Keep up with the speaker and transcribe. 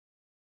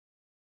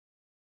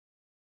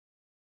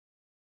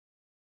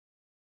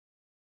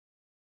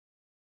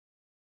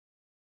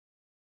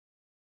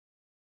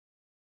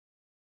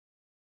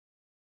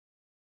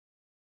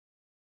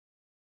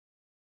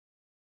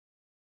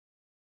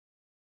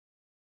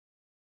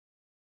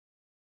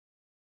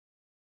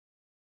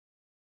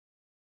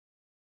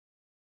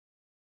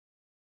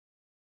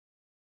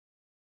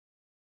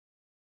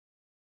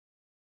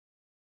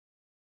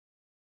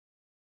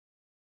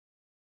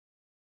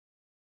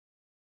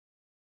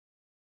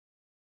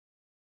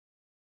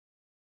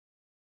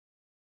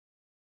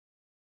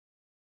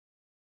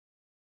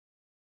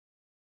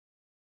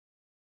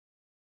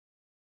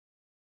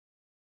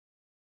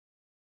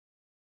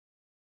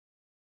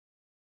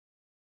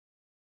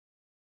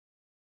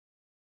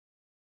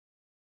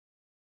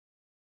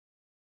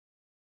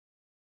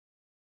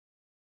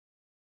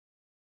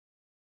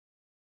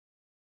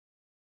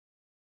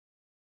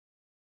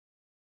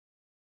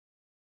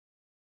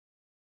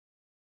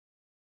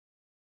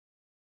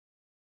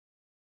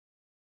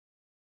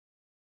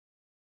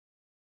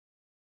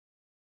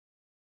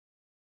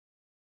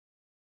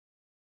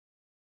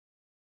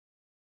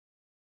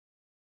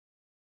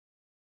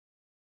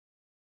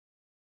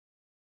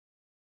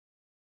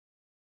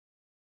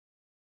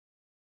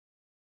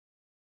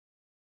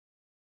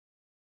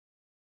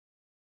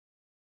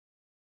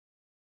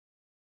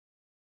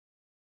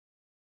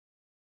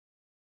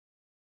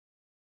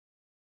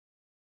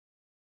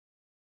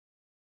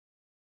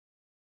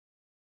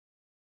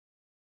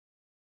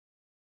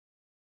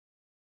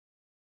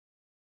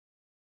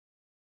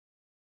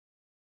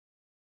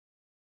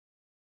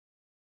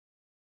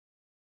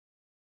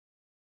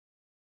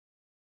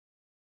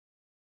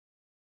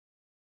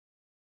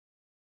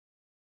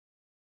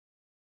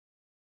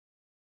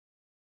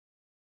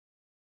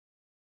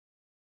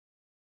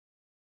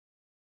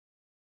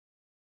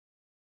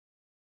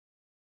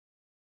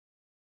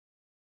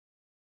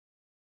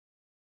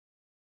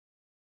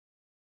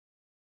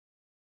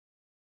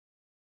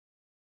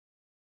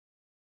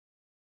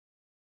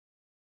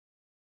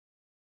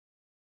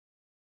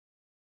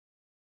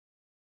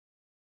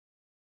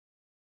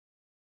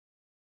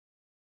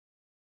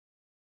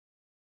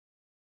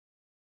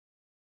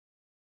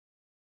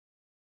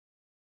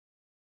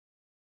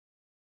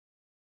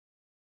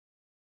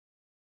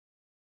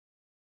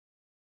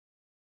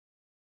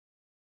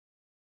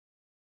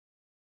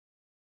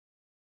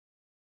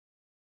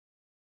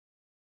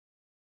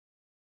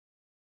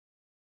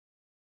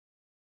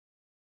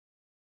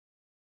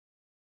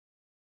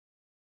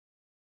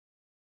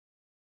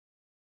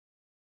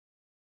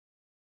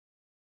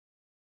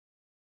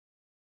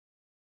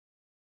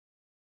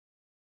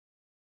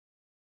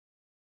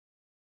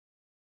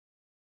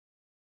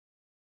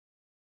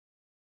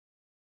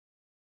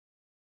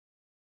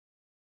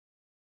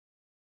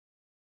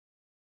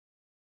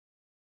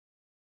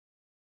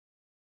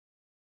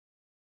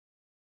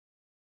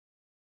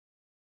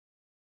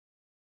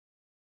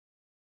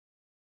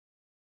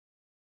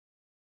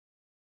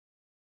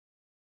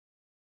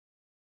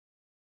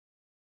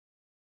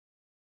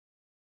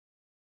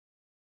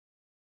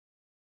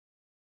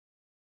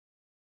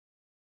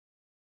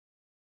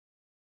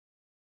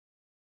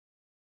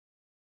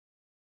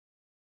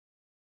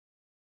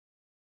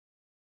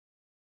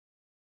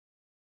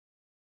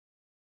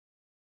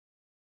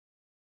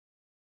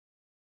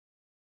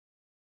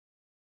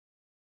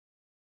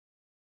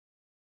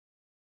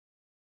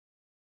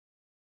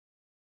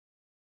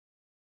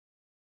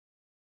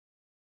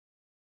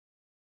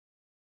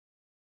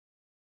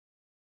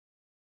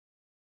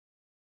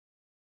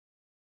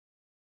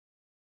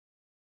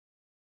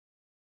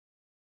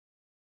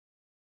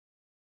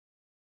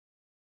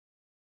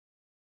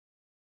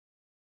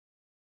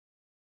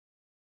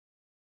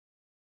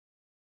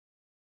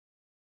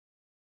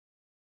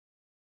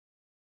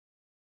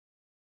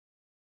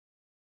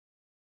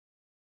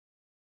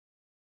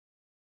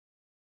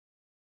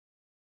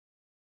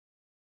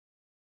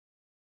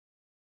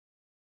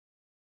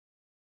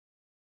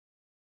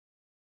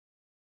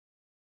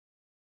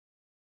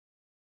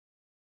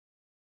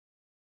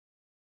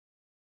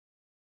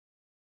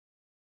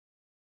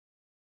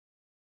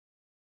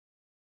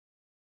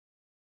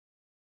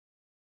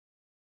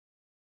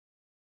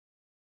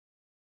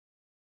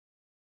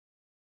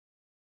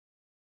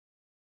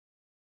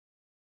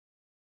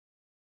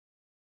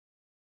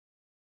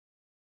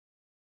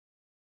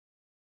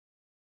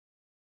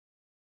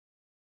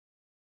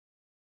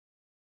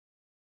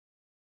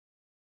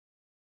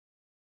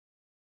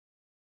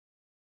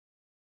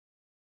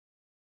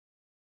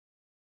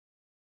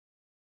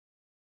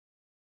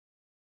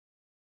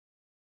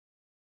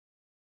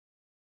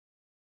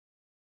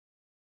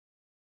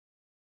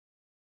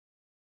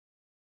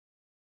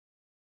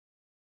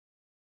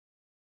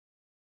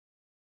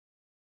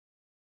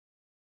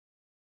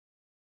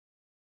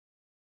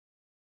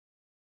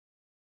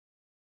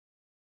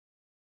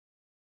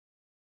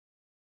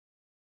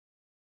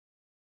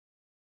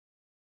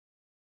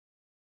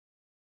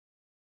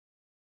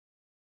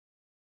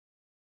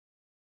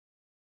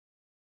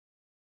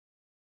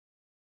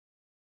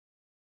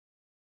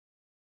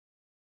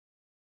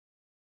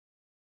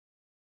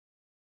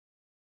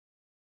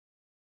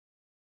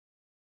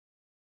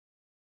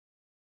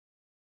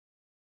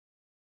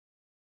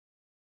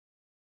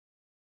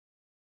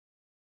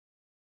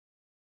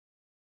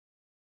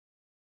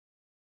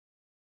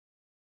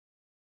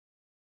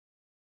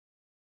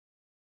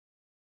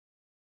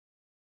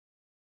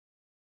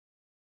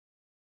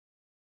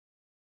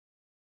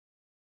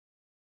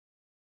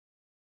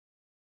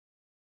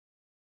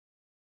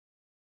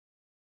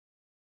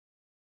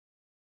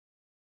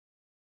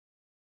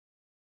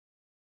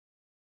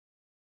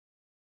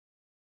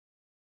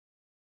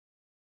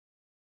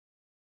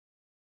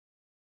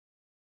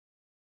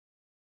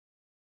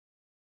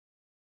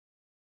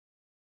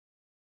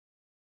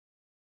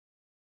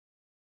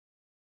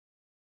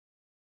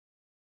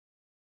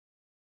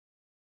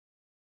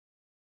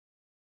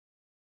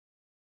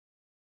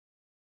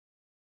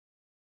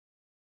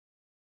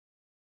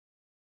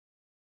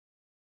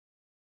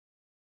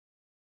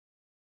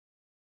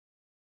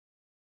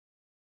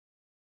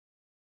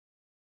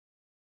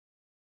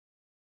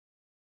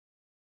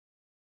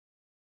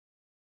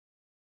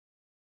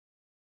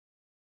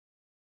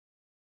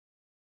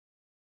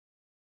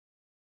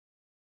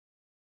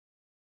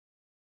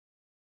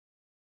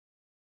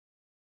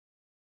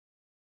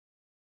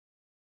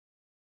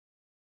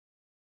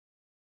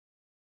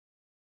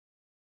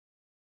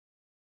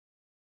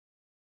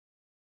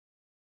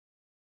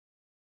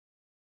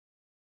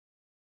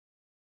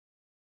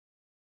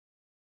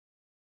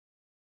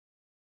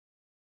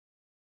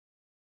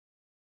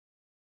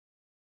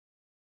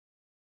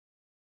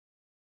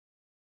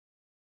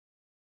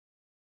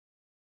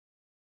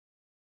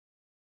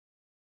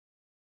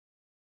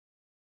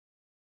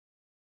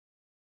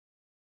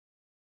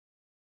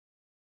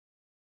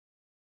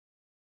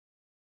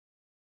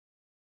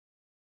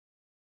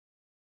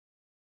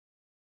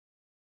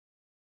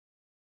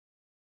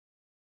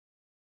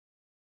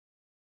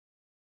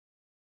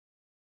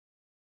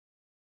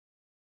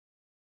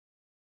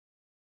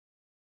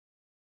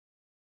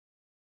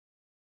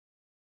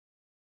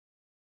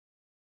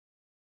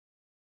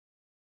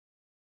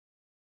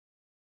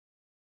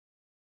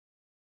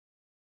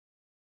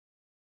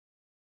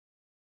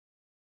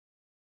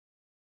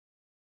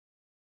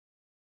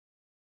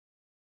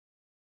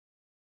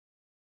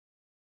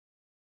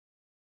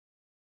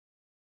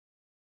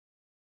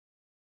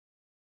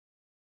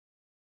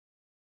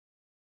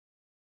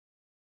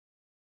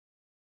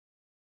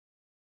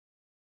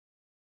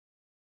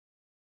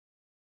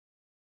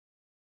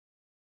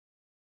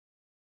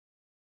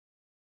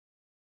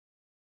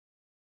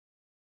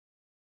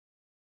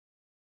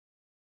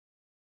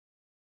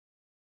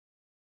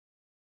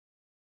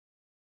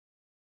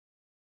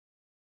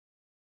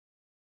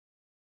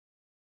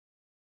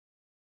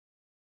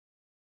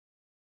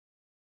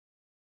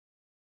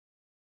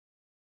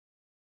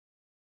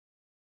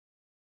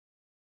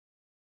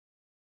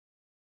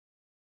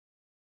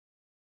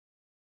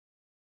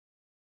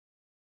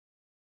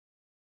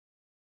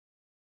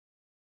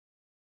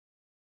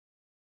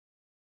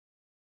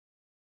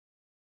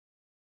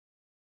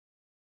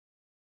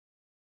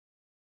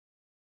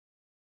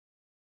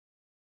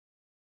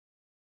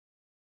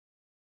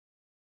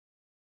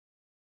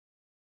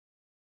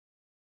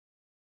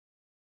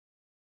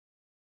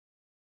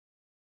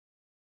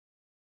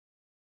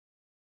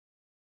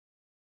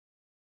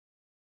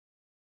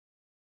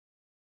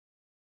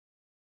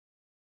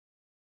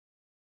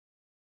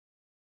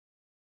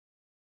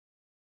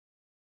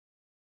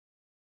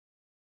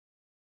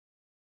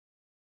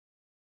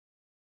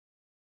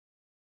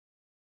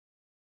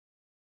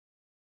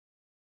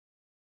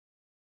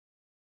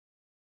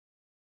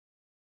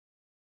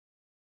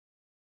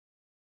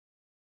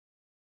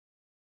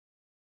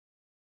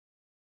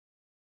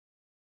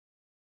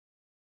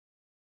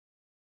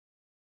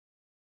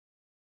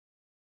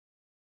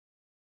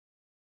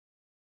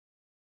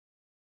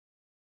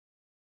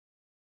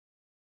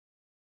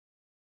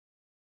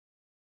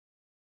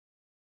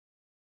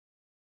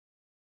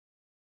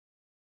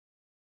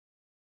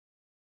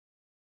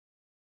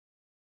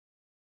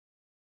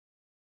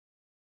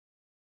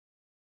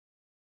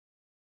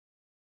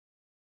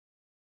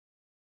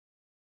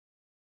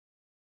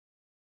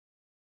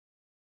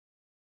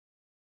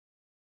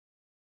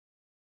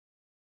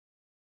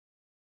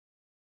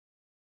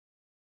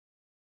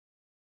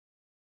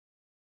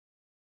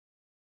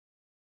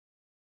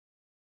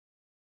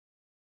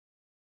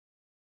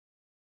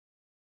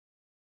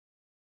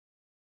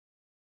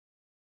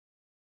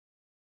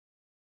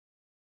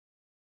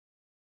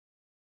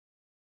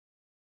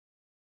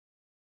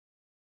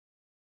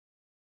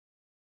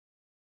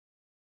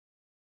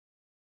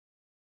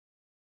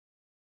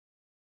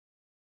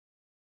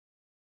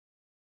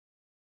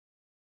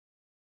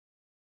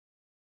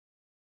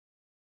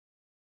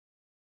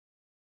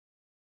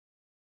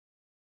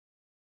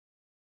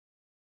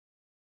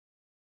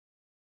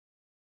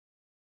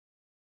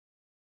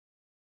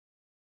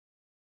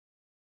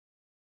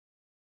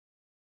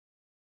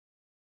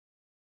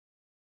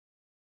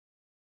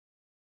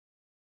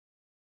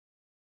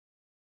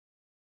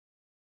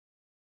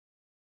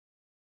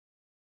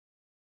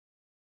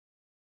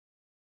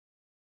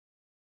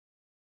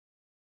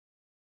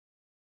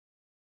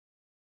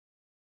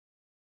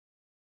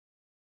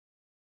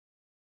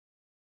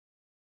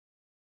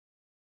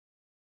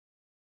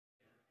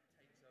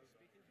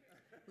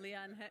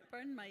Leanne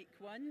Hepburn, mic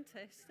 1,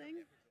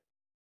 testing.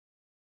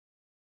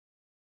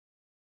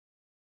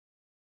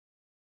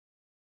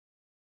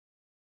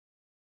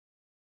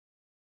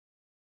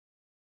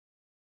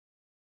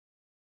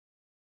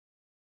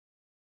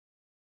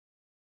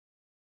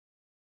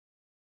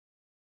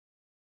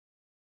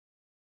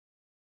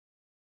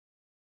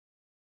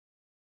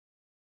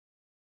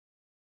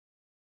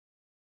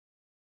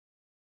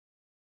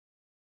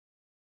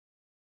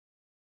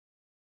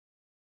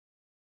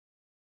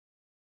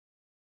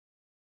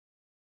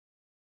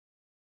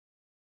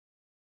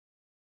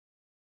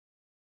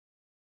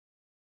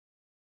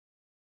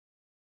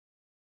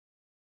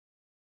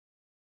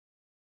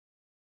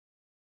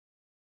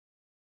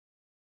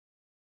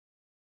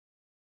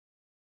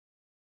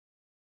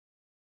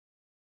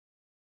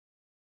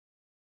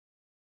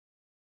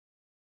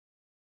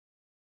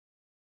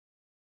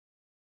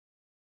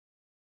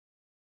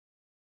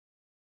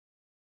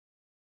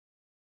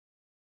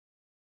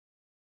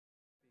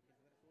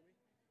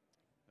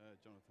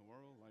 Jonathan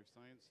Worrall, Life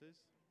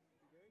Sciences.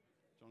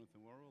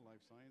 Jonathan Worrall,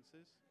 Life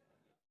Sciences.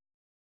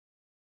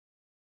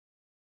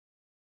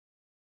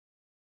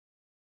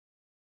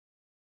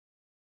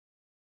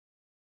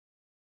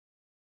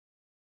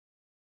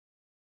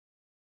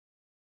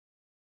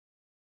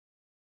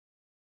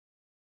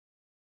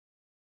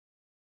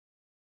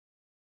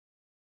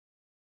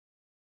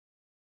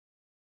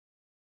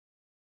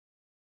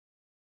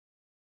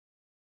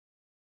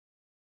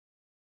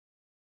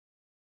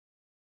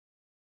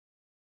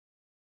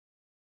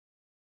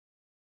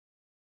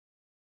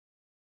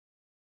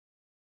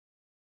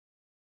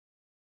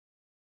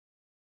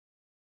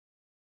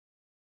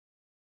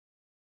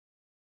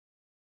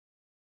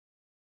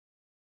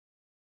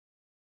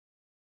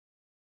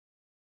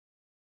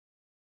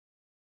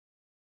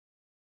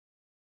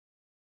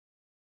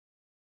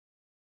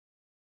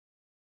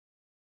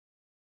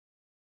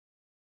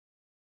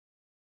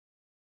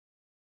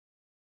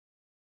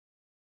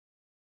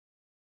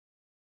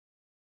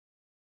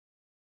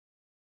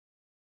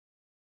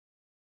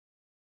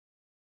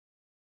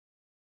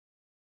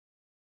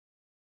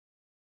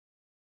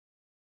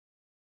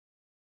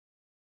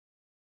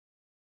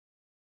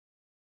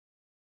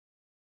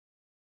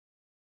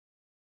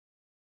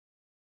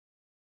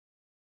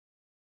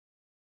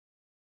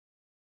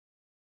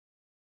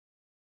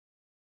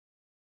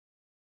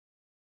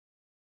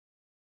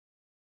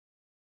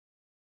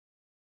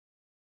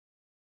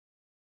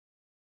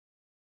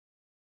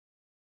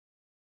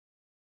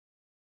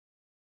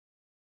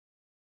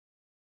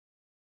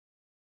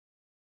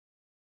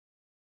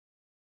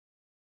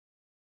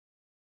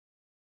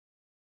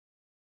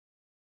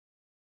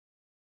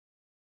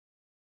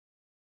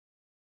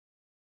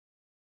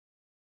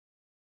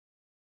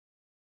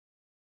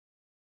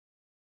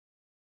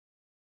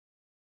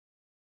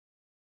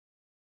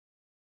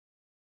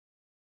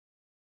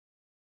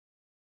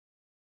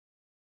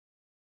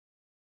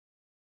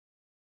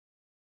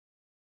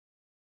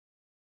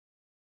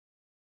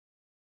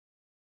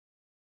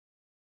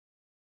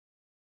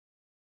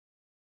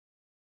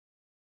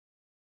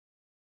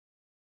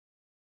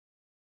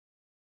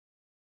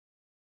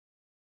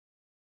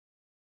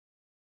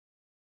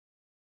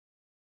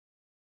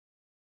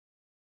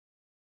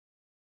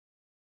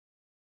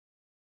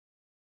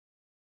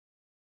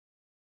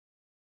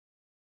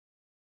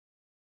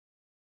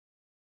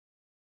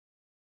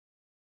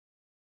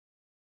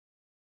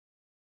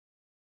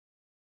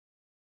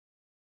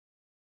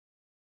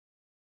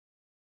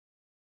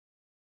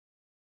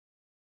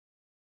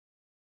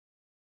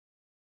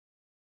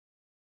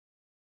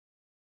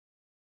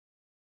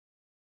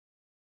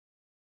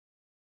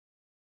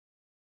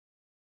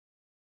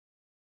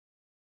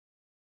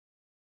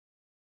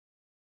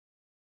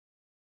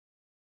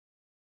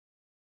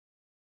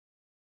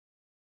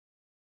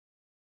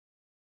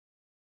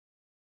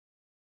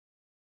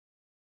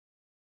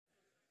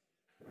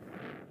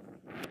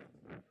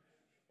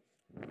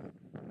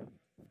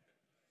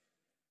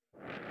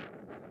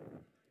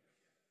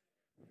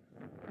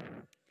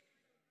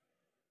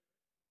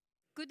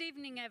 Good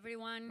evening,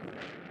 everyone.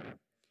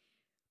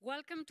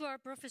 Welcome to our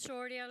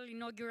professorial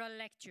inaugural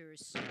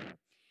lectures.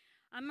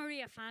 I'm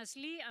Maria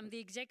Fazli. I'm the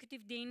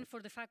Executive Dean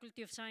for the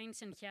Faculty of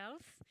Science and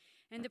Health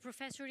and the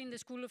professor in the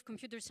School of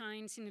Computer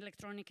Science and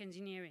Electronic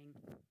Engineering.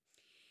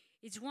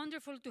 It's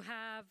wonderful to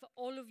have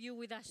all of you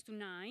with us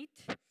tonight,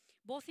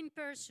 both in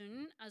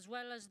person as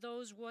well as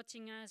those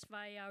watching us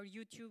via our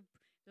YouTube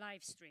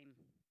live stream.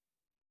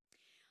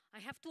 I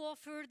have to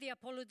offer the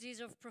apologies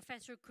of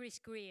Professor Chris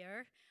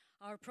Greer,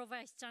 our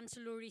Pro-Vice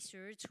Chancellor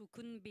Research, who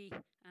couldn't be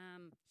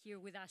here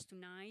with us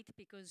tonight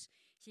because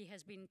he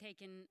has been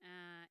taken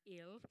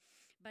ill.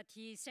 But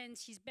he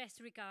sends his best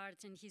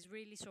regards and he's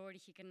really sorry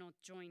he cannot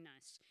join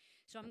us.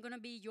 So I'm going to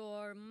be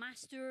your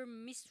master,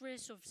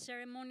 mistress of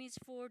ceremonies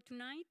for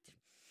tonight.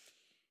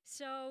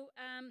 So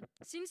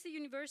since the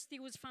university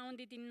was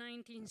founded in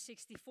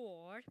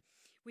 1964,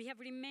 we have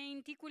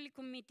remained equally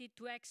committed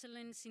to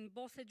excellence in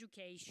both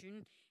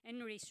education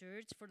and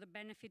research for the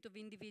benefit of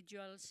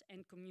individuals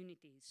and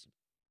communities.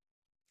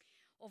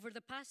 Over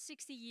the past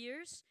 60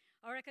 years,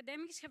 Our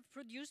academics have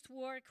produced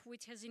work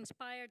which has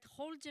inspired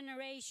whole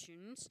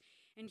generations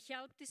and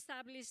helped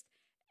establish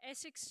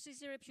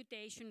Essex's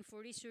reputation for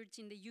research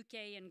in the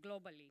UK and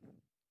globally.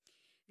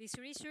 This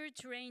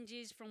research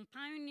ranges from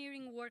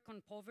pioneering work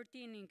on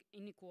poverty and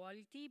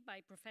inequality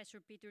by Professor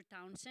Peter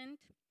Townsend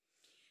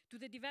to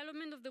the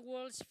development of the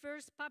world's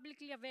first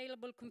publicly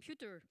available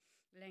computer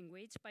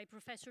language by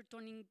Professor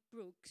Tony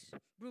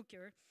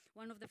Brooker,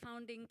 one of the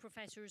founding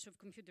professors of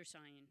computer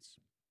science.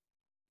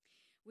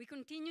 We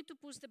continue to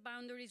push the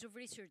boundaries of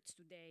research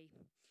today,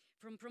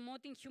 from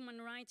promoting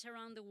human rights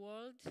around the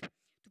world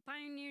to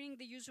pioneering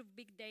the use of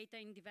big data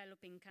in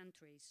developing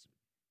countries.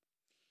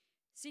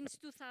 Since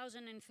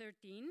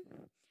 2013,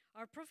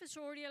 our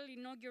professorial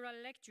inaugural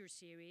lecture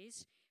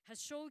series has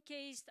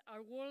showcased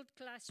our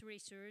world-class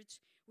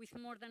research with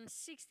more than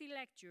 60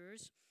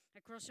 lectures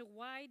across a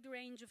wide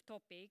range of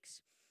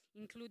topics,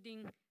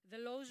 including the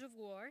laws of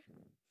war,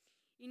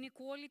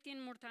 inequality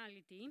and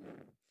mortality,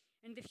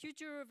 and the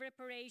future of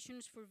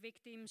reparations for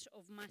victims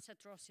of mass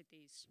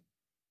atrocities.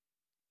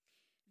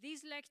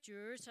 These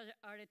lectures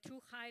are a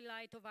true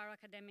highlight of our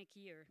academic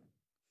year.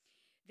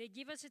 They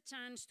give us a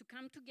chance to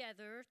come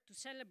together to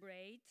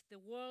celebrate the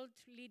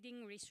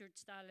world-leading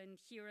research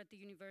talent here at the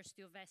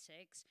University of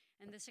Essex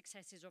and the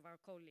successes of our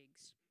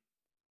colleagues.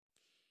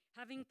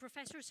 Having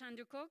Professor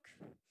Sandercock,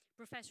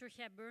 Professor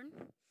Hepburn,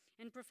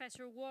 and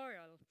Professor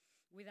Worrall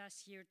with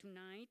us here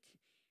tonight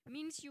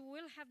means you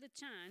will have the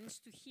chance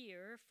to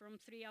hear from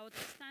three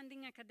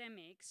outstanding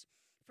academics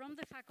from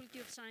the Faculty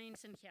of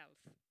Science and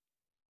Health.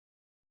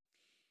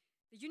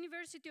 The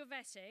University of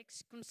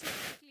Essex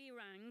consistently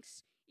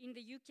ranks in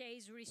the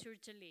UK's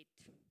research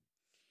elite.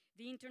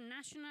 The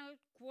international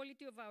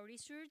quality of our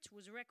research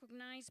was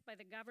recognized by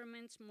the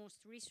government's most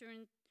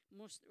recent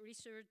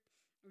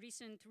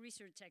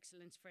Research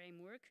Excellence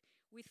Framework,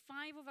 with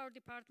 5 of our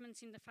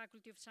departments in the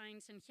Faculty of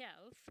Science and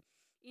Health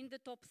in the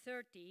top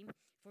 30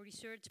 for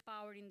research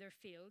power in their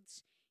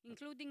fields,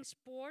 including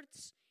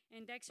sports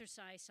and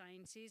exercise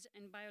sciences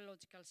and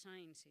biological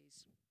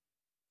sciences.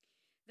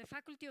 The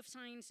Faculty of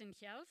Science and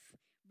Health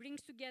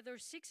brings together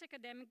 6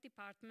 academic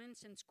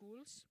departments and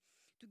schools,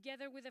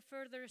 together with a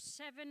further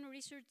 7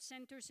 research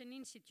centers and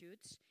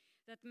institutes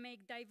that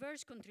make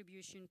diverse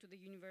contribution to the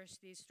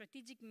university's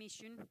strategic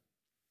mission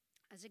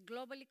as a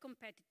globally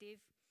competitive,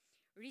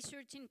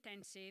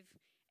 research-intensive,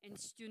 and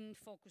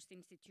student-focused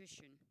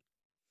institution.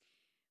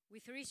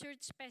 With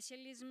research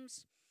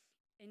specialisms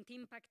and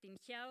impact in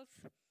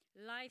health,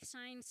 life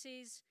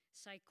sciences,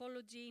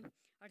 psychology,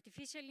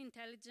 artificial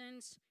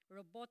intelligence,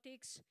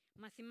 robotics,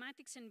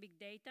 mathematics, and big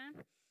data,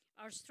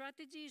 our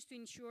strategy is to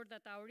ensure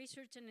that our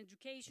research and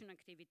education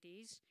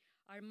activities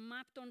are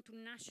mapped onto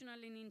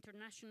national and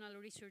international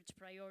research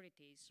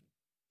priorities.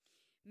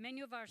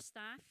 Many of our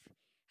staff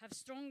have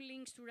strong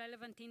links to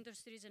relevant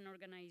industries and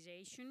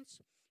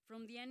organizations,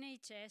 from the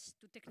NHS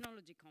to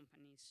technology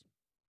companies.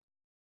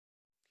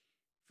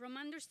 From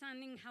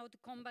understanding how to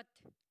combat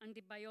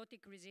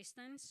antibiotic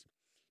resistance,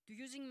 to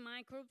using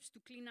microbes to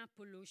clean up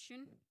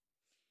pollution,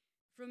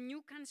 from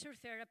new cancer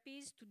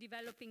therapies to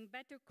developing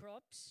better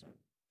crops,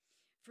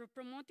 from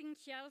promoting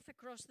health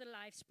across the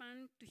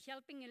lifespan to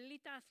helping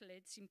elite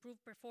athletes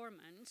improve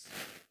performance,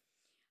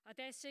 at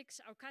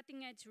Essex, our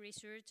cutting-edge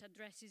research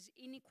addresses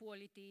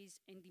inequalities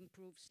and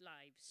improves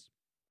lives.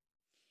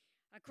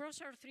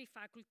 Across our 3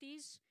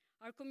 faculties,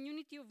 our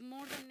community of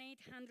more than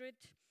 800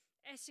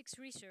 Essex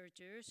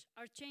researchers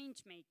are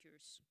change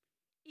makers,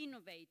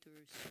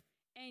 innovators,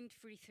 and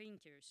free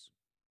thinkers.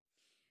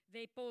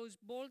 They pose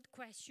bold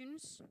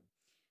questions,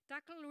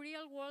 tackle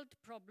real-world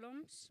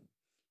problems,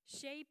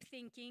 shape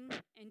thinking,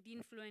 and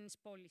influence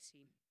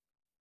policy.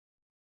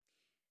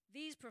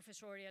 These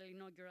professorial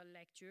inaugural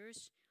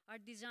lectures are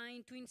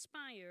designed to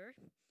inspire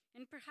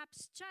and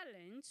perhaps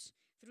challenge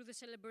through the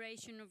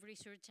celebration of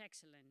research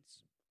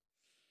excellence.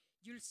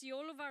 You'll see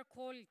all of our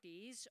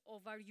qualities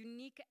of our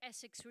unique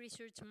Essex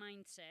research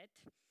mindset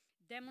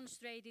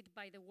demonstrated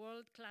by the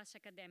world-class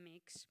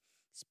academics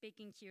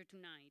speaking here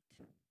tonight.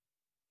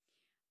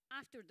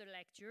 After the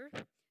lecture,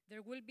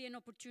 there will be an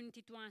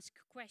opportunity to ask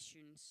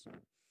questions.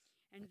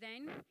 And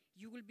then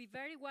you will be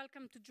very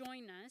welcome to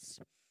join us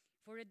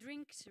for a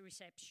drinks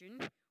reception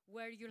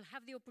where you'll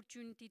have the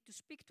opportunity to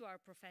speak to our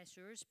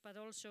professors, but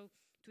also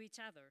to each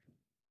other.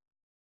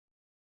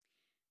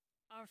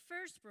 Our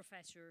first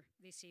professor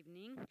this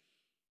evening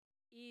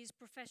is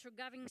Professor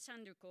Gavin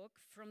Sandercock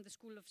from the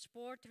School of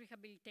Sport,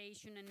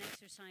 Rehabilitation and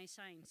Exercise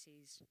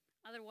Sciences,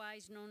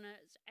 otherwise known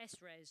as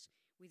SRES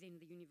within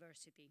the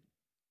university.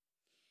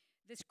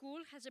 The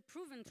school has a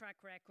proven track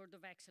record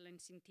of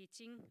excellence in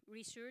teaching,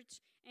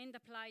 research, and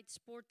applied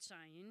sports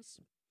science.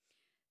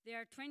 They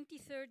are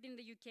 23rd in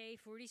the UK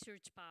for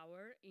research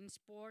power in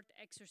sport,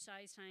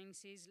 exercise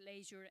sciences,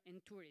 leisure, and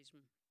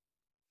tourism.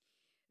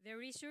 Their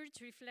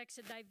research reflects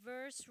a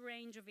diverse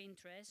range of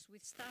interests,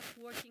 with staff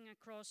working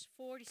across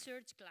 4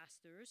 research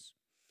clusters,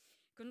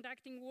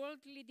 conducting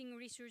world-leading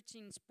research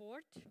in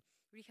sport,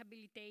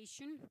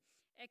 rehabilitation,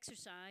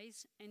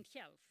 exercise, and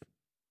health.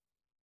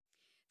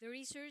 The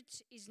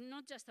research is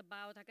not just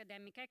about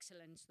academic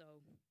excellence,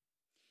 though.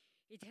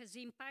 It has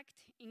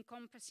impact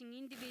encompassing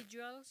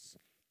individuals,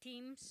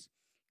 teams,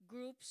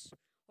 groups,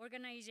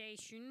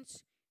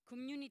 organizations,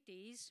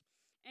 communities,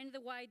 and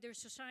the wider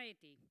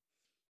society,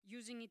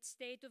 using its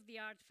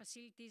state-of-the-art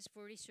facilities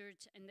for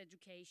research and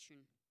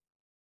education.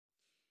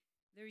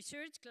 The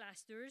research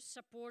clusters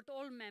support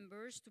all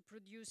members to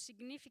produce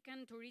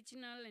significant,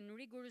 original, and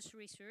rigorous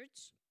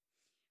research,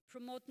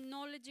 promote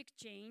knowledge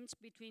exchange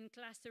between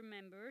cluster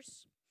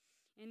members,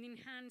 and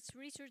enhance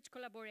research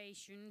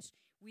collaborations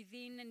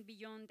within and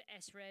beyond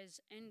SRES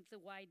and the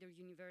wider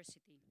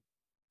university.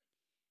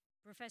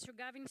 Professor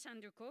Gavin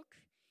Sandercock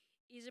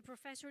is a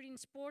professor in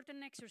sport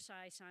and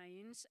exercise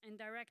science and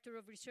director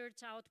of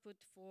research output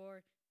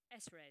for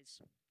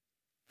SRES.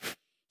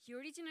 He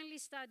originally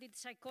studied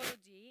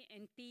psychology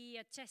and PE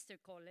at Chester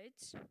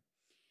College,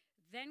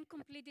 then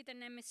completed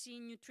an MSc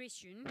in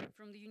nutrition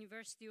from the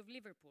University of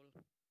Liverpool.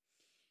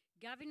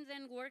 Gavin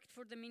then worked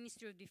for the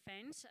Ministry of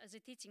Defense as a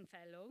teaching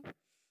fellow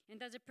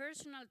and as a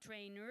personal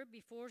trainer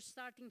before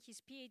starting his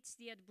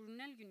PhD at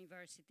Brunel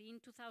University in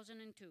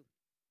 2002.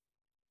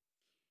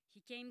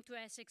 He came to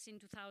Essex in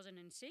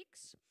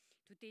 2006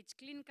 to teach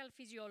clinical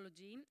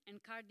physiology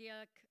and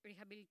cardiac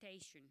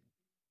rehabilitation.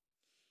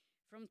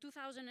 From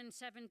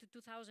 2007 to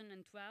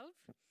 2012,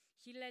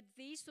 he led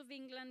the East of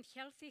England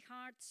Healthy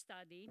Heart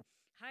Study,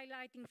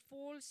 highlighting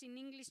falls in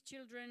English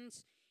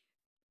children's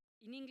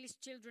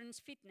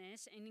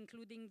fitness and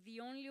including the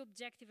only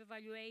objective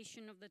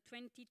evaluation of the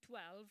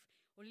 2012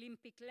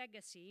 Olympic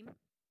legacy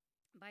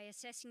by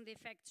assessing the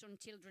effects on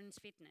children's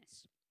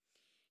fitness.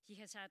 He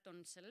has sat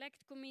on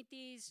select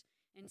committees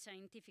and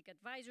scientific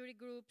advisory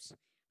groups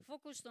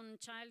focused on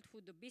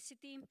childhood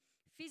obesity,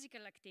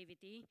 physical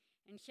activity,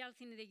 and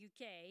health in the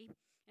UK,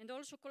 and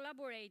also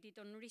collaborated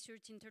on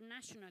research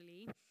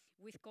internationally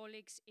with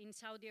colleagues in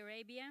Saudi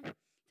Arabia,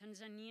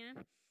 Tanzania,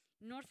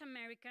 North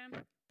America,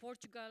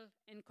 Portugal,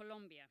 and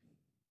Colombia.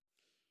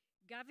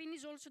 Gavin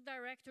is also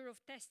director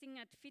of testing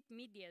at Fit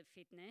Media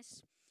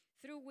Fitness,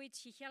 through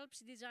which he helps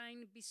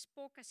design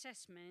bespoke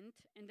assessment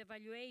and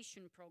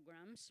evaluation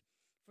programs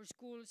for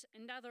schools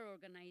and other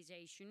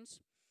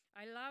organizations,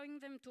 allowing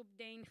them to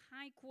obtain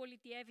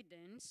high-quality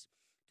evidence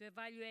to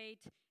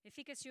evaluate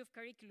efficacy of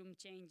curriculum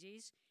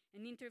changes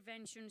and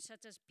interventions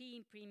such as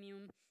PE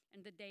Premium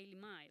and the Daily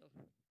Mile.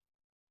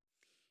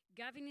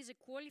 Gavin is a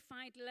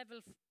qualified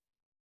level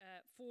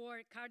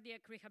 4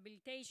 cardiac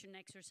rehabilitation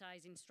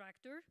exercise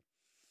instructor,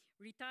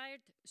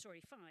 retired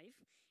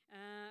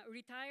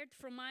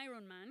from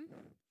Ironman,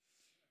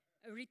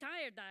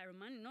 retired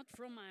Ironman, not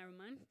from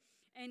Ironman,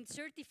 and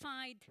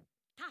certified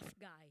tough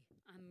guy.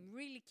 I'm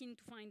really keen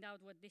to find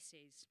out what this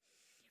is.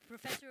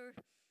 Professor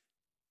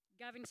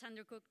Gavin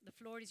Sandercock, the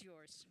floor is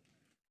yours.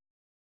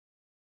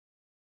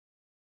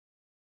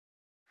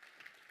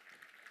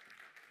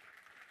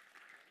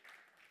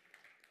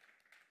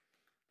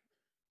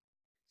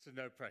 So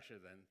no pressure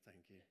then,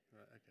 thank you.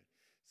 Right, okay.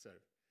 So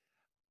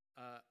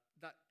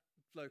that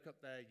bloke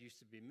up there used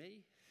to be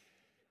me,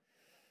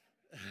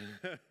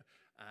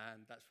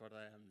 and that's what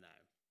I am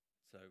now.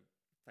 So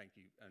thank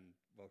you and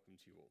welcome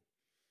to you all.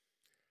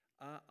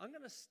 I'm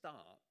going to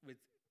start with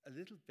a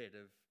little bit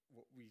of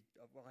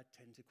what I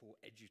tend to call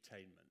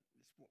edutainment.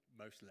 It's what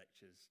most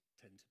lectures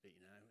tend to be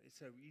now.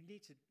 So you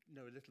need to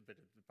know a little bit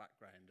of the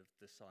background of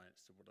the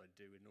science to what I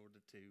do in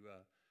order to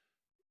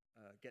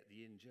get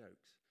the in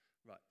jokes.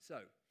 Right,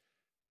 so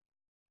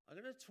I'm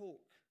going to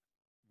talk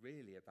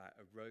really about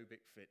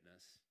aerobic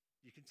fitness.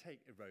 You can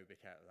take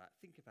aerobic out of that.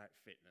 Think about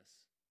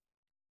fitness,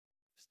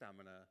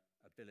 stamina,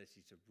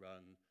 ability to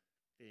run,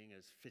 being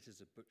as fit as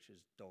a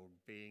butcher's dog,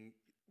 being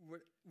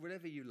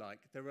whatever you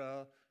like. There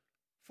are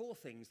 4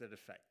 things that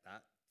affect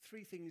that.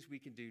 3 things we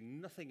can do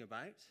nothing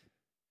about: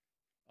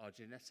 our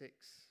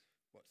genetics,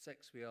 what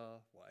sex we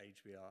are, what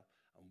age we are,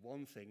 and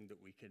 1 thing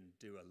that we can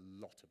do a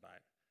lot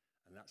about,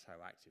 and that's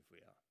how active we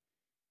are.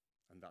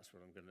 And that's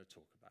what I'm going to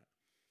talk about.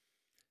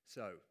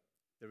 So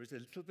there is a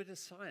little bit of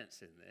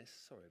science in this.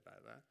 Sorry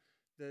about that.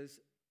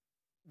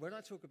 When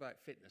I talk about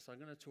fitness, I'm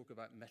going to talk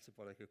about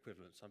metabolic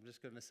equivalence. I'm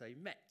just going to say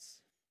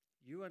METs.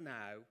 You are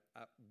now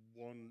at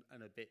 1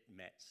 and a bit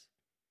METs.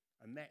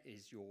 A MET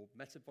is your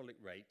metabolic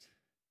rate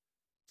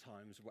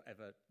times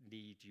whatever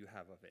need you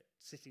have of it.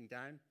 Sitting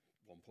down,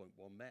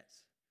 1.1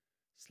 METs.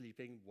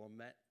 Sleeping, 1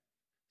 MET.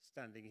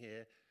 Standing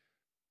here,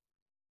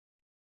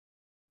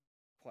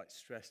 quite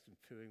stressed and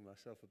pooing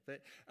myself a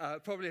bit,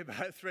 probably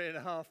about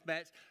 3.5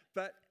 METs,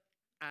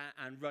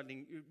 and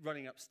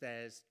running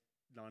upstairs,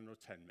 9 or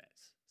 10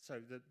 METs.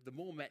 So the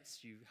more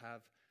METs you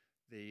have,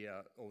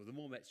 or the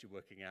more METs you're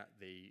working at,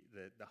 the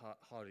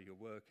harder you're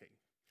working.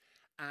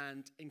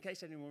 And in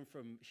case anyone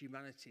from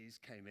humanities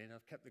came in,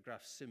 I've kept the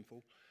graphs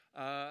simple.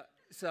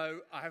 So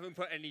I haven't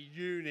put any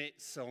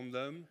units on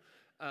them.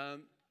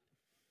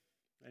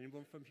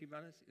 Anyone from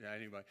humanities? No,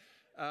 anyway.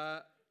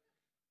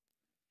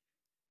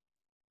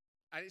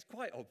 And it's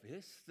quite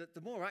obvious that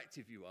the more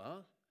active you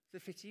are, the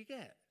fitter you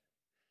get.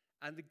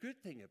 And the good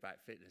thing about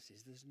fitness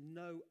is there's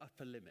no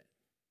upper limit.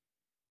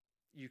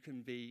 You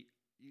can be,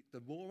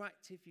 the more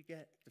active you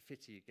get, the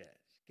fitter you get.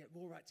 Get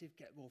more active,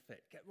 get more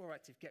fit. Get more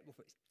active, get more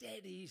fit. It's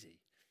dead easy.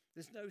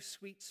 There's no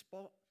sweet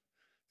spot.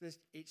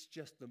 It's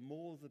just the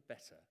more the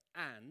better.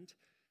 And,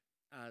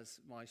 as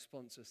my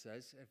sponsor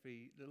says,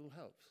 every little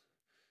helps.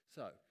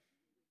 So,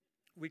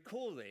 we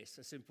call this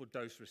a simple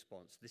dose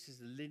response. This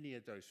is a linear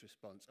dose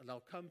response. And I'll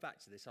come back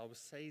to this. I will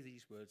say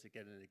these words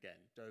again and again,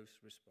 dose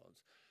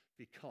response,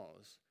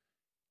 because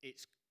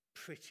it's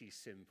pretty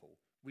simple.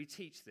 We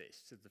teach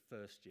this to the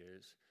first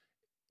years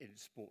in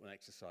sport and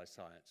exercise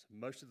science.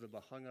 Most of them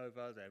are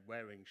hungover. They're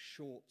wearing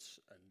shorts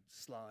and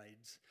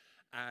slides,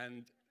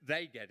 and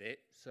they get it.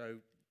 So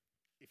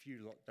if you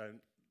lot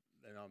don't,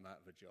 then I'm out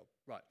of a job.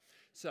 Right.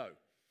 So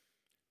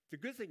the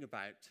good thing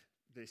about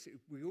this,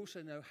 we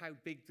also know how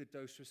big the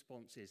dose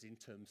response is in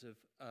terms of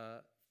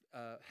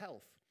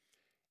health.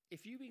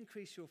 If you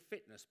increase your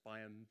fitness by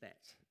a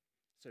met,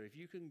 so if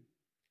you can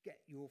get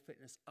your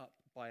fitness up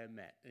by a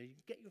met, and you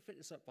can get your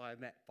fitness up by a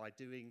met by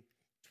doing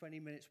 20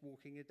 minutes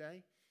walking a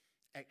day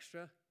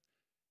extra,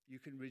 you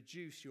can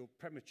reduce your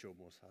premature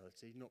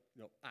mortality, not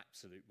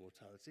absolute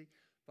mortality,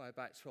 by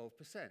about 12%.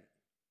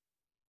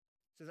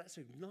 So that's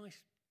a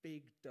nice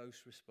big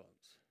dose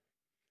response.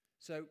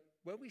 So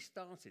when we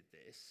started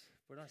this,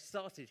 when I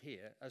started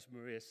here, as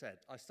Maria said,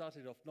 I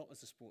started off not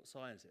as a sports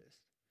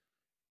scientist.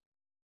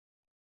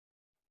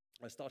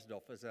 I started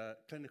off as a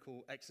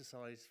clinical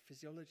exercise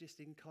physiologist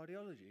in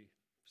cardiology.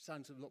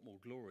 Sounds a lot more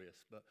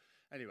glorious, but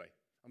anyway,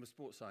 I'm a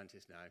sports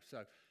scientist now.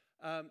 So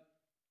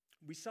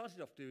we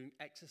started off doing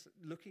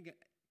looking at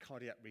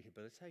cardiac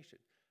rehabilitation.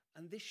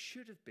 And this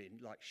should have been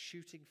like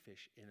shooting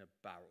fish in a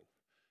barrel,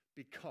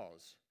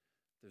 because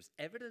there's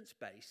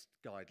evidence-based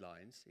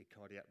guidelines in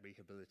cardiac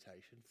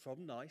rehabilitation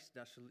from NICE,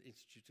 National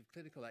Institute of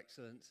Clinical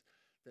Excellence,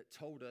 that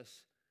told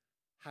us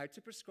how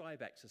to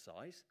prescribe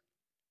exercise,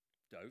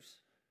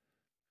 dose,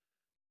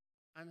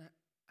 and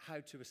how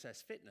to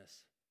assess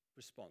fitness,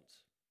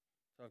 response.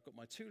 So I've got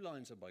my 2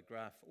 lines on my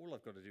graph. All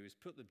I've got to do is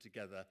put them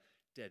together,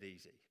 dead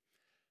easy.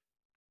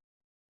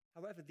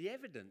 However, the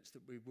evidence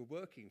that we were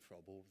working from,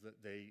 or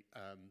that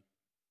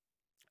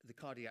the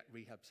cardiac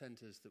rehab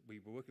centres that we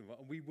were working with,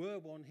 and we were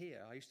one here.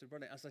 I used to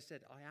run it. As I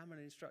said, I am an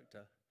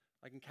instructor.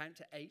 I can count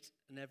to 8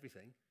 and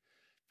everything,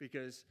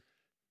 because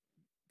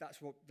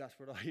that's what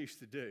I used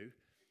to do.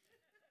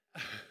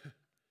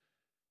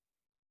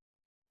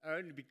 I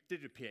only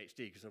did a PhD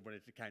because I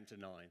wanted to count to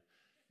 9.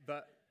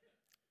 But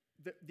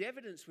the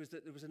evidence was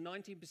that there was a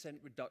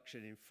 19%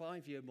 reduction in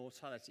 5-year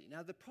mortality.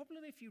 Now, the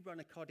problem if you run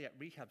a cardiac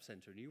rehab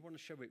centre and you want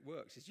to show it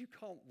works is you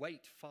can't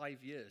wait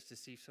 5 years to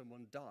see if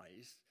someone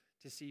dies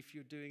to see if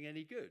you're doing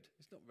any good.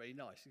 It's not very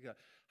nice. You go,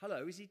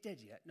 hello, is he dead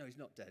yet? No, he's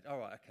not dead. All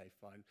right, okay,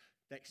 fine.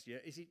 Next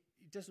year, it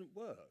doesn't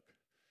work.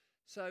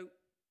 So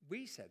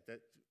we said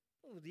that,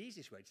 well, the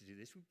easiest way to do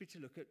this would be to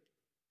look at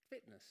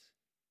fitness.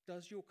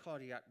 Does your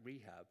cardiac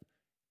rehab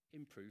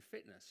improve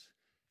fitness?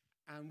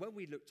 And when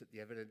we looked at the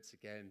evidence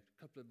again,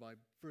 a couple of my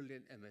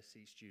brilliant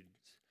MSc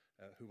students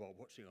who are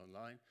watching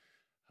online,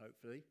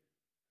 hopefully,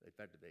 they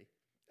better be,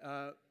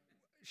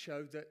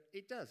 showed that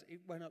it does.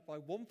 It went up by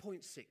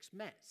 1.6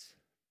 METs.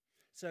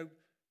 So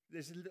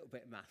there's a little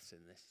bit of maths in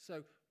this.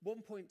 So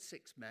 1.6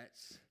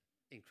 METs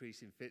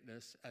increase in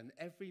fitness, and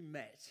every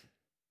MET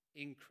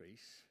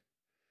increase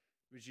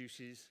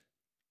reduces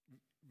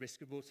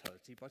risk of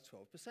mortality by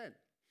 12%.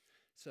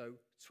 So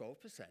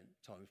 12%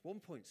 times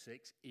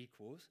 1.6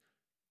 equals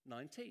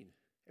 19.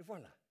 Et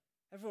voila.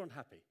 Everyone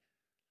happy.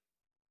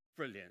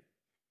 Brilliant.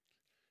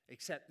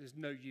 Except there's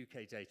no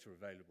UK data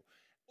available.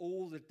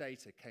 All the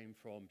data came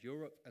from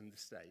Europe and the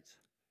States.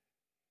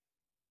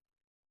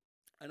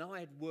 And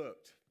I had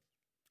worked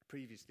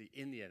previously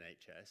in the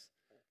NHS,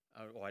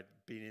 or I'd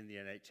been in the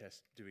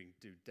NHS do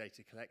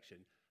data collection,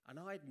 and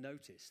I had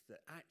noticed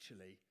that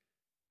actually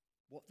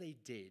what they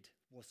did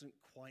wasn't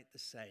quite the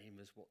same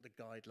as what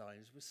the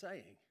guidelines were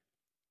saying.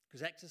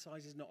 Because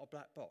exercise is not a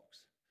black box.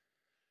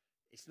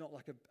 It's not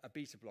like a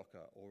beta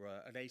blocker or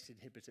an ACE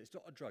inhibitor. It's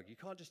not a drug. You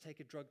can't just take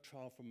a drug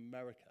trial from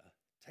America,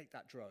 take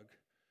that drug,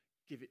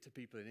 give it to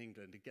people in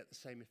England and get the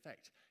same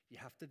effect. You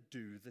have to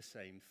do the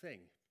same thing.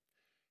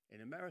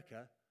 In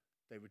America,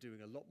 they were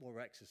doing a lot more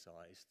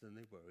exercise than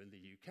they were in the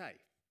UK.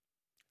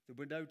 There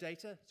were no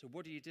data, so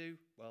what do?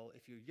 Well,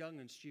 if you're young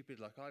and stupid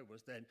like I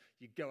was, then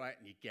you go out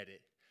and you get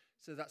it.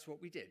 So that's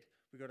what we did.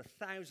 We got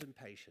 1,000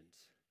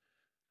 patients,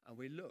 and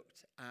we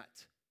looked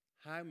at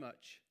how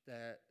much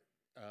their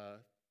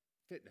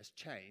fitness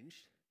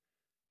changed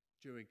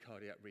during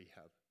cardiac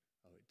rehab.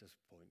 Oh, it does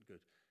point,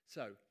 good.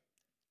 So,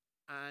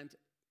 and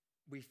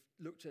we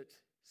looked at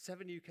 6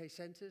 UK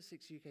centres,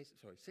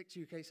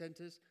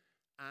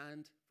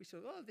 and we saw,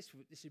 oh, this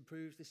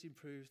improves, this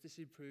improves, this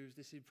improves,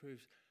 this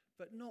improves,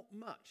 but not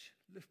much.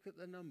 Look at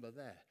the number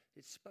there.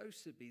 It's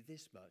supposed to be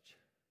this much.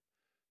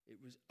 It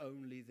was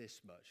only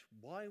this much.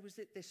 Why was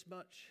it this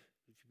much?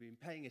 If you've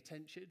been paying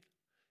attention,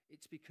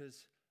 it's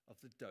because of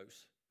the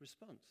dose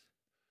response.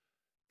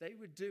 They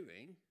were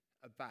doing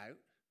about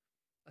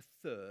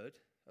 1/3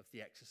 of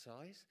the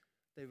exercise.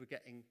 They were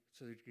getting,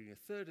 so they were getting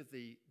 1/3 of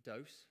the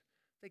dose,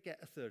 they get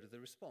 1/3 of the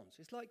response.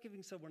 It's like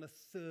giving someone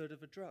 1/3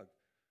 of a drug.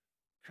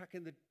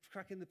 Cracking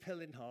the pill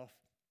in half,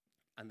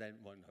 and then,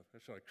 well, no,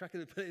 sorry, cracking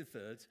the pill in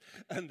thirds,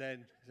 and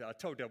then, so I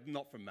told you I'm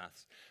not from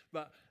maths,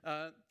 but,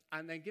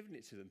 and then giving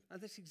it to them.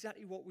 And that's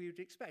exactly what we would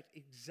expect,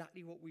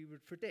 exactly what we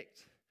would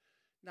predict.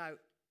 Now,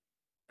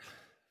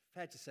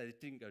 fair to say it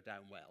didn't go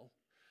down well.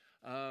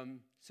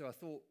 So I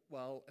thought,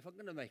 well, if I'm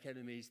going to make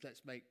enemies,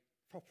 let's make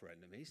proper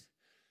enemies.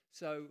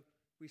 So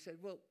we said,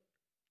 well,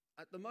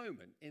 at the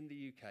moment in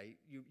the UK,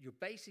 you're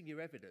basing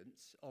your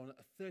evidence on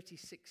a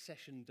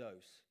 36-session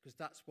dose, because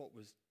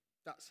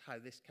that's how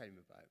this came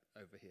about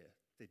over here.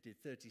 They did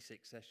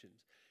 36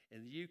 sessions.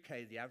 In the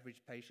UK, the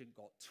average patient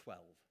got 12.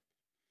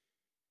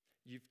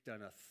 You've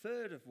done a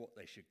third of what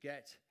they should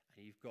get,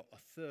 and you've got a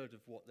third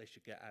of what they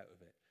should get out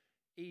of it.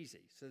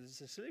 Easy. So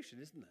there's a solution,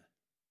 isn't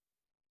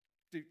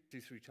there?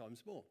 Do 3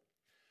 times more.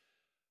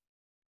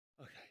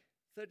 Okay,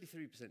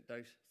 33%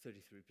 dose, 33%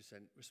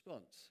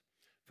 response.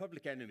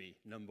 Public enemy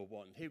number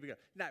 1. Here we go.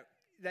 Now,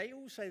 they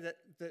all say that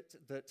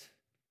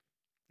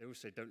they all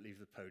say don't leave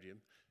the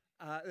podium.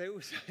 They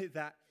all say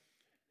that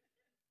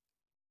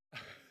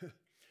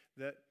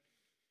that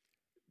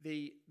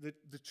the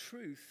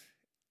truth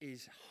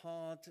is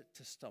hard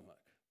to stomach,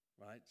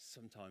 right?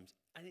 Sometimes,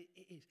 and it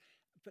is.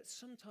 But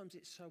sometimes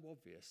it's so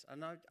obvious,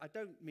 and I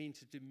don't mean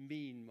to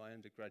demean my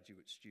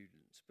undergraduate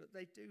students, but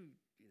they do,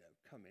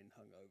 come in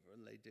hungover,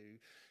 and they do,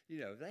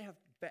 they have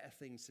better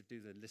things to do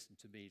than listen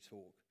to me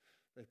talk.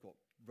 They've got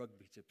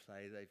rugby to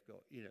play, they've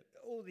got,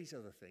 all these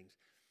other things.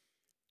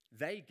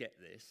 They get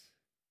this,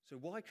 so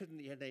why couldn't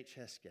the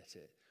NHS get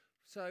it?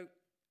 So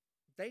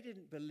they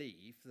didn't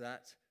believe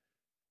that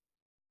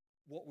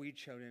what we'd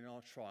shown in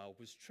our trial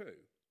was true.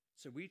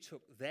 So we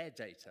took their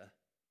data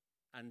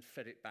and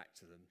fed it back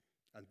to them.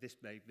 And this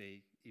made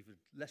me even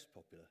less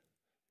popular.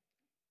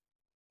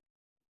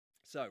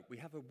 So we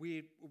have a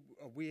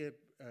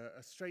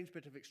strange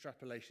bit of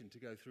extrapolation to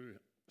go through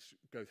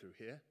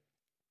here.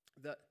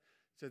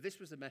 So this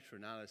was a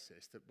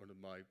meta-analysis that one of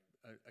my,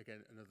 again,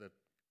 another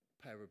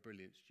pair of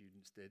brilliant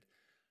students did.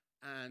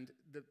 And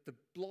the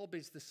blob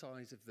is the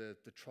size of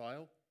the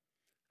trial.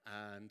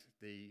 And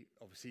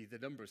obviously the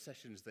number of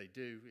sessions they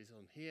do is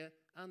on here.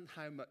 And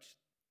how much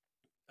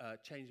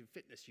change in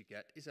fitness you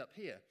get is up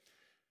here.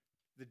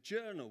 The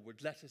journal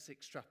would let us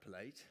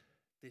extrapolate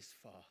this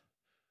far,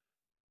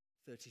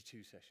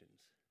 32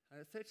 sessions.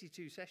 And at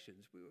 32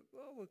 sessions, we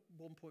were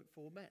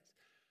 1.4 mets.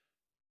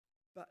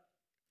 But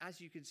as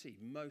you can see,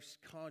 most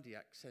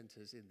cardiac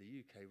centres in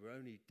the UK were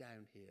only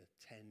down here,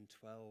 10,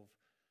 12.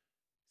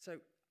 So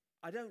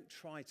I don't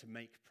try to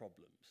make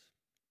problems.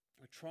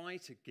 I try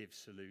to give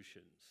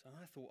solutions. And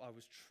I thought I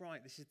was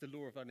trying, this is the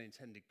law of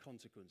unintended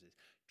consequences,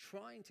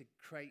 trying to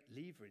create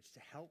leverage to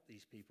help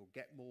these people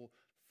get more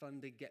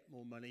funding, get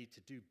more money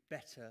to do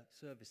better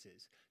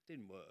services.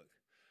 Didn't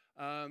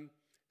work.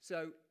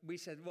 So we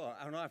said, well,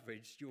 on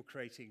average, you're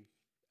creating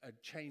a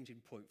change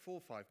in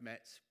 0.45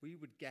 mets. We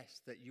would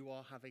guess that you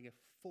are having a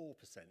 4%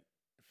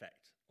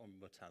 effect on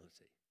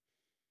mortality.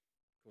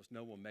 Of course,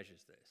 no one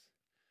measures this.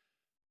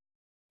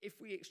 If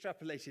we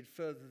extrapolated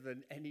further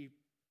than any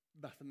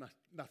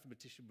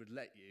mathematician would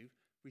let you,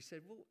 we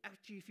said, well,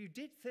 actually, if you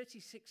did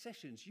 36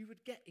 sessions, you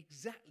would get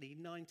exactly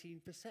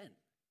 19%.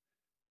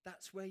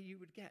 That's where you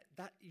would get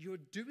that. You're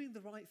doing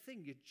the right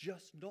thing. You're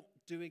just not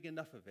doing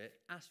enough of it.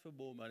 Ask for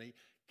more money,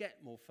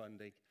 get more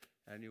funding,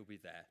 and you'll be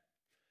there.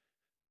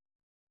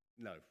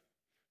 No.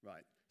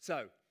 Right.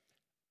 So,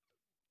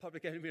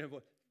 public enemy number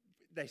 1.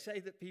 They say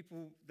that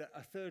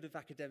a third of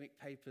academic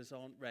papers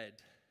aren't read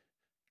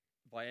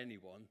by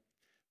anyone.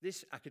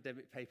 This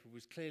academic paper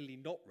was clearly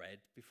not read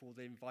before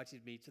they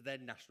invited me to their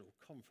national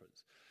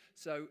conference.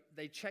 So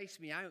they chased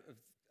me out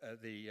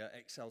of the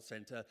Excel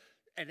Centre,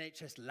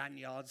 NHS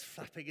lanyards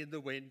flapping in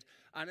the wind,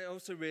 and I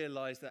also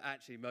realised that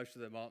actually most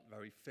of them aren't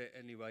very fit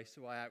anyway,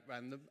 so I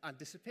outran them and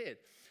disappeared.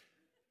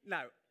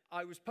 Now,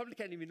 I was public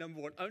enemy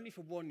number 1 only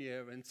for 1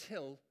 year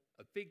until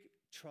a big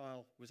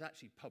trial was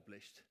actually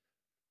published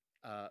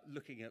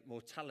looking at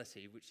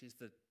mortality, which is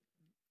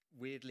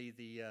weirdly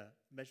the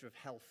measure of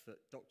health that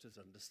doctors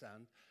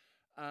understand,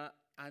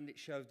 and it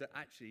showed that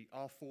actually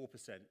our 4%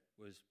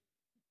 was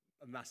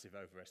a massive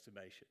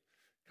overestimation.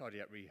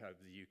 Cardiac rehab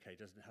in the UK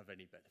doesn't have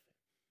any benefit.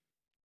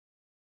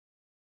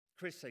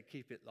 Chris said,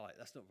 keep it light.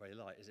 That's not very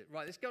light, is it?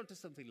 Right, let's go on to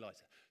something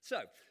lighter.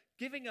 So,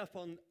 giving up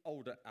on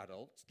older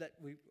adults,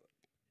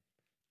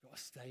 got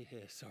to stay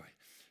here, sorry.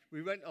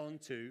 We went on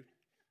to,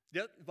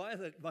 my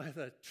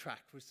other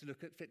track was to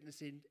look at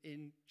fitness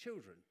in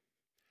children.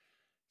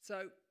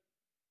 So,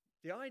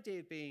 the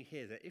idea being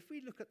here that if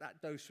we look at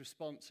that dose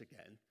response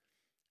again,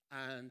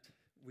 and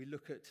we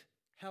look at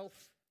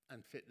health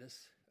and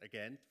fitness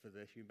again for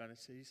the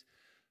humanities,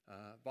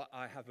 but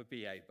I have a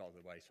BA, by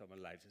the way, so I'm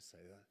allowed to say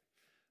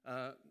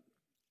that.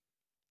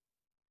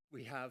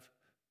 We have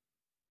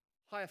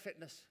higher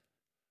fitness,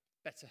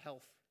 better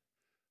health,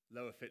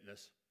 lower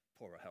fitness,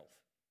 poorer health.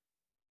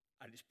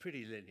 And it's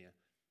pretty linear.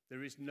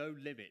 There is no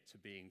limit to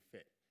being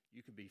fit.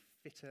 You can be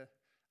fitter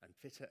and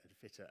fitter and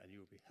fitter, and you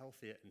will be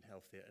healthier and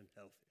healthier and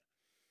healthier.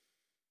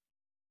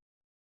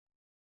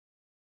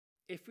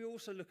 If we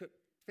also look at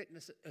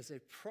fitness as a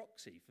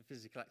proxy for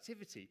physical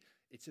activity,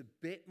 it's a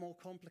bit more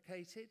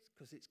complicated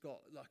because it's got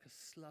like a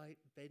slight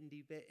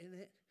bendy bit in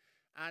it,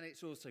 and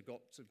it's also got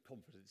some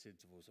confidence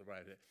intervals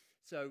around it.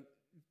 So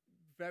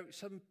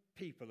some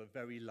people are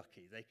very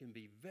lucky. They can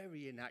be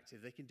very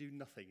inactive. They can do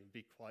nothing and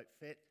be quite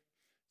fit.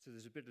 So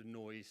there's a bit of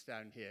noise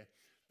down here.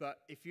 But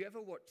if you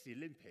ever watch the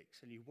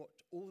Olympics and you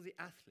watch all the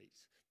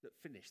athletes that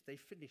finish, they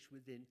finish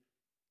within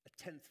a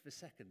tenth of a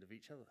second of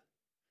each other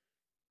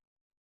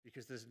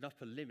because there's an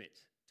upper limit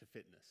to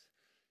fitness.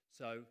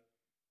 So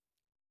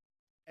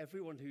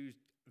everyone who's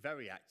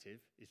very active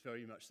is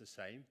very much the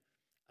same,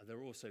 and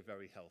they're also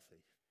very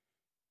healthy.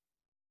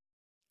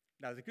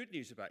 Now, the good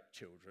news about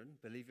children,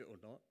 believe it or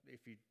not,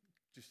 if you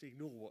just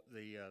ignore what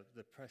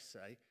the press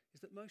say,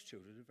 is that most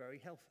children are very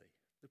healthy.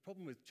 The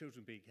problem with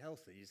children being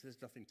healthy is there's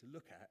nothing to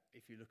look at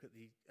if you look at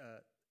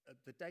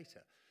the data.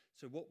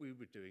 So what we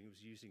were doing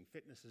was using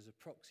fitness as a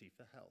proxy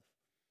for health.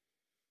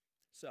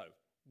 So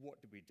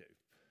what did we do?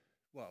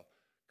 Well,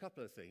 a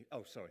couple of things.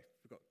 Oh, sorry,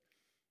 forgot.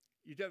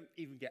 You don't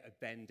even get a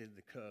bend in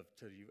the curve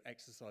till you're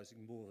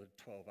exercising more than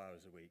 12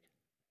 hours a week.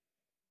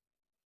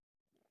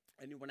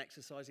 Anyone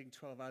exercising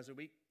 12 hours a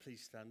week,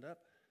 please stand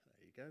up.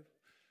 There you go.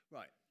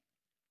 Right.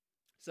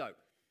 So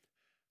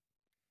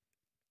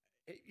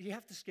you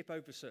have to skip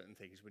over certain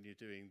things when you're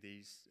doing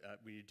these,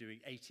 when you're doing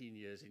 18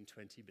 years in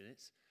 20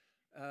 minutes.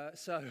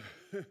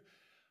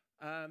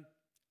 I'm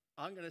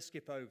going to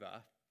skip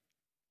over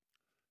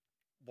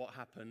what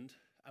happened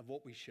and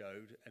what we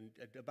showed and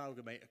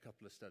amalgamate a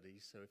couple of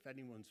studies. So if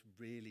anyone's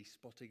really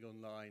spotting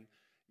online,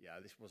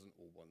 yeah, this wasn't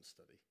all one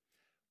study.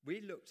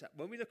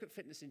 When we look at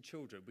fitness in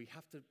children, we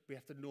have to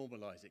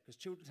normalize it because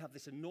children have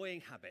this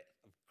annoying habit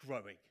of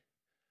growing.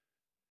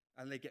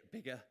 And they get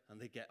bigger and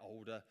they get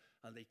older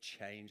and they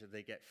change and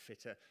they get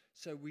fitter.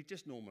 So we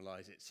just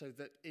normalize it so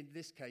that in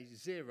this case,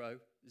 Z0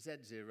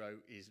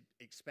 is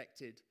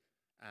expected,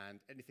 and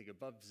anything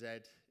above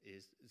Z0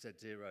 is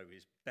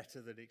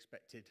better than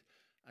expected,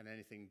 and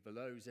anything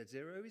below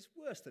Z0 is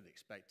worse than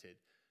expected.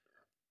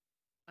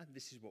 And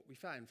this is what we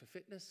found for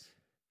fitness.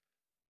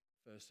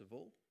 First of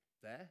all,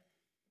 there.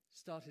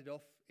 Started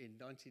off in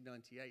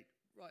 1998,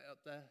 right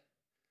up there.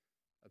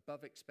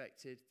 Above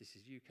expected. This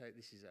is UK,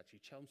 this is actually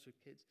Chelmsford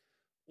kids.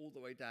 All the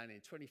way down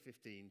in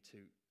 2015 to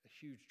a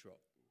huge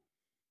drop.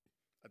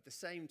 At the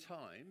same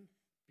time,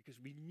 because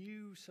we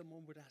knew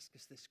someone would ask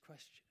us this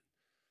question,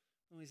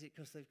 oh, is it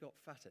because they've got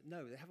fatter?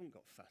 No, they haven't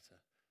got fatter.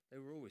 They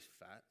were always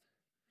fat.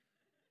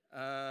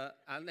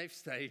 And they've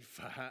stayed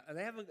fat. And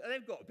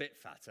they've got a bit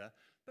fatter,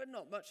 but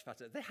not much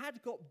fatter. They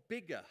had got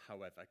bigger,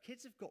 however.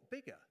 Kids have got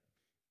bigger,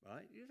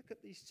 right? You look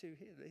at these two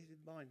here. These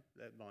are mine.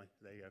 They're mine.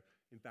 There you go.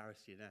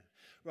 Embarrass you now.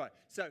 Right,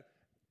 so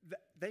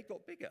they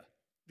got bigger.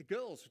 The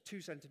girls were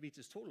 2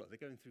 centimetres taller. They're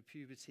going through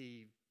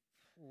puberty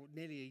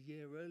nearly a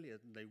year earlier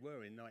than they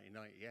were in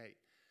 1998.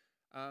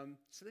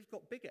 So they've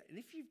got bigger. And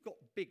if you've got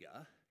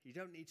bigger, you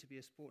don't need to be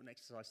a sport and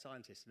exercise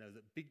scientist to know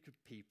that big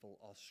people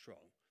are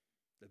strong.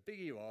 The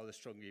bigger you are, the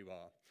stronger you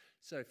are.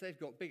 So if they've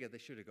got bigger, they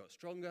should have got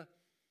stronger.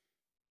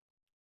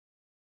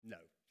 No,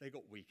 they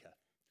got weaker.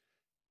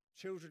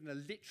 Children are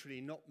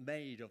literally not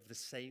made of the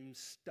same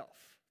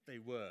stuff they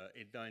were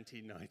in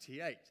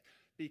 1998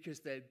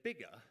 because they're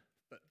bigger,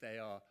 but they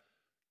are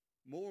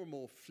more and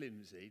more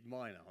flimsy.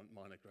 Mine aren't,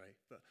 mine are great,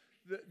 but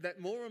they're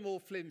more and more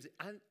flimsy,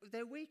 and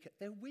they're weaker.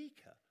 They're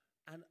weaker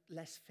and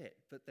less fit,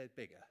 but they're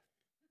bigger.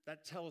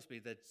 That tells me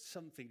that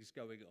something's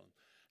going on.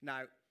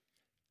 Now,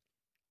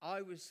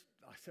 I was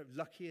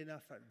lucky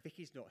enough,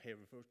 Vicky's not here,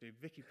 unfortunately.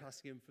 Vicky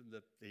Paskingham from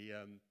the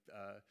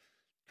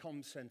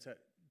comms centre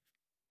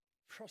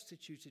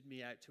prostituted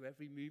me out to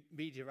every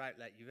media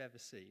outlet you've ever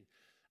seen.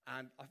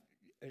 And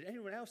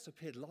anyone else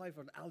appeared live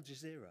on Al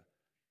Jazeera.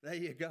 There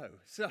you go.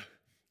 So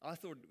I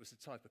thought it was a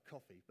type of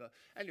coffee. But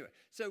anyway,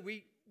 so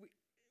we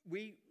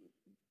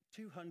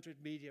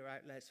 200 media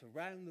outlets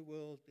around the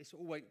world. This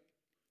all went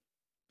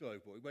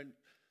global.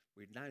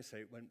 We'd now say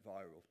it went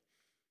viral.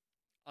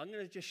 I'm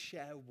going to just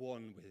share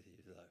one with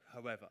you, though.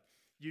 However,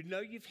 you know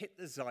you've hit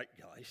the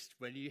zeitgeist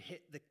when you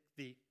hit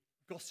the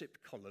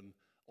gossip column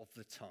of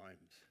the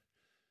Times.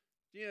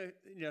 Do you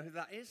know who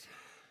that is?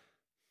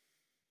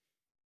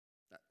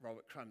 That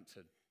Robert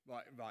Crampton.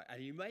 Right.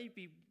 And you may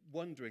be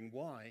wondering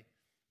why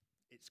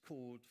it's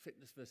called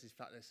Fitness versus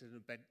Fatness in a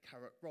Bent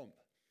Carrot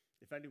Romp.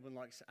 If anyone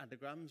likes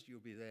anagrams,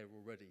 you'll be there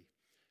already.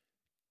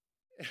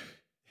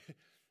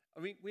 I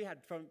mean, we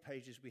had front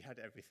pages, we had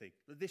everything.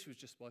 But this was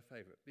just my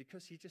favourite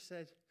because he just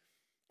said,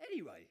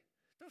 anyway,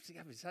 Dr.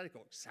 Gavin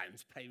Sandercock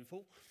sounds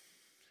painful.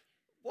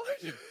 Why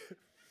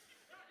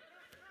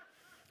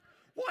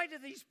do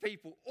these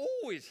people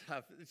always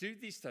do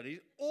these studies,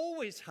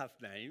 always have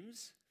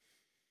names?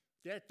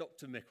 Yeah,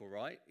 Dr. Mickle,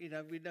 right? You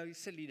know, we know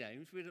silly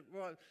names.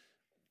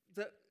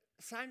 That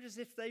sound as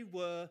if they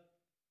were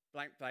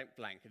blank, blank,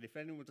 blank. And if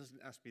anyone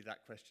doesn't ask me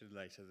that question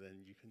later,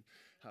 then you can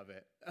have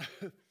it.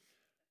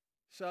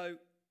 So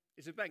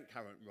it's a bent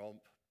carrot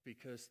romp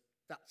because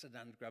that's an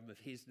anagram of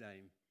his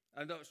name.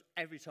 And that's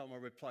every time I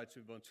replied to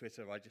him on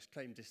Twitter, I just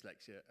claimed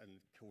dyslexia and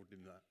called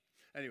him that.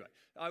 Anyway,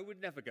 I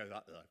would never go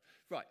that low.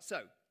 Right,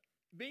 so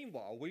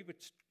Meanwhile, we were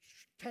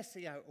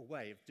testing out a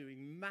way of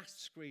doing mass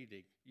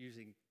screening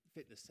using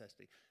fitness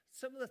testing.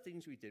 Some of the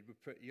things we did were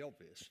pretty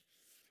obvious.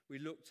 We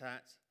looked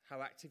at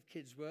how active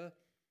kids were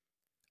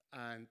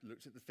and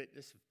looked at the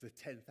fitness of the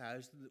 10,000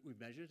 that we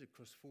measured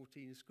across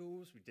 14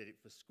 schools. We did it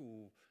for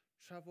school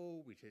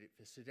travel. We did it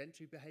for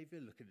sedentary behavior,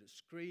 looking at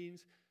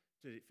screens,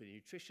 did it for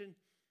nutrition.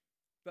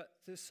 But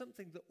there's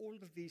something that all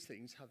of these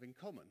things have in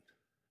common.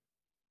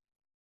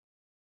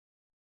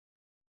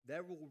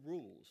 They're all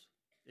rules.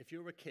 If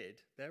you're a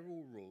kid, they're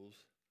all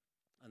rules,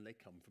 and they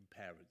come from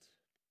parents.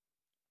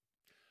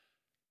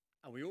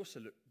 And we also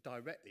looked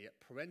directly at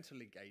parental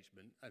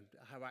engagement and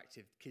how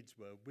active kids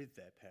were with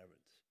their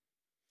parents.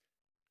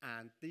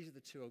 And these are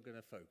the two I'm going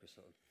to focus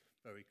on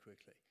very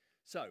quickly.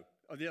 So,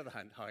 on the other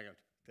hand, hang on,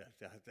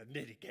 I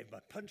nearly gave my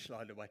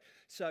punchline away.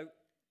 So,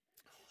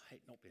 I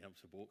hate not being able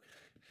to walk.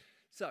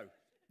 So,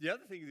 the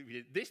other thing that we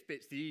did, this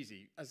bit's the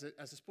easy. As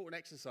a sport and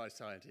exercise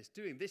scientist,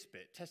 doing this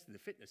bit, testing the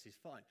fitness is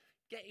fine.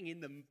 Getting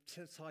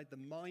inside the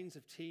minds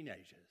of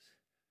teenagers,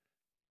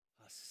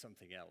 that's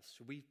something else.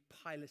 So we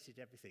piloted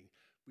everything.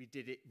 We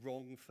did it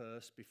wrong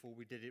first before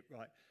we did it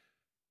right.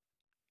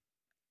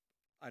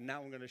 And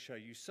now I'm going to show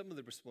you some of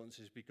the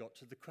responses we got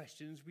to the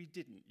questions we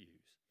didn't use.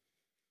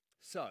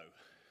 So,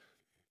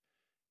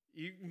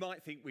 you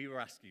might think we were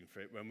asking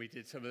for it when we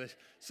did some of this.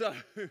 So,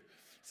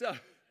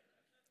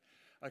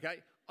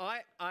 okay,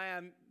 I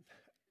am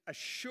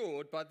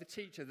assured by the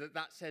teacher that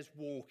that says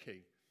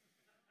walking,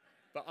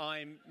 but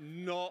I'm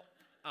not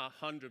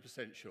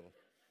 100% sure.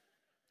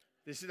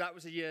 That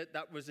was a year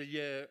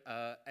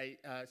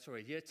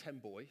 10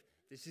 boy.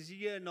 This is a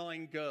year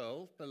 9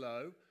 girl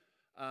below.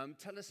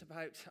 Tell us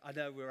about, I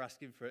know we're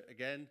asking for it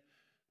again,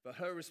 but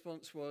her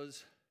response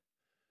was,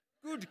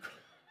 good,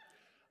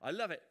 I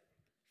love it.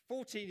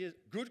 14 years,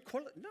 good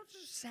quality, not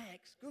just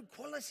sex, good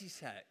quality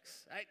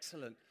sex,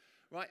 excellent.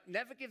 Right,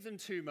 never give them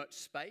too much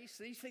space.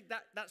 You think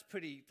that's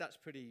pretty,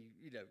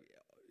 you know,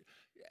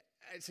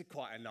 it's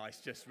quite a nice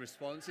just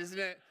response, isn't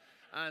it?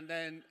 And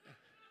then,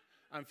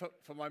 and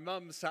for my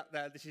mum sat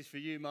there, this is for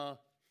you, Ma.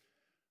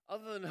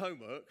 Other than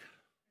homework,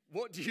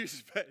 what do you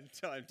spend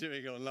time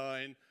doing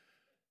online?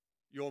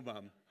 Your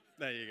mum.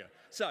 There you go.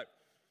 So,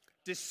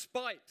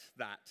 despite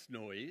that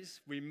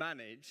noise, we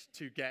managed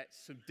to get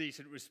some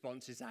decent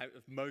responses out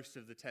of most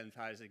of the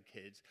 10,000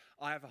 kids.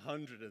 I have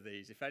 100 of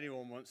these. If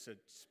anyone wants to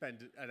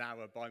spend an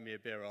hour, buy me a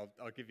beer,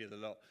 I'll give you the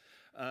lot.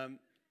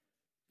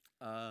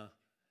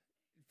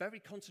 Very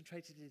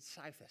concentrated in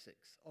South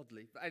Essex,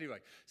 oddly. But anyway,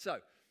 so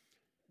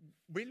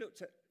we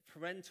looked at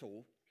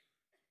parental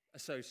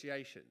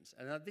associations.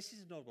 And now this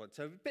is an odd one.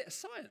 So a bit of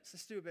science.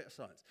 Let's do a bit of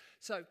science.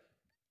 So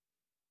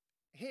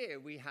here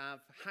we have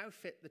how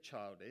fit the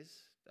child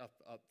is,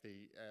 up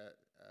the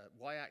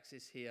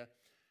y-axis here.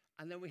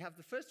 And then we have,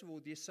 first of all,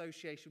 the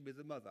association with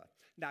the mother.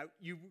 Now,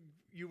 you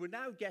will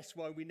now guess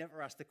why we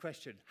never asked the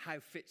question, how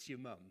fit's your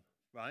mum,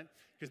 right?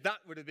 Because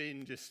that would have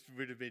been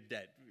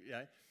dead,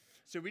 yeah?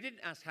 So we didn't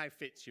ask how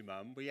fit's your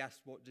mum. We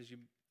asked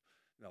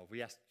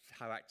we asked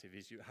how active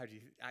is you, how do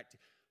you act?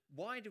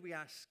 Why do we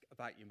ask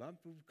about your mum?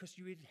 Because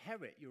you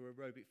inherit your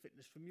aerobic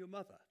fitness from your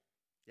mother,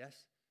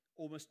 yes?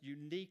 Almost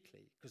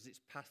uniquely, because it's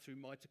passed through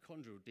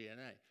mitochondrial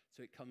DNA.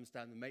 So it comes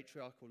down the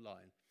matriarchal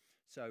line.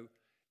 So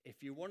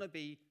if you want to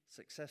be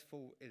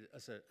successful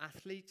as an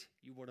athlete,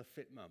 you want a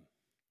fit mum,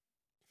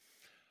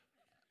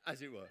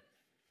 as it were.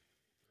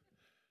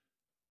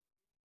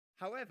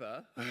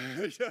 However,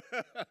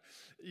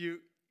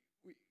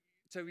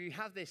 so we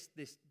have this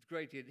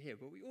gradient here,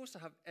 but we also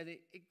have an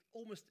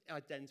almost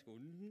identical,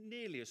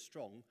 nearly as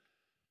strong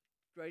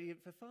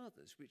gradient for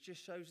fathers, which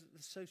just shows that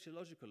the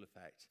sociological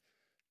effect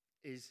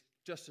is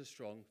just as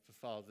strong for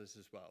fathers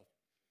as well.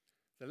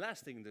 The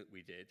last thing that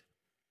we did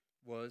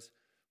was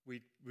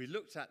we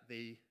looked at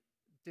the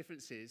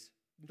differences,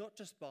 not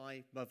just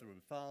by mother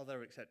and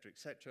father, et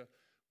cetera,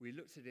 we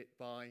looked at it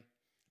by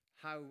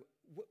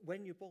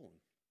when you're born.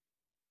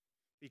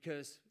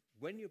 Because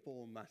when you're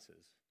born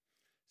matters.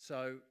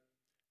 So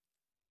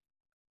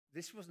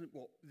this wasn't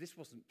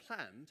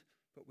planned,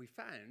 but we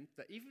found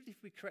that even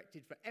if we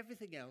corrected for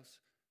everything else,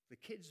 the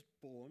kids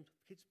born,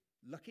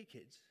 lucky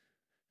kids,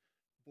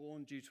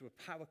 born due to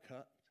a power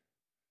cut,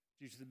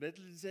 due to the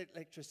Midlands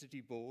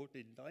Electricity Board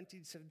in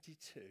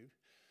 1972,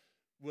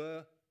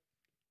 were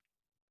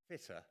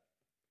fitter,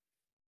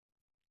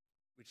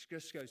 which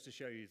just goes to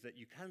show you that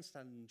you can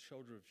stand on the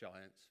shoulder of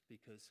giants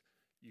because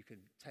you can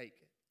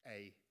take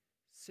a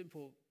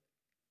simple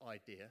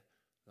idea,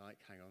 like,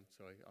 hang on,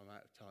 sorry, I'm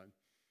out of time,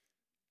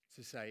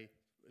 to say,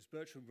 as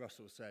Bertrand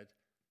Russell said,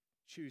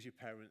 choose your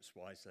parents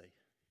wisely.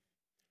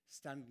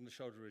 Stand on the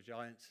shoulder of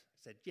giants,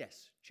 said,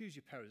 yes, choose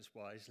your parents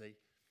wisely,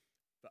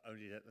 but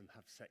only let them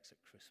have sex at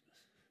Christmas.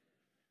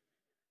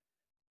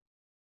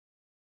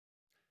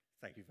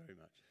 Thank you very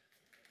much.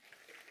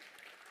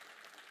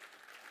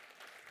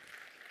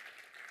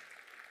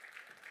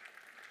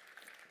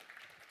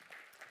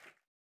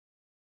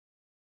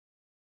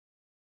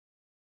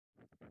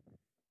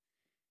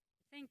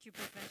 Thank you,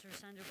 Professor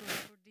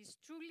Sandercock, for this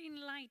truly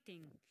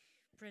enlightening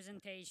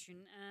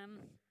presentation.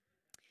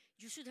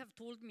 You should have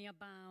told me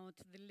about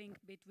the link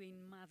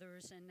between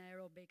mothers and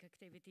aerobic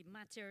activity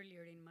much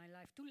earlier in my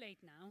life. Too late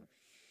now.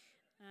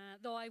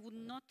 Though I would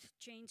not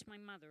change my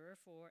mother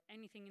for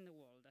anything in the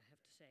world, I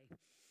have to say.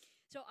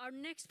 So our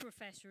next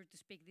professor to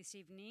speak this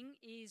evening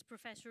is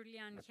Professor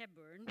Leanne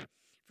Hepburn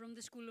from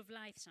the School of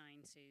Life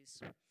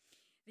Sciences.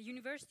 The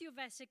University of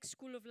Essex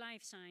School of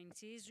Life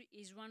Sciences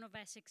is one of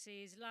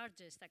Essex's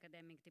largest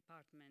academic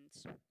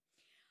departments.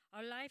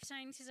 Our life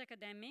sciences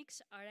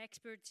academics are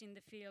experts in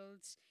the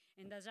fields,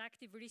 and as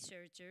active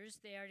researchers,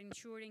 they are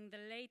ensuring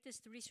the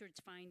latest research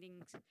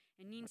findings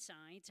and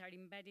insights are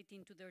embedded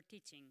into their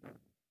teaching.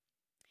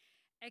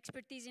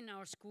 Expertise in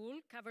our school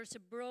covers a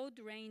broad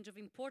range of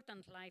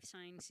important life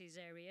sciences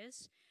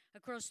areas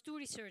across 2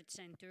 research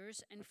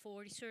centers and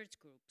 4 research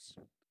groups.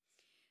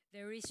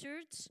 Their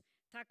research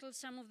tackles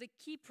some of the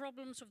key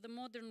problems of the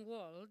modern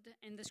world,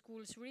 and the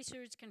school's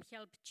research can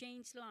help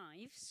change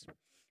lives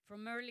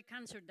from early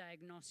cancer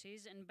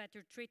diagnosis and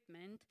better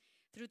treatment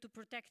through to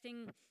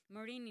protecting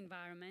marine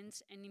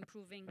environments and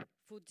improving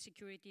food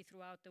security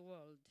throughout the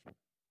world.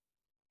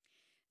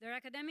 Their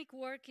academic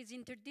work is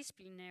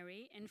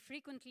interdisciplinary and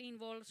frequently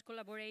involves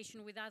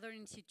collaboration with other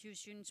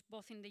institutions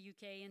both in the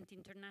UK and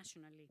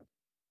internationally.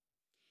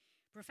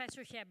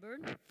 Professor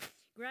Hepburn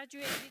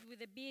graduated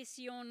with a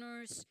BSc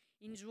Honours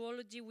in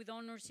Zoology with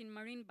Honours in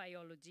Marine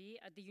Biology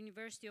at the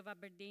University of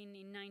Aberdeen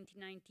in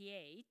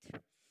 1998,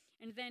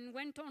 and then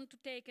went on to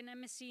take an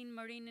MSc in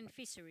Marine and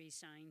Fisheries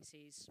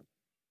Sciences.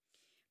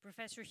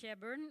 Professor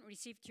Hepburn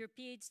received her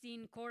PhD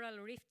in Coral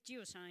Reef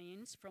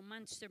Geoscience from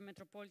Manchester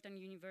Metropolitan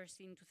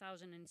University in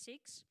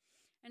 2006,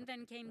 and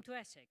then came to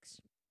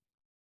Essex.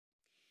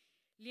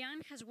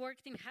 Leanne has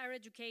worked in higher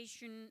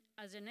education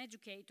as an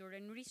educator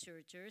and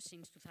researcher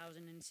since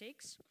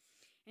 2006,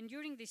 and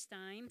during this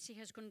time she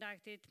has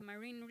conducted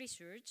marine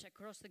research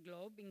across the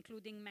globe,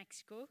 including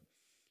Mexico,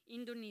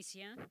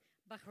 Indonesia,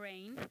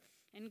 Bahrain,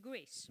 and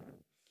Greece.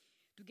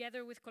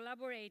 Together with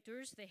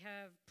collaborators, they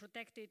have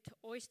protected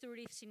oyster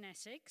reefs in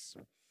Essex,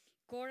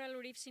 coral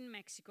reefs in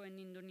Mexico and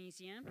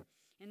Indonesia,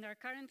 and are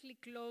currently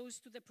close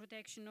to the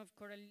protection of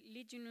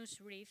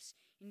coralligenous reefs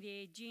in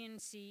the Aegean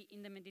Sea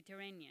in the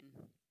Mediterranean.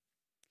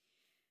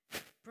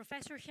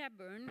 Professor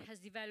Hepburn has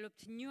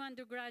developed new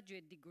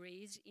undergraduate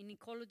degrees in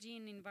ecology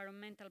and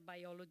environmental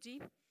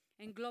biology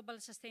and global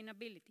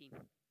sustainability,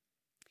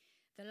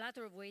 the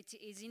latter of which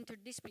is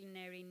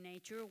interdisciplinary in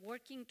nature,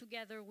 working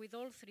together with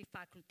all 3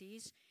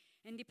 faculties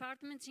and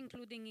departments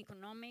including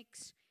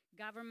economics,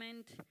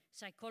 government,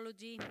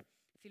 psychology,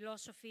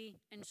 philosophy,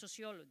 and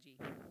sociology.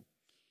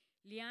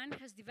 Leanne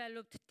has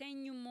developed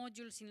 10 new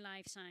modules in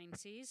life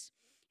sciences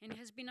and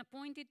has been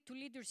appointed to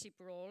leadership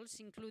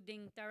roles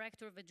including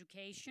Director of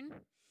Education,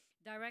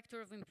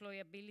 Director of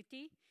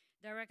Employability,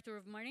 Director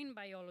of Marine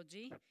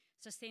Biology,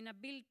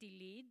 Sustainability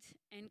Lead,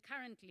 and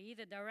currently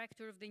the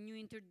Director of the new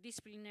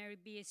interdisciplinary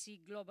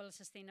BSc Global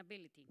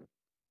Sustainability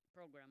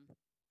program.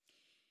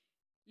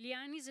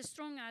 Leanne is a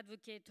strong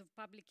advocate of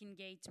public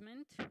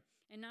engagement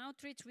and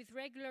outreach with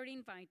regular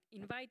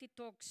invited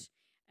talks,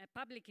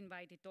 public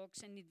invited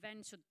talks and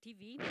events on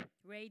TV,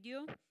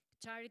 radio,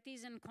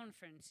 charities, and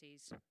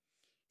conferences.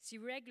 She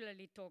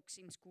regularly talks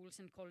in schools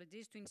and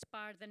colleges to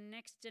inspire the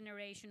next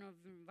generation of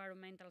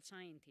environmental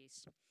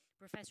scientists.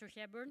 Professor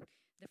Hepburn,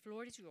 the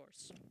floor is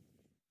yours.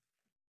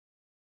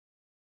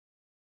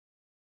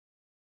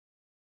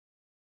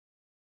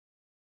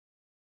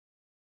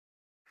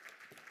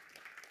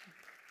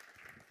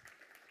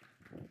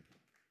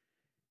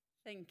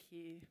 Thank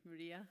you,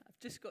 Maria. I've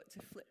just got to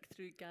flick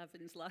through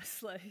Gavin's last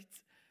slide.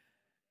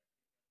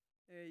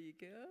 There you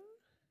go.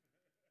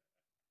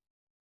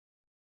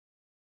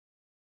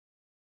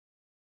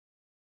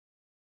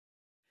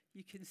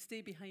 You can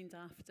stay behind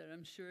after.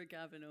 I'm sure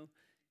Gavin will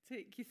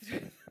take you through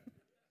them.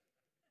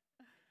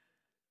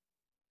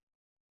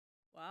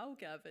 Wow,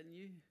 Gavin,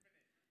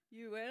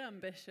 you were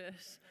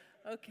ambitious.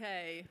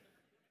 Okay.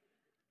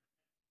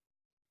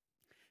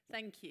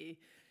 Thank you.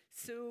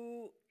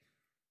 So,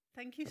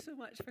 thank you so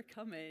much for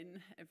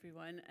coming,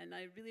 everyone. And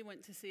I really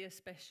want to say a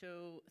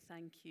special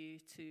thank you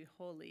to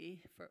Holly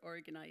for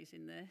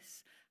organising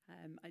this.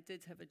 I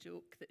did have a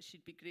joke that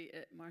she'd be great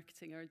at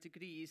marketing our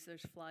degrees.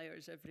 There's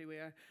flyers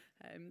everywhere.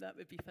 That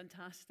would be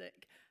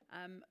fantastic.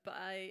 But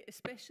I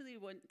especially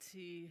want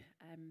to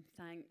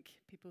thank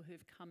people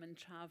who've come and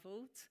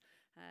travelled.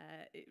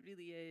 It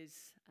really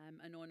is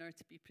an honour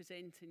to be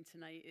presenting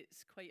tonight.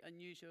 It's quite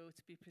unusual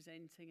to be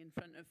presenting in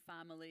front of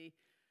family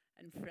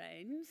and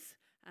friends,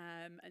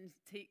 and it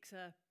takes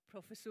a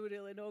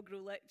professorial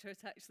inaugural lecture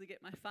to actually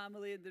get my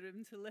family in the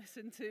room to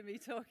listen to me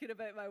talking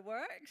about my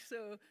work,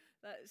 so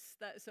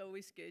that's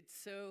always good.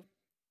 So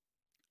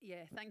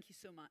yeah, thank you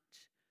so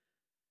much.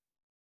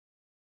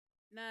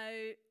 Now,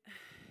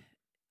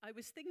 I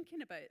was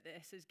thinking about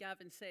this, as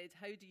Gavin said,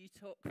 how do you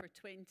talk for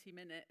 20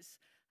 minutes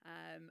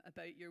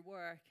about your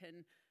work?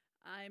 And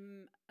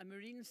I'm a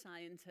marine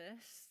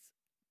scientist,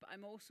 but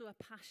I'm also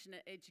a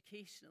passionate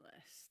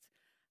educationalist.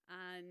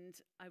 And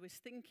I was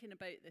thinking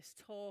about this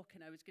talk,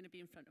 and I was going to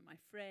be in front of my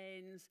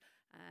friends,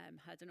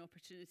 had an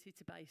opportunity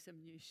to buy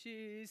some new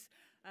shoes,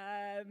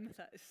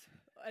 that's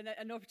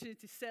an opportunity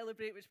to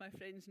celebrate, which my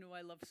friends know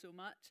I love so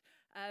much.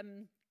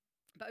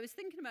 But I was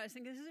thinking this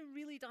is a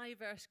really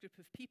diverse group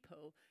of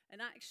people,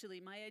 and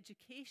actually my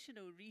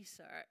educational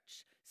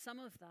research, some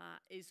of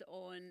that is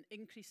on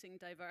increasing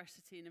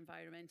diversity in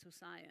environmental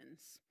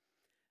science.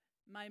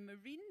 My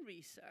marine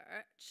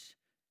research,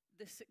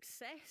 the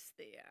success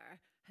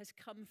there has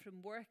come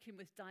from working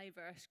with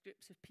diverse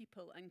groups of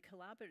people and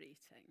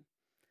collaborating.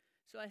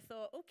 So I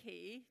thought,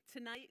 okay,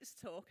 tonight's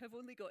talk, I've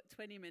only got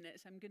 20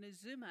 minutes, I'm going to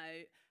zoom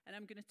out and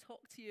I'm going to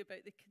talk to you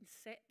about the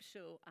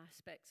conceptual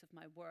aspects of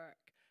my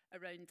work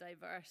around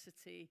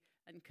diversity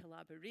and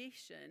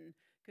collaboration,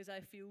 because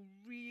I feel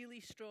really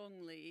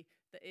strongly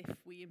that if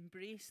we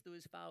embrace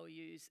those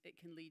values, it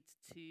can lead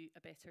to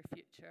a better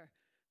future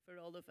for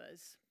all of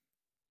us.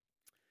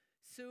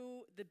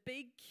 So the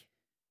big,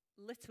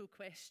 little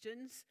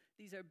questions,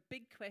 these are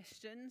big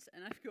questions,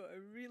 and I've got a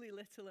really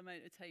little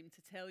amount of time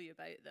to tell you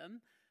about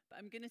them, but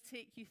I'm going to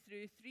take you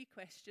through 3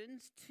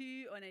 questions,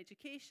 2 on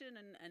education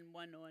and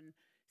 1 on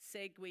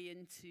segue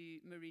into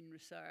marine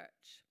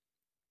research.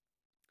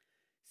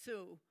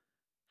 So,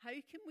 how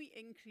can we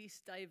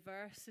increase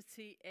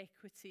diversity,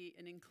 equity,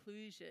 and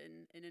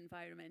inclusion in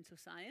environmental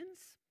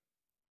science?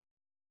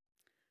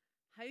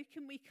 How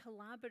can we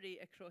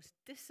collaborate across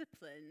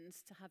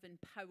disciplines to have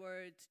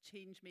empowered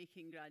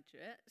change-making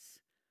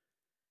graduates?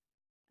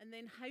 And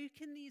then how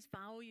can these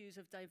values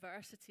of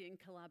diversity and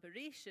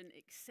collaboration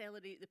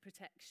accelerate the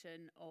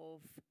protection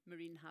of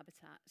marine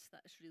habitats?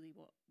 That's really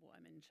what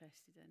I'm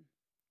interested in.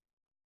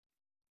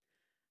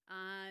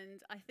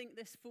 And I think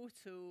this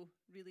photo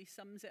really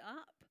sums it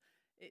up.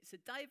 It's a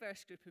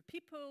diverse group of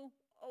people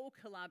all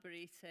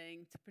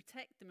collaborating to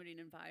protect the marine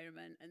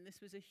environment, and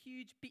this was a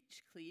huge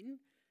beach clean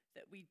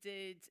that we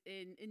did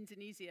in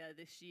Indonesia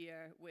this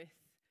year with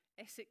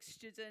Essex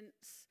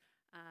students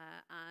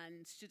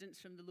and students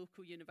from the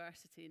local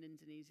university in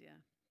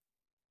Indonesia.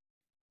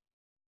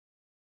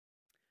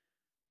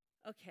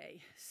 Okay,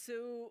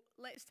 so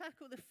let's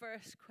tackle the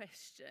first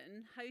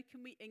question. How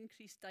can we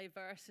increase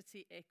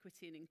diversity,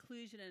 equity, and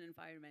inclusion in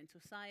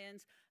environmental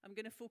science? I'm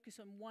going to focus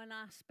on one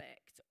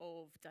aspect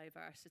of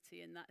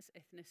diversity, and that's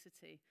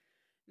ethnicity.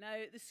 Now,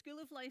 the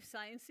School of Life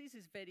Sciences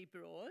is very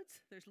broad.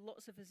 There's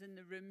lots of us in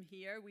the room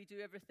here. We do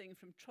everything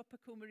from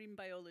tropical marine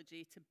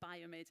biology to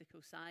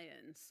biomedical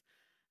science.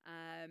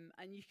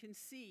 And you can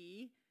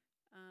see,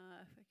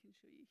 if I can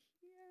show you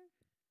here,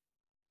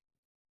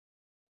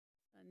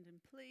 and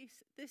in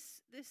place,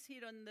 this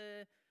here on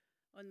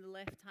the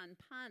left-hand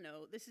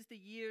panel, this is the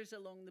years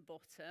along the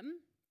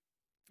bottom,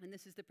 and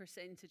this is the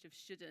percentage of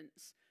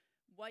students.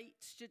 White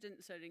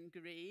students are in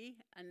grey,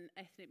 and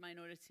ethnic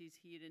minorities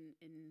here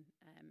in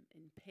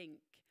pink.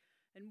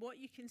 And what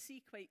you can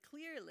see quite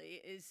clearly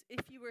is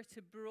if you were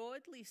to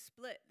broadly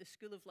split the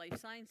School of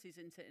Life Sciences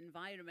into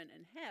environment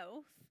and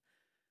health,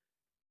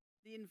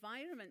 the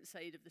environment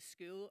side of the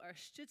school, our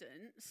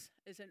students,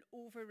 is an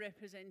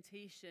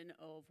overrepresentation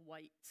of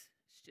white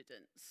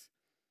students.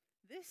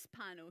 This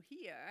panel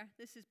here,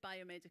 this is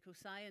biomedical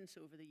science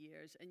over the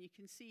years, and you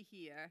can see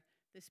here,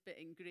 this bit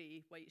in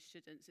grey, white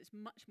students, it's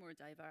much more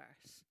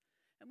diverse.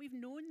 And we've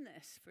known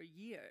this for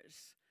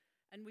years,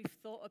 and we've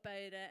thought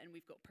about it, and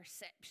we've got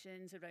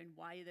perceptions around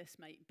why this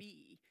might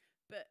be,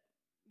 but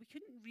we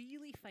couldn't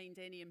really find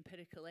any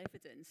empirical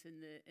evidence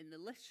in the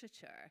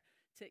literature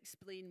to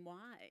explain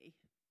why.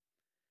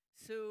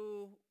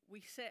 So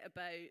we set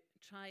about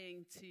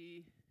trying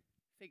to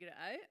figure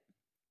it out.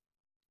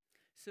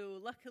 So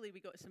luckily we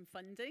got some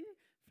funding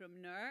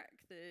from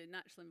NERC, the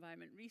Natural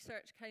Environment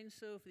Research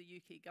Council of the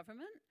UK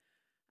government,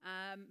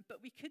 but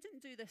we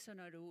couldn't do this on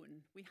our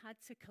own. We had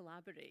to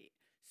collaborate.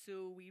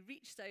 So we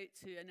reached out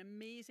to an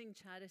amazing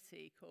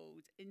charity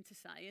called Into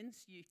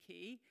Science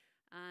UK,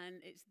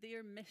 and it's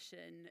their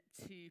mission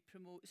to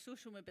promote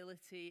social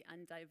mobility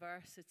and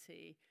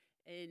diversity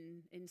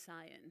in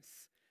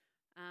science.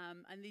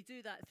 And they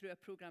do that through a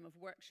program of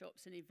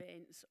workshops and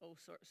events, all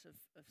sorts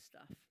of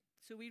stuff.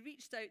 So we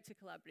reached out to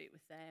collaborate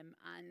with them,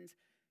 and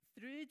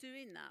through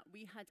doing that,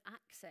 we had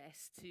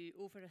access to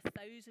over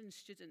 1,000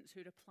 students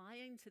who are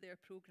applying to their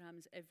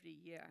programs every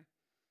year.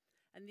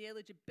 And the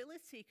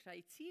eligibility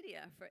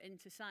criteria for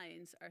Into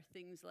Science are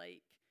things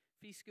like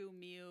free school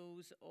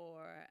meals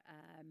or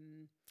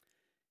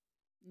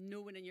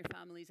no one in your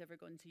family's ever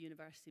gone to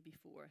university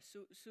before.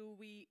 So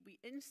we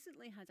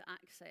instantly had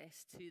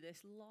access to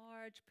this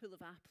large pool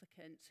of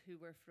applicants who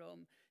were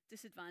from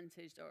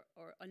disadvantaged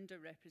or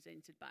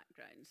underrepresented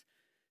backgrounds.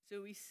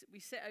 So we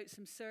set out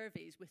some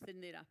surveys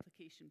within their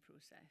application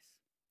process.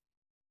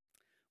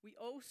 We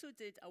also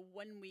did a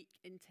 1-week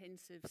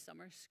intensive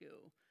summer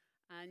school,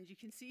 and you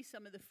can see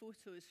some of the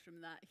photos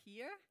from that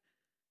here.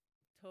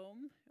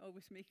 Tom,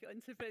 always make it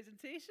onto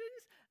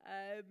presentations.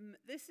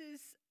 This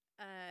is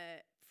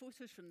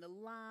photos from the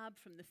lab,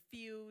 from the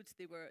field.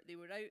 They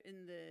were out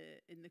in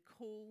the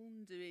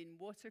Colne doing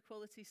water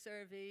quality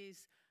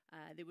surveys,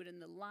 They were in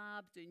the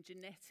lab doing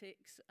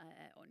genetics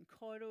on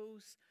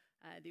corals.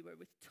 They were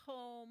with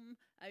Tom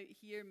out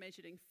here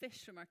measuring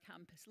fish from our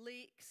campus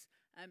lakes.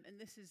 And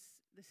this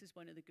is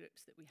one of the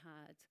groups that we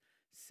had.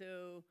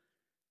 So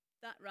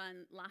that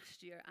ran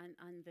last year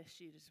and this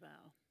year as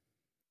well.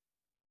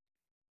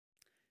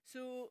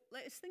 So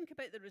let's think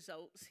about the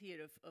results here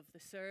of the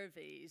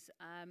surveys.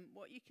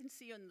 What you can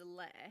see on the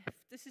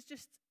left, this is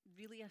just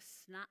really a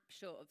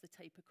snapshot of the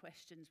type of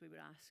questions we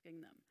were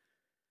asking them.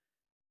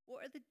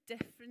 What are the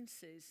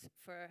differences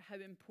for how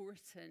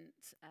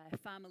important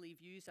family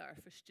views are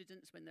for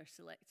students when they're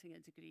selecting a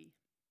degree?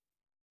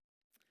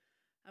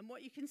 And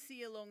what you can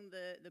see along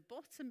the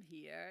bottom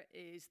here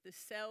is the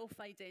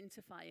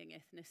self-identifying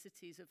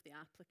ethnicities of the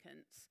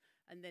applicants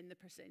and then the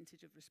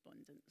percentage of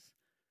respondents.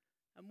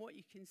 And what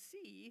you can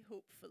see,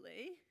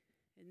 hopefully,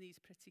 in these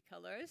pretty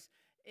colours,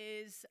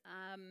 is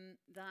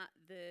that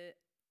the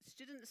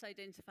students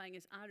identifying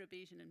as Arab,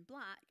 Asian and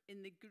Black,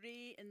 in the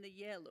grey and the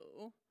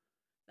yellow,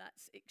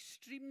 that's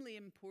extremely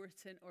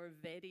important or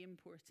very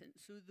important.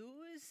 So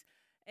those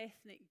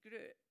ethnic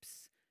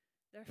groups,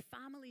 their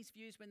families'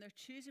 views when they're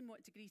choosing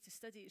what degree to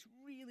study, it's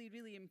really,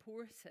 really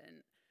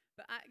important.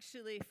 But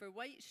actually, for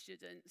white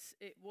students,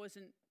 it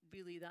wasn't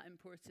really that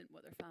important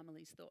what their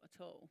families thought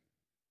at all.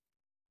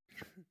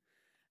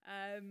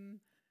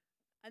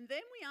 And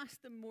then we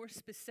asked them more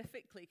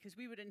specifically, because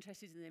we were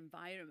interested in the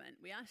environment,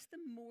 we asked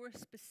them more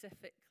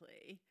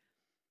specifically,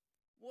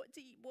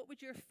 what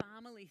would your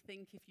family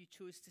think if you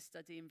chose to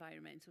study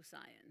environmental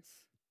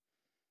science?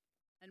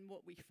 And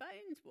what we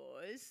found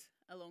was,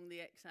 along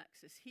the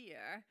x-axis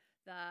here,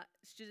 that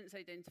students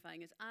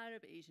identifying as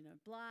Arab, Asian or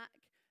Black,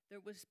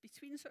 there was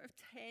between sort of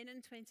 10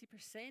 and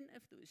 20%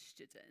 of those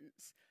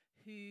students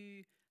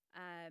who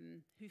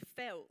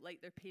felt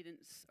like their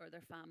parents or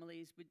their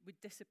families would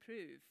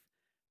disapprove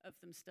of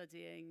them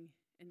studying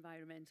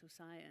environmental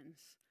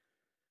science.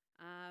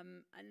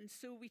 And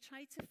so we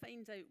tried to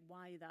find out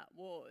why that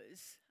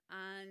was,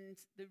 and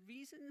the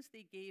reasons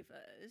they gave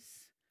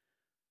us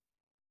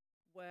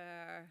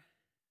were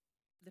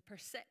the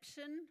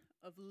perception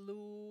of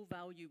low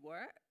value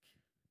work,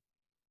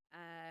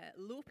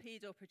 low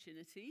paid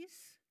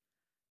opportunities,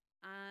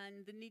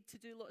 and the need to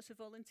do lots of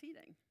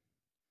volunteering.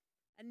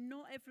 And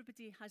not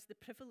everybody has the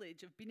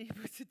privilege of being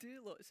able to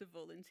do lots of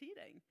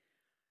volunteering.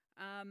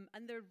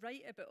 And they're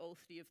right about all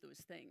three of those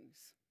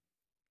things.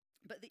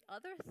 But the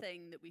other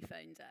thing that we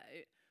found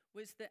out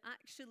was that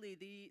actually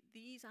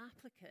these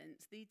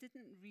applicants, they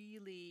didn't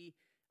really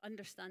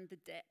understand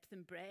the depth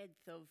and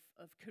breadth of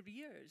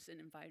careers in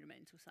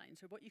environmental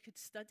science or what you could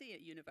study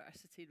at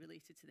university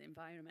related to the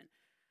environment.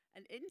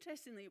 And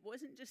interestingly, it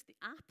wasn't just the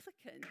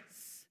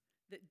applicants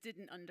that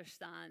didn't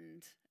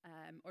understand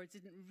or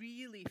didn't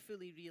really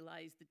fully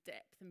realize the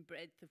depth and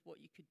breadth of what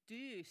you could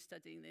do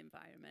studying the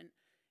environment.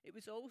 It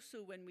was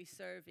also when we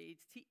surveyed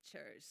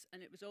teachers,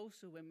 and it was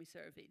also when we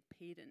surveyed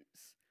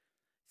parents.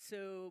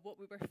 So what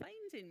we were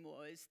finding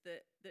was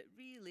that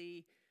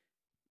really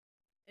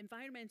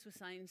environmental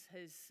science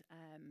has,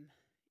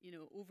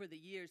 over the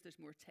years, there's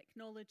more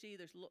technology,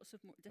 there's lots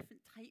of more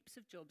different types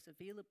of jobs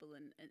available,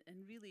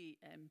 and really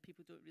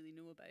people don't really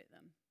know about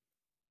them.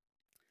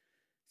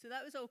 So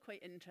that was all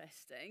quite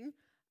interesting.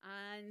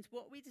 And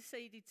what we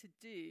decided to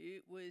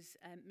do was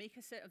make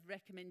a set of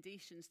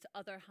recommendations to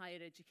other higher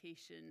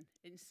education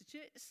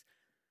institutes.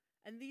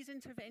 And these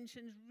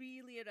interventions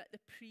really are at the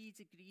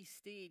pre-degree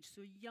stage.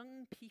 So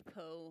young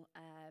people,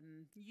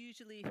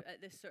 usually at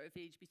this sort of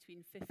age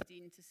between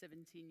 15 to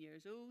 17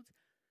 years old.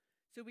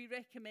 So we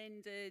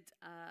recommended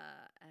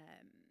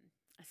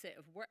a set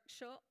of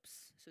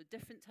workshops, so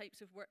different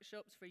types of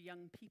workshops for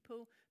young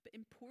people, but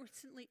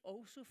importantly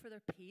also for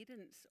their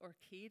parents or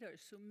carers.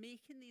 So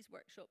making these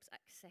workshops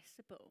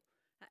accessible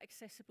at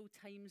accessible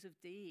times of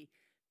day,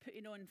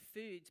 putting on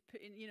food,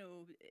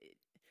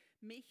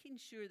 making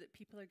sure that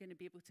people are going to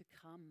be able to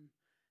come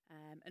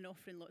and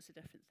offering lots of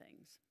different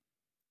things.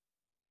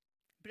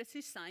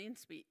 British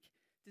Science Week.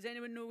 Does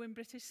anyone know when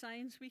British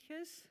Science Week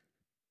is?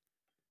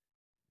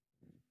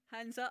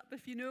 Hands up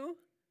if you know.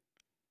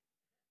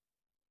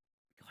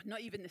 God,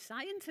 not even the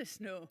scientists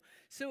know.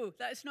 So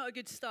that's not a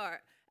good start.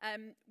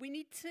 We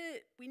need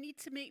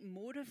to make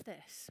more of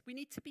this. We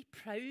need to be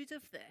proud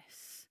of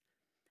this.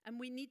 And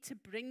we need to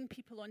bring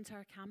people onto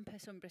our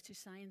campus on British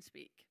Science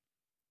Week.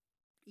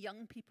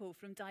 Young people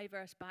from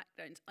diverse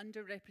backgrounds,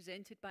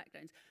 underrepresented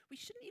backgrounds. We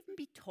shouldn't even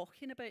be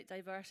talking about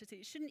diversity.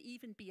 It shouldn't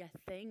even be a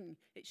thing.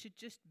 It should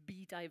just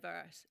be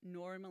diverse,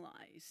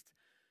 normalized.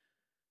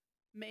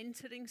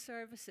 Mentoring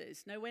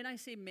services. Now, when I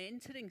say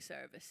mentoring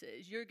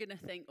services, you're going to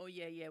think, oh,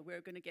 yeah, we're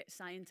going to get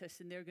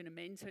scientists and they're going to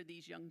mentor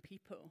these young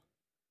people,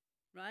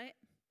 right?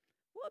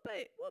 What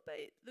about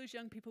those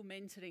young people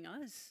mentoring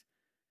us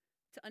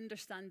to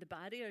understand the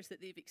barriers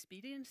that they've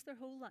experienced their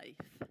whole life?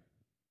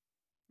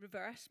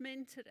 Reverse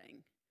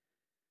mentoring.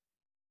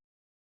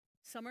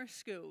 Summer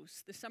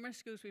schools. The summer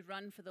schools we've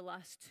run for the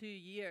last 2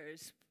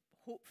 years,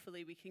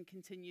 hopefully we can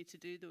continue to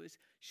do those.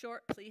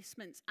 Short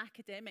placements,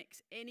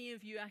 academics, any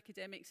of you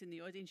academics in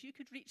the audience, you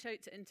could reach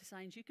out to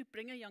IntoScience, you could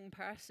bring a young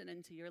person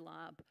into your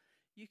lab.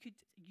 You could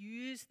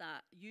use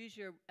that, use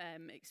your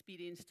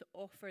experience to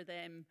offer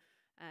them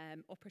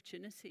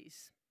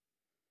opportunities.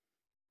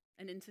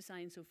 And Into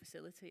Science will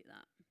facilitate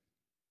that.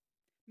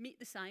 Meet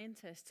the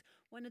scientists.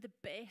 One of the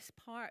best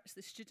parts,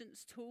 the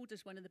students told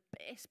us one of the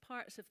best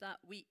parts of that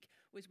week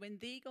was when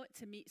they got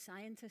to meet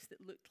scientists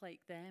that looked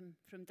like them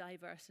from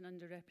diverse and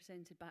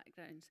underrepresented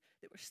backgrounds,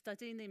 that were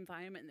studying the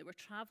environment, that were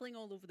traveling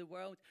all over the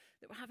world,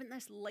 that were having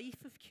this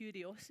life of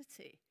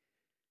curiosity.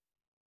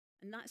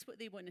 And that's what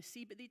they want to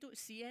see, but they don't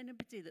see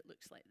anybody that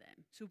looks like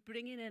them. So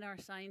bringing in our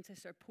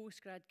scientists, our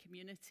postgrad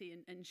community,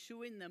 and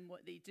showing them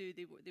what they do,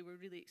 they were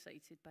really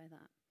excited by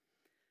that.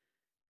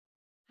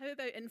 How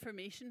about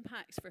information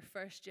packs for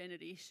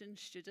first-generation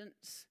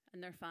students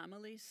and their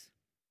families?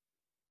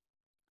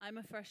 I'm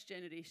a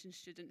first-generation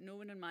student. No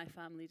one in my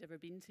family had ever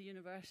been to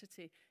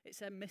university.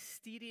 It's a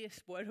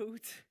mysterious world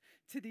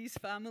to these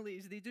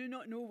families. They do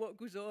not know what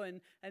goes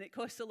on, and it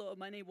costs a lot of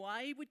money.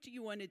 Why would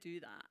you want to do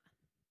that?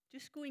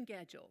 Just go and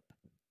get a job.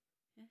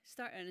 Yeah?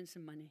 Start earning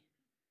some money.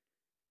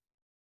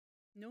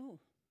 No.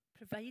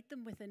 Provide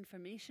them with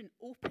information.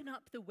 Open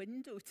up the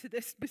window to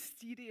this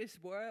mysterious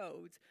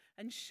world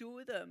and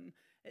show them,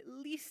 at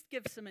least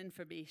give some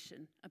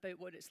information about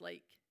what it's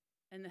like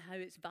and how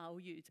it's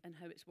valued and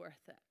how it's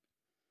worth it.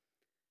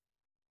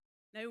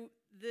 Now,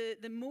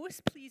 the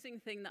most pleasing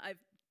thing that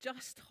I've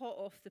just hot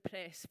off the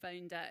press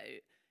found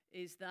out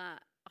is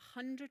that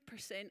 100%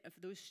 of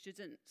those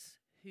students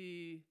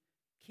who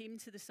came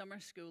to the summer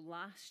school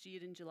last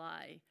year in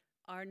July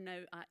are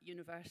now at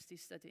university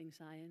studying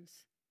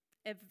science.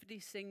 Every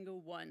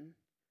single one.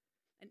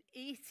 And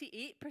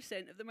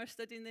 88% of them are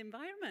studying the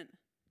environment.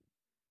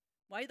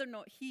 Why they're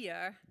not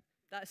here,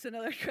 that's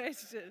another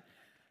question.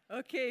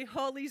 Okay,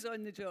 Holly's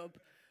on the job.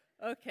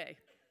 Okay.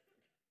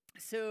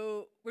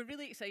 So we're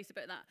really excited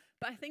about that.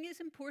 But I think it's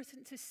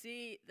important to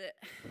say that,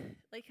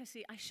 like I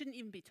say, I shouldn't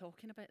even be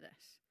talking about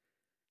this.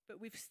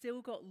 But we've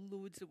still got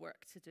loads of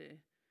work to do.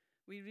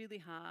 We really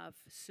have.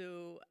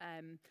 So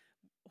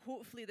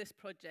hopefully this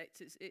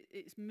project,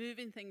 it's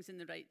moving things in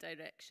the right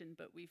direction,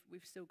 but we've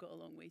still got a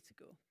long way to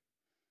go.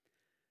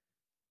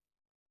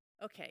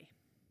 Okay,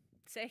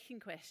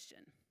 second question.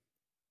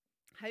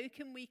 How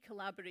can we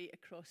collaborate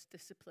across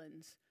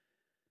disciplines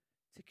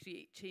to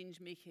create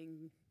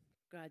change-making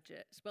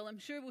graduates? Well, I'm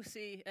sure we'll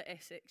say at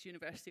Essex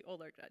University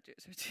all our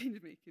graduates are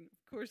change-making.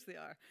 Of course they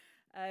are.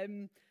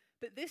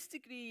 But this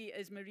degree,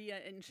 as Maria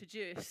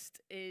introduced,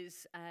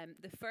 is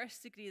the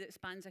first degree that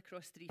spans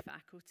across 3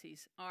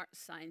 faculties: arts,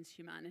 science,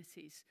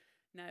 humanities.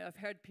 Now, I've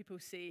heard people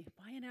say,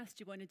 why on earth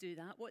do you want to do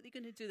that? What are they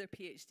going to do their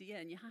PhD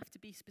in? You have to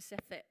be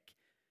specific.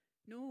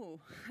 No,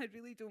 I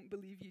really don't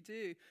believe you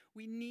do.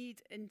 We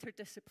need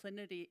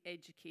interdisciplinary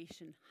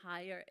education,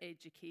 higher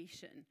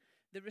education.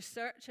 The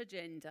research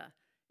agenda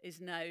is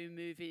now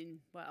moving,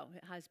 well,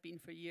 it has been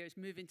for years,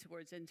 moving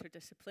towards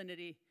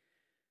interdisciplinary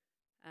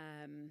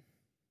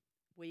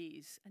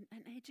ways, and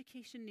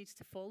education needs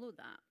to follow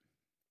that.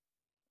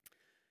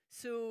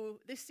 So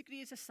this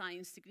degree is a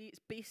science degree.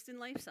 It's based in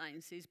life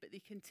sciences, but they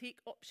can take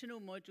optional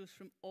modules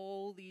from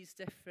all these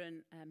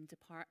different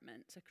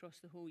departments across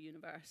the whole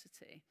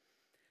university.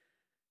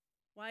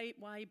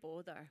 Why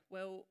bother?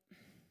 Well,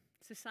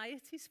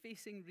 society's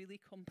facing really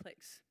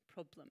complex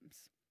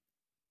problems.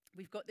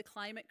 We've got the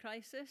climate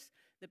crisis,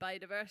 the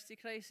biodiversity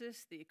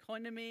crisis, the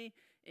economy,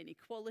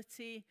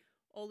 inequality,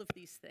 all of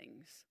these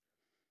things.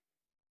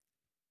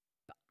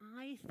 But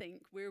I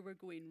think where we're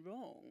going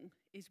wrong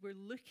is we're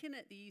looking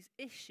at these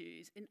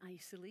issues in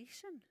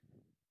isolation.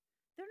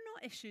 They're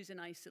not issues in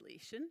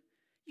isolation.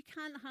 You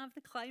can't have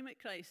the climate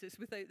crisis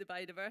without the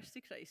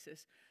biodiversity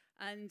crisis,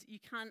 and you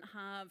can't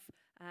have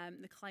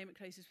the climate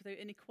crisis without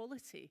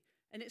inequality,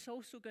 and it's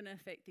also going to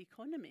affect the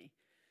economy.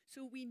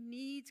 So we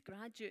need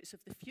graduates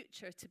of the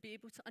future to be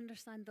able to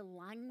understand the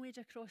language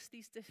across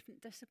these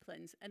different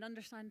disciplines and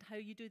understand how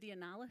you do the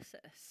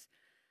analysis.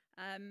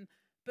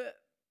 But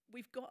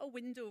we've got a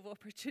window of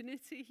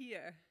opportunity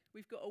here.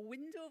 We've got a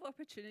window of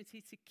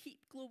opportunity to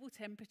keep global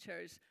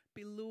temperatures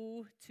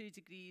below 2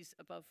 degrees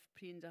above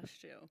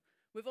pre-industrial.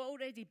 We've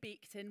already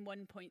baked in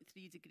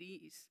 1.3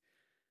 degrees.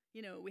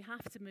 You know, we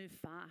have to move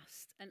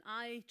fast. And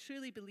I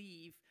truly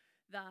believe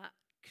that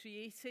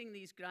creating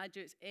these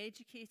graduates,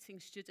 educating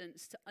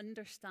students to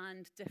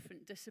understand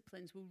different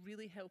disciplines will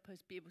really help us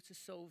be able to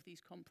solve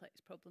these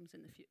complex problems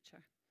in the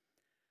future.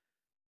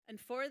 And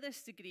for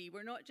this degree,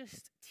 we're not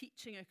just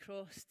teaching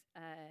across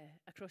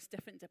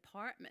different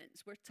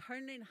departments. We're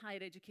turning higher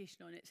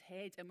education on its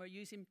head, and we're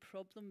using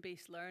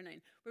problem-based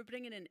learning. We're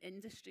bringing in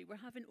industry. We're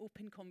having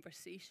open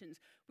conversations.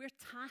 We're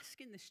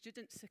tasking the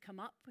students to come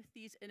up with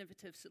these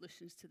innovative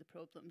solutions to the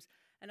problems.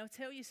 And I'll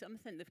tell you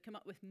something, they've come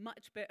up with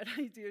much better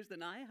ideas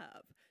than I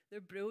have.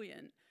 They're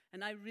brilliant,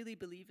 and I really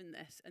believe in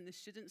this, and the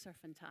students are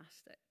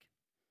fantastic.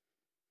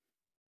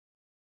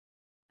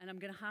 And I'm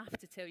going to have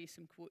to tell you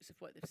some quotes of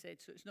what they've said,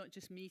 so it's not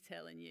just me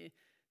telling you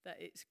that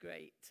it's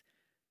great.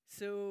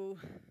 So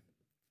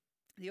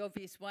the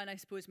obvious one, I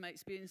suppose, my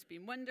experience has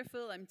been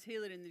wonderful. I'm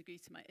tailoring the degree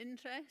to my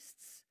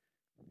interests.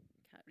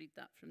 Can't read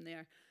that from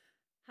there.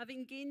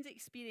 Having gained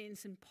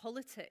experience in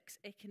politics,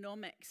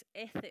 economics,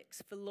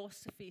 ethics,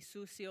 philosophy,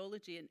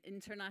 sociology, and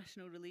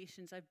international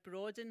relations, I've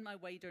broadened my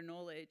wider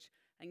knowledge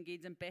and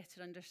gained a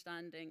better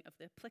understanding of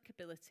the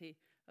applicability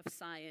of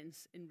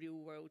science in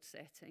real-world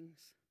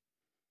settings.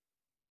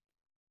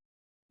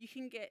 You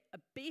can get a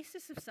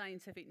basis of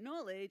scientific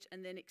knowledge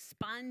and then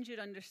expand your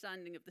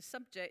understanding of the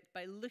subject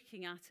by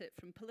looking at it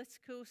from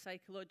political,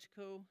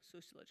 psychological,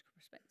 sociological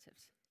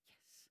perspectives.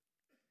 Yes.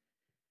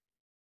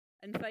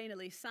 And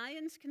finally,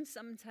 science can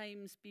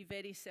sometimes be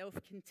very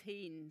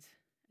self-contained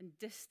and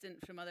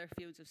distant from other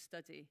fields of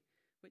study,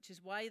 which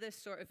is why this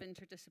sort of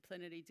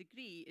interdisciplinary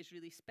degree is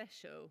really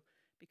special,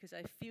 because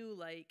I feel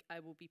like I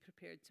will be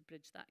prepared to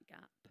bridge that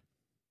gap.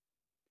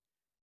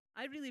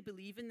 I really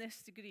believe in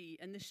this degree,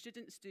 and the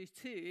students do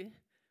too.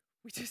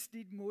 We just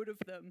need more of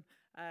them,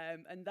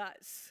 and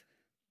that's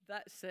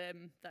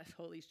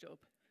Holly's job.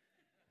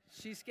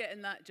 She's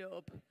getting that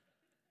job.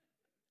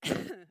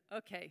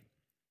 Okay.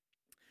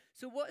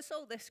 So what's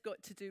all this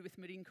got to do with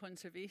marine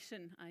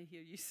conservation, I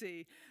hear you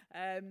say?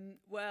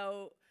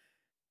 Well,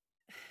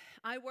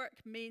 I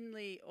work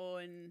mainly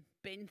on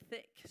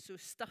benthic, so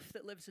stuff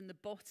that lives in the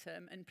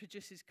bottom and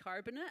produces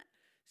carbonate.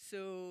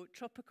 So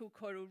tropical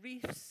coral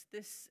reefs.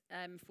 This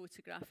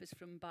photograph is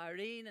from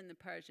Bahrain and the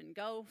Persian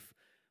Gulf,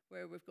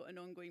 where we've got an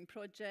ongoing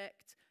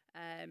project.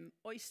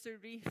 Oyster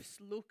reefs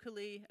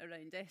locally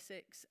around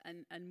Essex,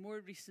 and more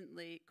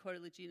recently,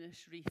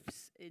 coralligenous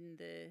reefs in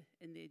the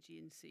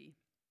Aegean Sea.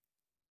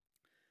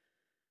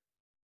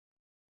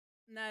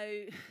 Now,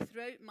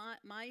 throughout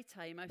my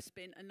time, I've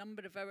spent a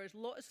number of hours,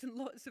 lots and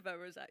lots of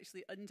hours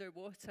actually,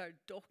 underwater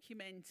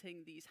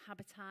documenting these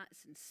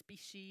habitats and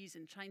species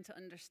and trying to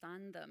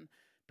understand them.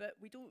 But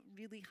we don't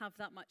really have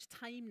that much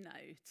time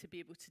now to be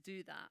able to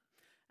do that.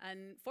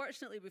 And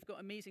fortunately, we've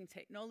got amazing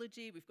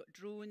technology. We've got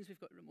drones. We've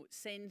got remote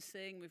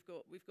sensing. We've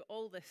got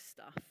all this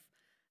stuff.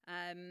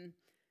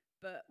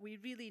 But we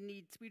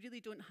really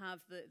don't have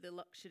the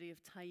luxury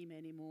of time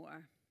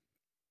anymore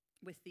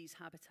with these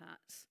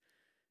habitats.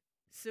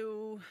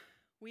 So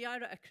we are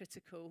at a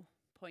critical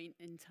point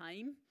in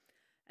time.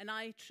 And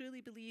I truly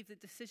believe the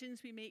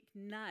decisions we make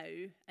now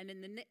and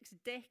in the next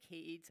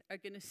decade are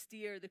going to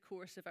steer the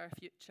course of our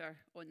future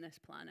on this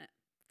planet.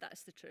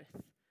 That's the truth.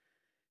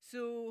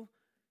 So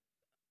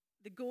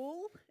the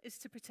goal is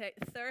to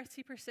protect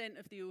 30%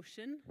 of the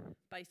ocean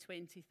by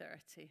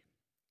 2030.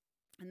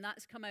 And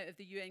that's come out of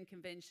the UN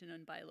Convention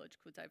on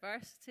Biological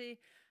Diversity.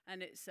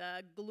 And it's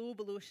a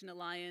global ocean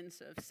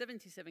alliance of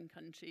 77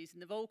 countries.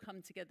 And they've all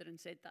come together and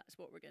said, that's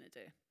what we're going to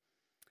do.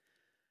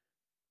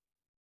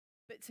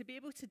 But to be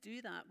able to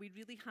do that, we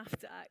really have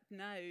to act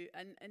now.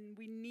 And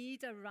we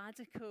need a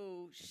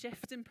radical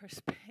shift in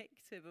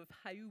perspective of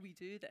how we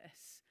do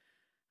this.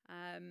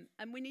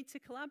 And we need to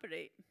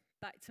collaborate.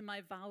 Back to my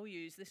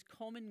values, this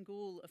common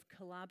goal of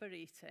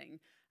collaborating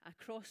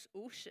across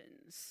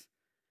oceans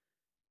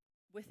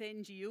with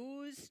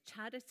NGOs,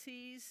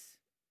 charities,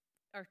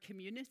 our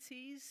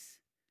communities,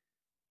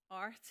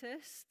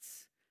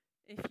 artists.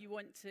 If you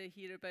want to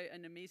hear about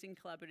an amazing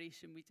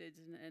collaboration we did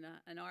in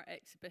an art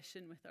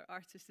exhibition with our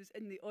artists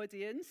in the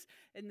audience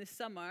in the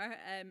summer,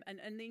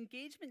 and the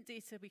engagement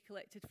data we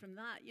collected from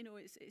that, you know,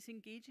 it's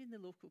engaging the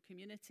local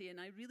community. And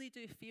I really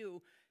do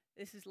feel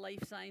this is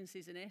life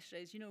sciences and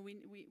SRES. You know, we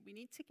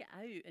need to get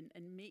out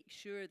and make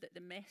sure that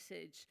the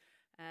message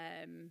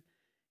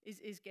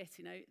is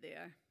getting out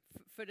there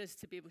for us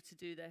to be able to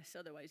do this.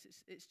 Otherwise,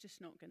 it's just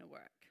not going to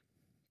work.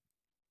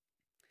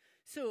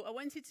 So I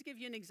wanted to give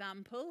you an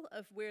example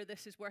of where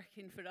this is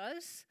working for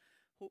us,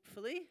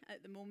 hopefully,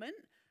 at the moment.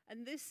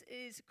 And this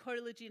is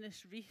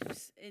coralligenous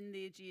reefs in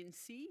the Aegean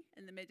Sea,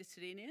 in the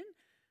Mediterranean.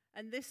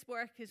 And this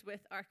work is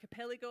with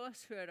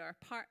Archipelagos, who are our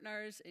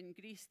partners in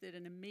Greece. They're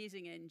an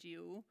amazing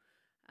NGO,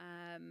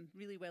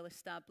 really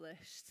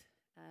well-established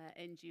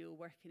NGO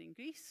working in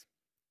Greece.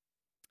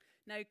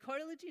 Now,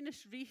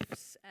 coralligenous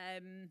reefs,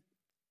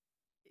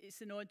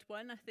 it's an odd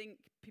one. I think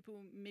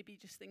people maybe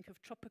just think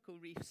of tropical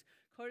reefs.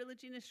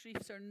 Coralligenous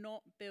reefs are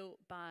not built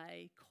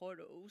by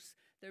corals.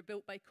 They're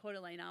built by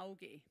coralline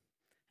algae.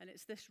 And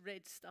it's this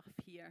red stuff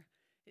here.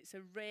 It's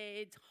a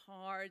red,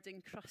 hard,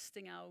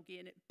 encrusting algae,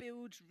 and it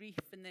builds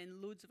reef, and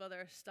then loads of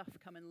other stuff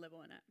come and live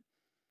on it.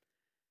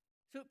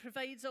 So it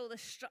provides all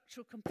this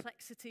structural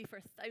complexity for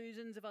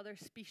thousands of other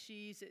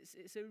species.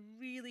 It's a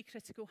really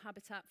critical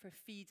habitat for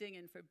feeding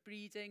and for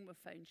breeding. We've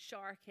found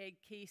shark egg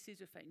cases,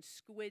 we've found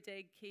squid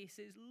egg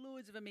cases,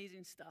 loads of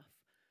amazing stuff.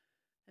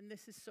 And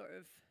this is sort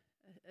of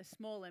a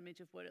small image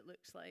of what it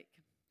looks like.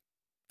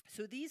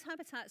 So these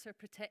habitats are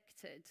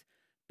protected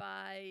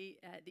by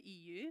the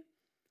EU,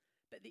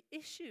 but the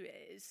issue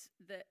is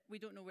that we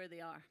don't know where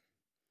they are.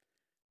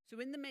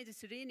 So in the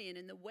Mediterranean,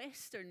 in the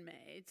Western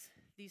Med,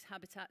 these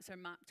habitats are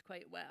mapped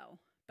quite well.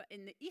 But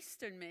in the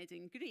Eastern Med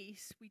in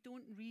Greece, we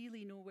don't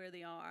really know where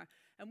they are.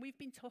 And we've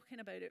been talking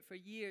about it for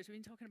years.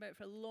 We've been talking about it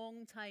for a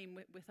long time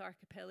with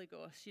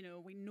Archipelagos. You know,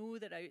 we know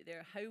they're out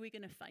there. How are we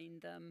going to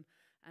find them?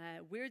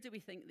 Where do we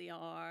think they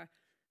are?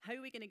 How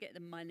are we going to get the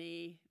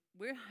money?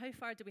 How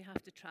far do we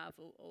have to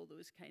travel? All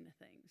those kind of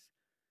things.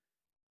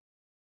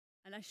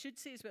 And I should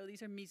say as well,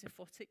 these are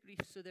mesophotic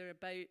reefs, so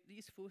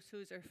these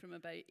photos are from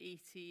about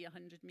 80,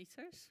 100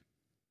 metres.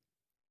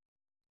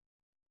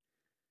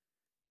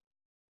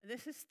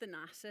 This is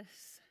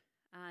Thanasis,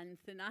 and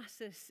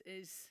Thanasis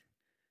is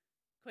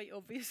quite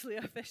obviously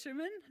a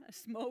fisherman, a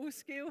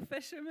small-scale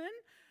fisherman.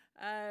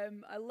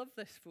 I love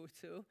this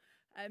photo.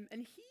 And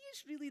he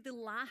is really the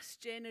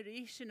last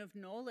generation of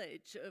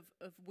knowledge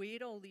of where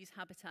all these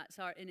habitats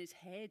are, in his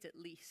head at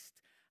least.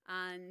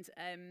 And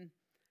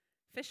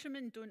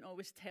fishermen don't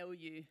always tell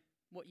you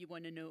what you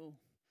want to know.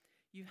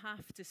 You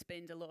have to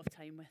spend a lot of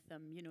time with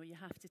them. You know, you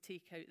have to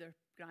take out their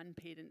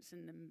grandparents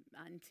and the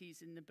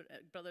aunties and the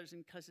brothers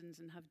and cousins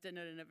and have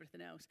dinner and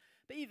everything else.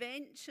 But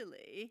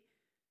eventually,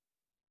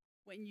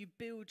 when you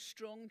build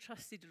strong,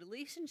 trusted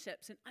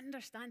relationships and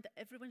understand that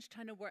everyone's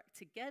trying to work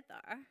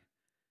together,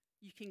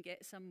 you can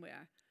get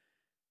somewhere.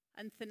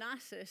 And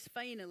Thanasis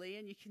finally,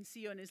 and you can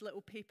see on his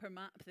little paper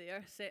map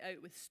there, set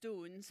out with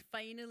stones,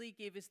 finally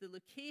gave us the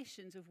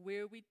locations of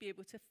where we'd be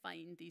able to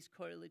find these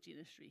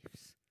corallogenous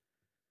reefs.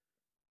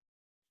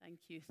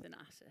 Thank you,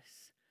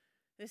 Thanasis.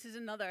 This is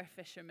another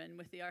fisherman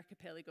with the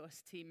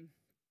Archipelagos team.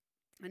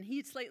 And he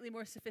had slightly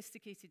more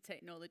sophisticated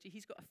technology.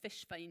 He's got a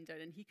fish finder,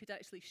 and he could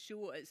actually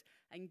show us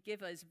and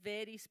give us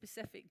very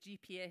specific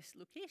GPS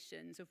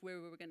locations of where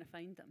we were going to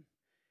find them.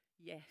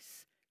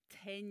 Yes,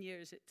 10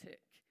 years it took.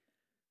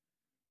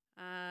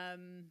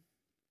 And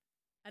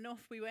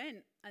off we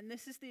went. And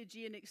this is the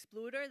Aegean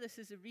Explorer. This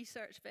is a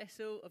research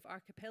vessel of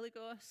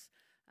Archipelagos.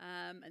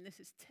 And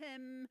this is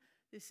Tim.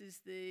 This is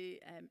the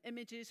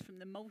images from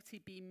the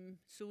multi-beam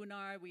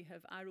sonar. We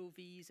have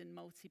ROVs and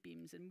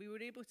multi-beams. And we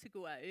were able to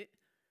go out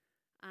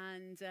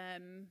and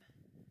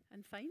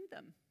find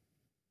them.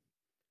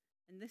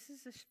 And this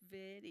is a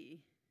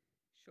very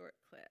short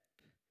clip,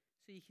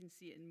 so you can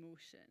see it in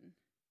motion,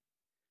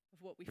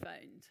 of what we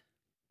found.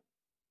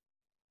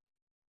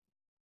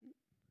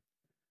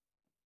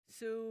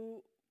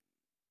 So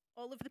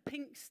all of the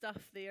pink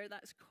stuff there,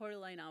 that's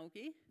coralline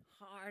algae,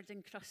 hard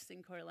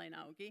encrusting coralline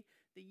algae.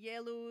 The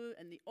yellow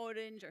and the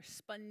orange are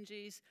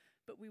sponges,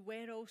 but we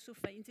were also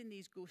finding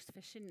these ghost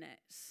fishing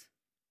nets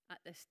at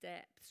this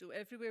depth. So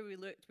everywhere we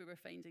looked, we were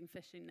finding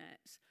fishing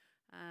nets.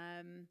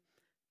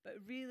 But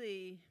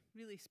really,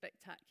 really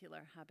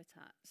spectacular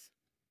habitats.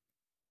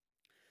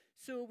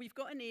 So we've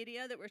got an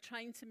area that we're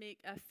trying to make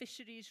a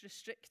fisheries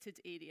restricted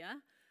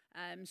area.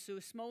 So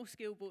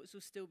small-scale boats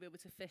will still be able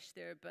to fish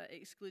there, but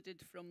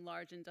excluded from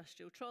large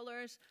industrial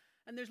trawlers.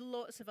 And there's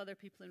lots of other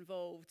people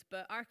involved,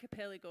 but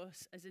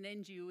Archipelagos, as an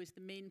NGO, is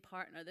the main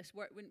partner. This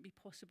work wouldn't be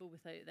possible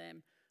without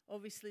them.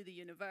 Obviously, the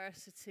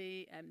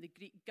university and the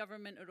Greek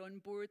government are on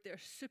board. They're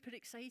super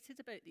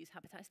excited about these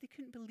habitats. They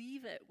couldn't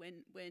believe it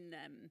when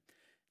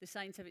the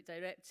scientific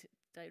director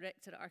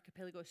at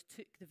Archipelagos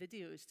took the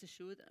videos to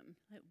show them.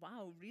 Like,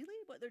 wow,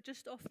 really? But they're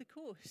just off the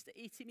coast at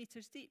 80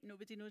 meters deep.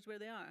 Nobody knows where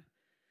they are.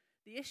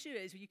 The issue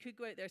is, you could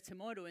go out there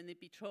tomorrow and they'd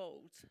be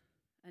trawled.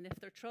 And if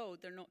they're trawled,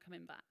 they're not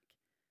coming back.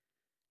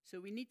 So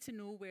we need to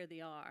know where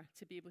they are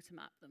to be able to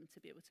map them, to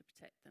be able to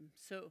protect them.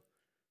 So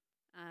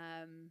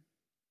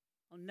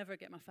I'll never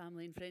get my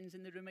family and friends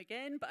in the room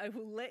again, but I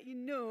will let you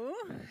know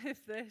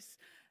if this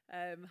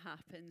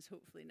happens,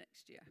 hopefully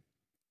next year.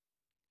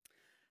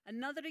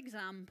 Another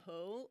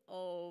example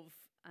of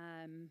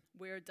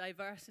where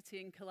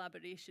diversity and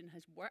collaboration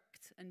has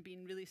worked and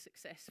been really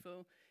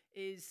successful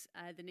is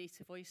the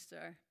native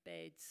oyster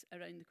beds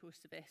around the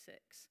coast of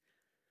Essex.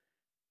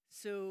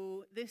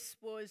 So this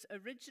was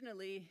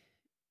originally,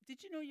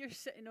 did you know you're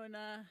sitting on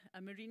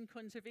a marine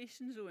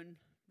conservation zone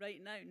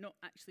right now? Not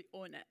actually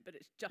on it, but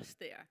it's just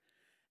there.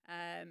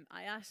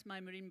 I asked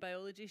my marine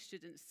biology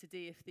students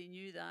today if they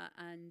knew that,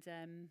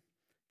 and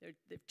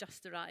they've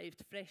just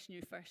arrived, fresh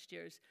new first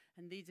years,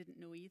 and they didn't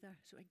know either.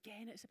 So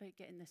again, it's about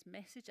getting this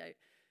message out.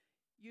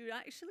 You're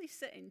actually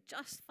sitting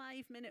just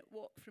 5-minute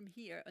walk from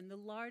here on the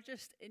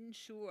largest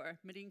inshore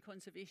marine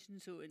conservation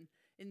zone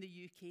in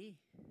the UK.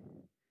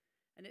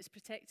 And it's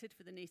protected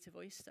for the native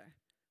oyster.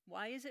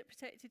 Why is it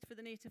protected for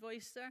the native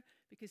oyster?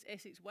 Because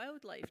Essex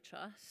Wildlife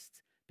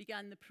Trust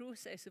began the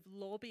process of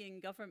lobbying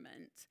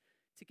government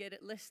to get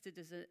it listed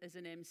as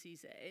an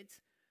MCZ.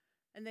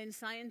 And then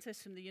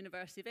scientists from the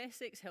University of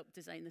Essex helped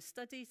design the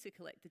study to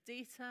collect the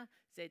data.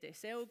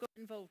 ZSL got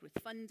involved with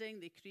funding.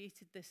 They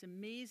created this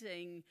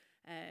amazing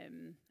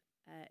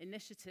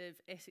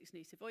initiative, Essex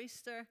Native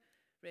Oyster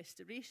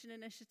Restoration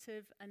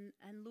Initiative. And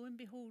lo and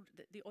behold,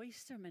 the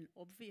oystermen,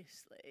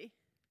 obviously,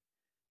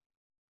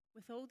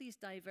 with all these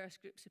diverse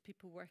groups of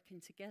people working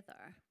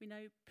together, we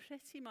now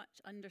pretty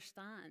much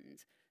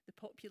understand the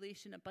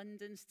population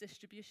abundance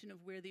distribution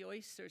of where the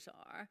oysters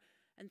are.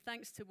 And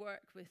thanks to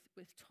work with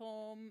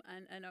Tom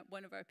and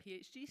one of our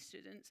PhD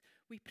students,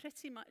 we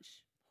pretty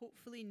much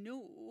hopefully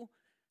know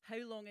how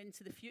long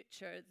into the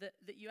future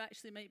that you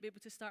actually might be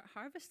able to start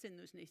harvesting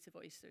those native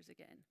oysters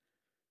again.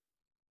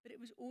 But it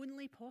was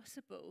only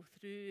possible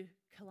through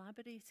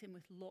collaborating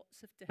with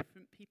lots of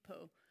different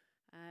people.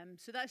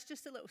 So that's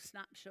just a little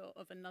snapshot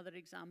of another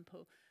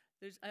example.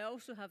 I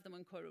also have them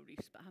on coral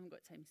reefs, but I haven't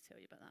got time to tell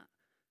you about that.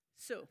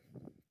 So,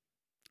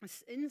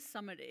 in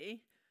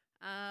summary,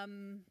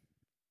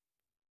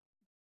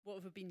 What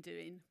have we been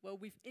doing? Well,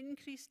 we've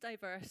increased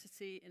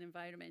diversity in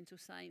environmental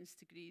science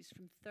degrees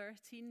from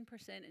 13%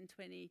 in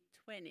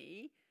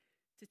 2020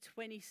 to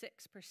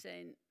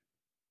 26%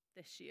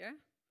 this year.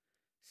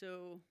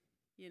 So,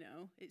 you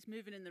know, it's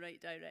moving in the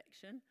right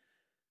direction.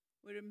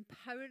 We're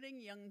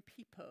empowering young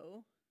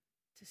people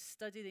to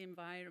study the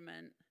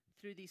environment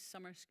through these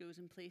summer schools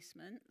and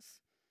placements.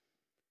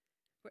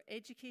 We're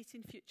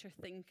educating future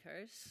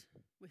thinkers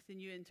with the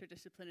new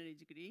interdisciplinary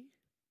degree.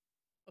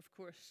 Of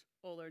course,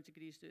 all our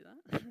degrees do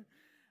that.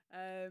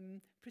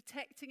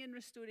 Protecting and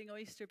restoring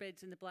oyster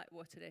beds in the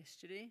Blackwater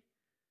estuary,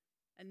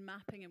 and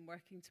mapping and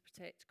working to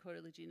protect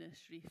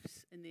coralligenous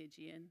reefs in the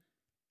Aegean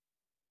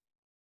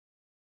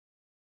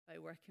by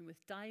working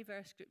with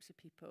diverse groups of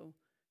people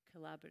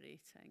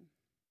collaborating.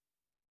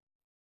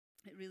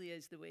 It really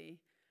is the way.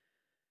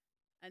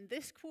 And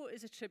this quote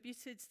is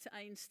attributed to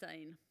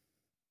Einstein.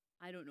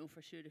 I don't know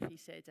for sure if he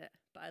said it,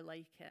 but I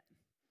like it.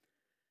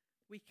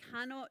 We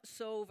cannot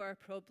solve our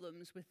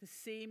problems with the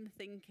same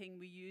thinking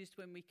we used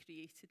when we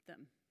created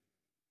them.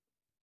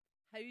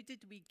 How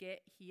did we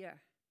get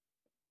here?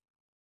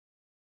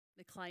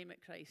 The climate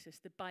crisis,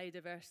 the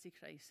biodiversity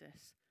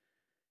crisis,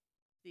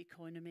 the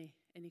economy,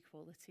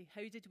 inequality.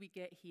 How did we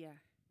get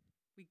here?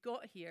 We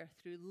got here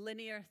through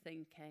linear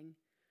thinking,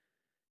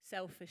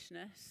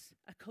 selfishness,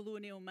 a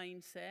colonial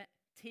mindset,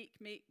 take,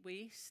 make,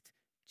 waste,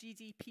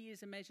 GDP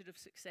as a measure of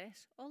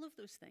success, all of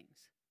those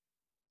things.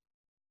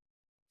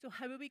 So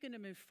how are we going to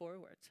move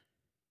forward?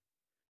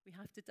 We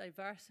have to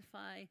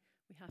diversify,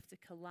 we have to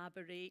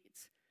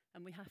collaborate,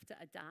 and we have to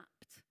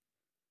adapt.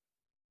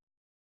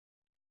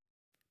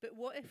 But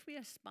what if we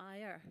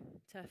aspire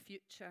to a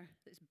future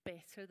that's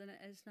better than it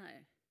is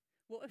now?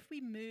 What if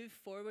we move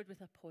forward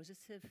with a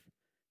positive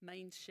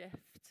mind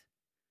shift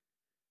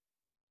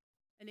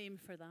and aim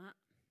for that?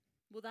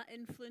 Will that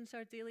influence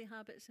our daily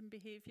habits and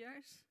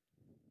behaviours?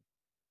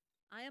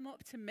 I am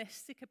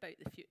optimistic about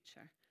the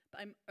future,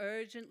 but I'm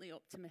urgently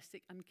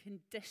optimistic. I'm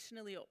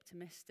conditionally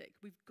optimistic.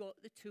 We've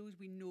got the tools.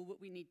 We know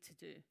what we need to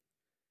do.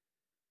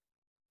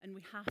 And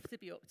we have to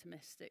be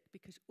optimistic,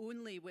 because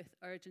only with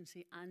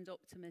urgency and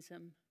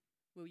optimism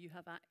will you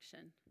have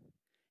action.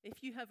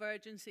 If you have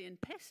urgency and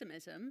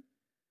pessimism,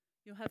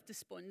 you'll have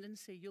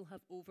despondency, you'll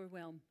have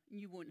overwhelm, and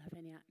you won't have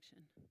any action.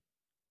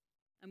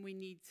 And we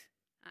need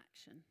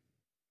action.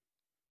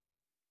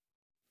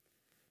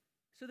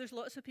 So there's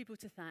lots of people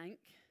to thank.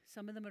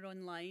 Some of them are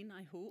online,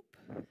 I hope.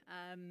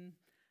 And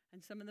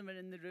some of them are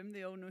in the room.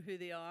 They all know who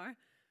they are.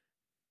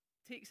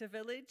 Takes a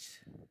village,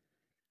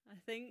 I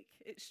think.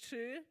 It's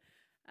true.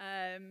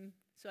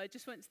 So I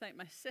just want to thank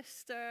my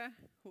sister.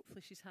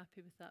 Hopefully she's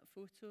happy with that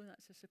photo.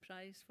 That's a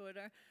surprise for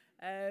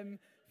her.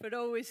 For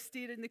always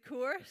steering the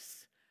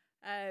course.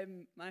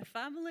 My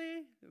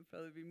family, they'll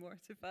probably be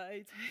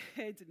mortified,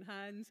 head and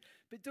hands.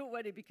 But don't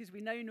worry, because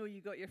we now know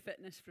you got your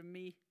fitness from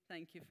me.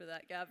 Thank you for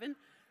that, Gavin.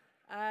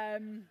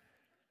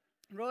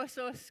 Ross,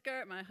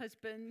 Oscar, my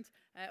husband,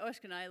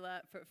 Oscar and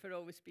Isla, for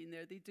always being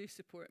there. They do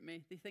support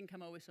me. They think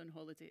I'm always on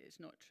holiday. It's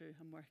not true.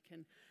 I'm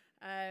working.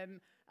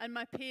 And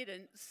my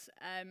parents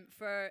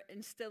for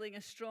instilling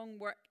a strong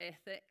work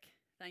ethic.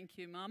 Thank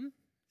you, Mum.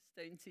 It's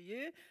down to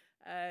you.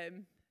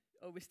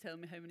 Always tell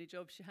me how many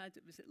jobs she had.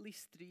 It was at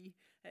least 3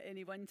 at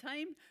any one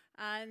time.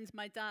 And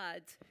my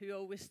dad, who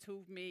always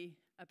told me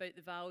about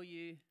the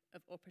value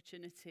of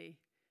opportunity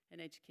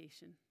in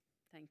education.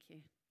 Thank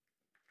you.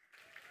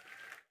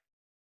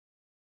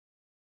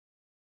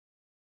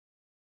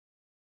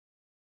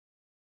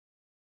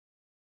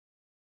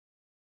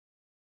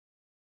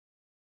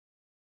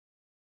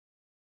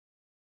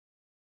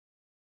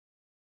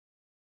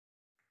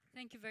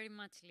 Thank you very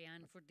much,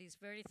 Leanne, for this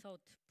very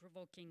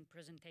thought-provoking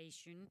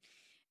presentation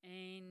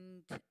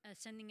and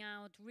sending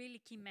out really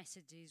key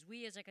messages.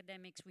 We as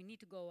academics, we need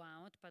to go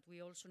out, but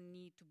we also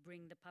need to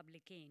bring the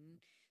public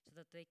in so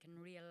that they can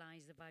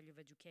realize the value of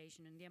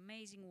education and the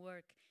amazing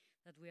work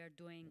that we are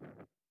doing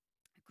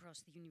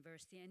across the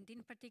university, and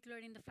in particular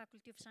in the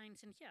Faculty of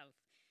Science and Health,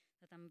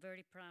 that I'm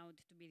very proud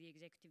to be the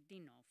Executive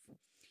Dean of.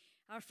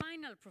 Our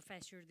final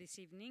professor this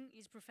evening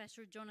is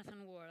Professor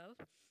Jonathan Worrall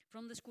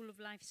from the School of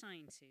Life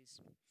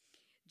Sciences.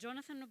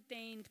 Jonathan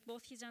obtained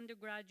both his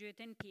undergraduate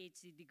and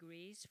PhD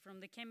degrees from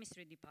the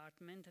chemistry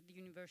department at the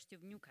University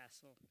of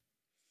Newcastle.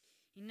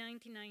 In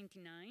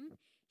 1999,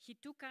 he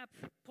took up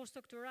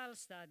postdoctoral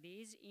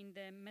studies in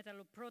the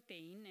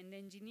metalloprotein and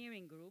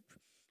engineering group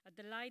at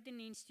the Leiden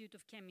Institute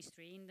of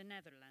Chemistry in the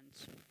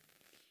Netherlands.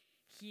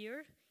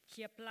 Here,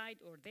 he applied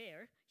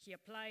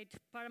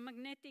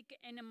paramagnetic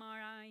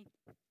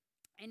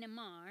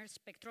NMR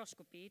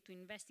spectroscopy to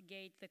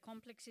investigate the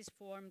complexes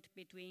formed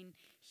between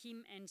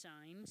heme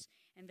enzymes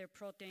and their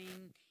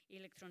protein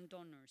electron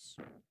donors.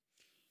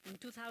 In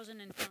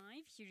 2005,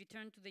 he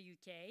returned to the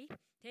UK,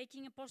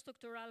 taking a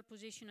postdoctoral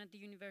position at the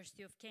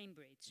University of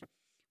Cambridge,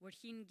 where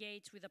he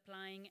engaged with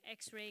applying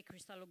X-ray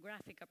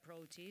crystallographic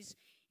approaches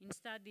in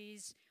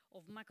studies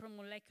of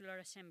macromolecular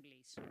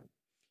assemblies.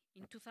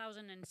 In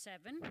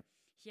 2007,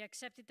 he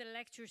accepted a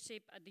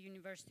lectureship at the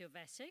University of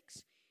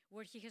Essex,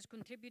 where he has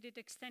contributed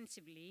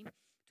extensively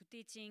to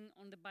teaching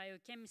on the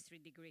biochemistry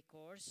degree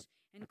course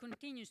and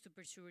continues to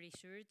pursue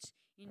research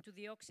into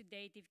the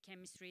oxidative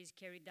chemistries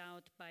carried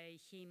out by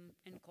heme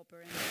and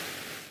copper.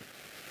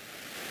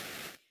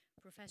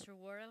 Professor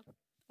Worrall,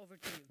 over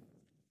to you.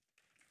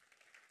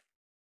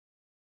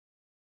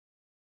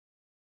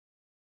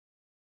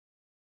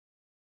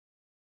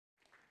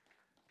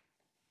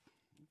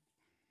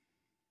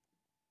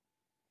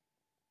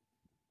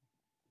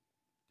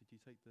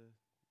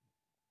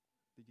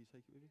 Did you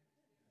take it with you?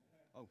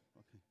 Oh,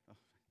 okay. Oh.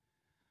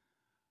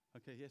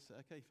 Okay, yes,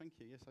 okay, thank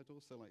you. Yes, I'd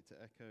also like to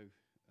echo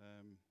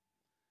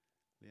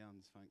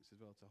Leanne's thanks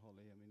as well to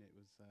Holly. I mean, it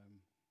was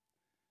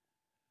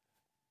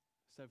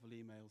several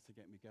emails to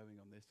get me going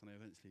on this, and I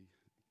eventually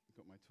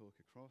got my talk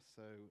across.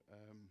 So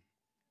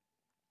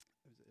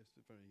it was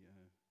very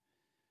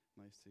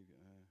nice to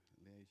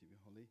liaise with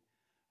Holly.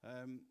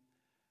 And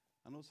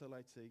also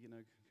like to,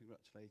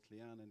 congratulate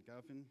Leanne and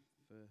Gavin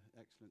for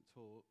excellent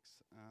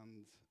talks.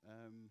 And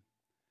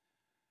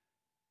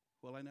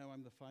well, I know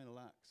I'm the final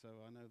act,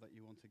 so I know that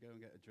you want to go and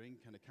get a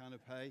drink and a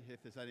canapé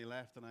if there's any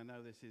left. And I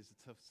know this is a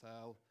tough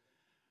sell.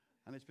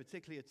 And it's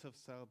particularly a tough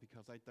sell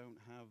because I don't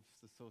have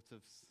the sort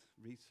of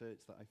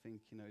research that I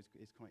think,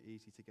 is quite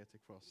easy to get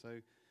across.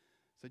 So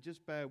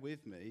just bear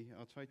with me.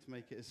 I'll try to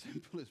make it as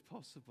simple as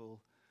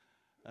possible.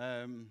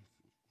 And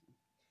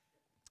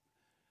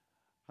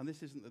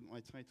this isn't my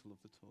title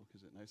of the talk,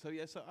 is it? No. So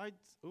yeah. So I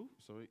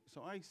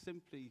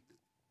simply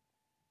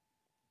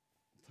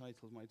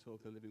titled my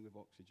talk "Living with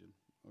Oxygen."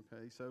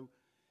 Okay. So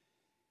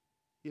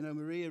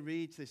Maria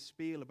reads this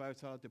spiel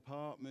about our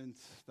department,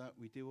 that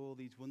we do all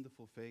these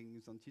wonderful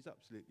things, and she's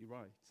absolutely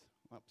right.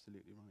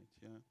 Absolutely right.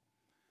 Yeah.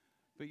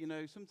 But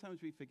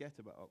sometimes we forget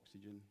about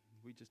oxygen.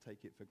 We just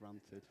take it for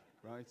granted,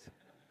 right?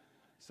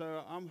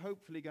 So I'm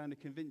hopefully going to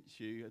convince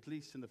you, at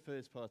least in the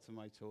first part of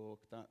my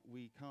talk, that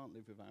we can't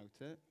live without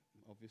it,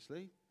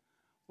 obviously,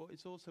 but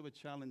it's also a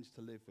challenge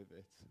to live with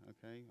it,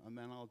 okay? And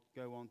then I'll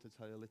go on to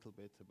tell you a little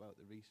bit about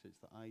the research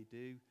that I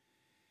do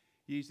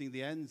using the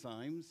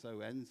enzymes, so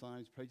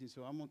enzymes, proteins.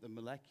 So I'm on the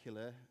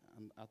molecular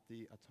and at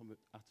the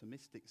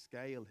atomistic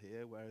scale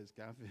here, whereas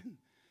Gavin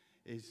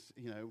is,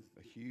 a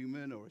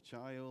human or a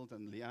child,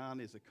 and Leanne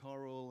is a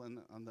coral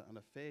and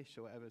a fish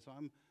or whatever. So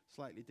I'm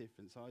slightly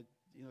different. So I,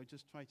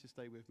 just try to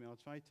stay with me. I'll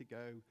try to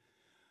go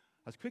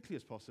as quickly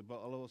as possible.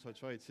 I'll also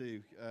try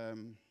to,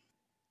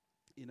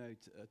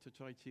 to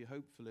try to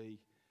hopefully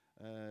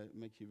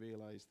make you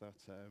realize that,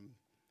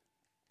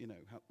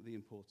 the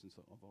importance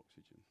of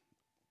oxygen.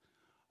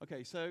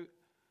 Okay, so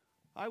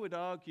I would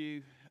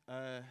argue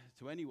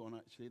to anyone,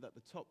 actually, that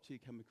the top two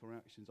chemical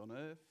reactions on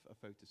Earth are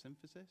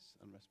photosynthesis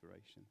and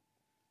respiration.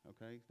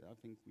 Okay, I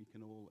think we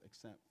can all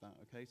accept that.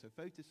 Okay, so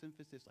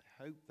photosynthesis,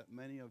 I hope that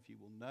many of you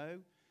will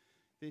know.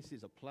 This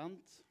is a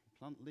plant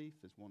leaf,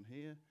 there's one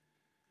here.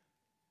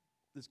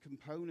 There's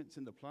components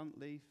in the plant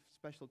leaf,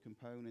 special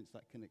components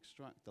that can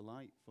extract the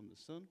light from the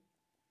sun,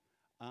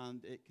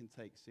 and it can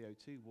take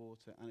CO2,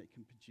 water, and it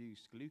can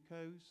produce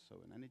glucose,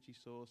 so an energy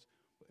source,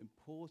 but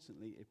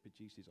importantly, it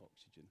produces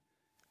oxygen,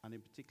 and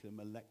in particular,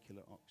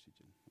 molecular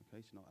oxygen.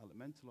 Okay, so not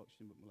elemental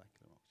oxygen, but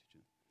molecular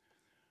oxygen.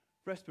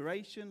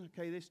 Respiration,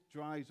 okay, this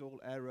drives all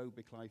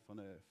aerobic life on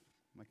Earth.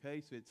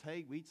 Okay, so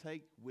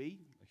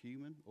we, a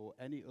human, or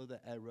any other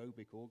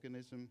aerobic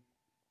organism,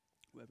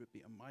 whether it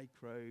be a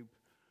microbe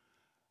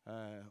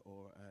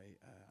or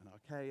an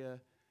archaea,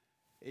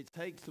 it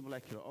takes the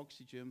molecular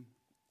oxygen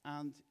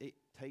and it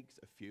takes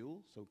a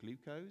fuel, so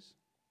glucose,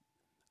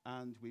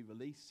 and we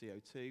release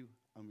CO2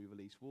 and we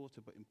release water,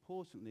 but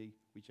importantly,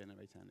 we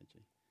generate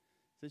energy.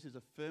 So this is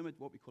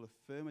what we call a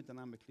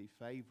thermodynamically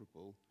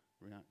favorable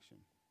reaction.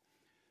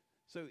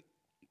 So,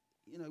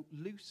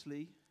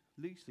 loosely,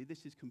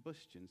 this is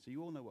combustion. So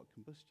you all know what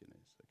combustion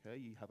is, okay?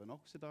 You have an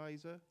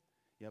oxidizer,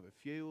 you have a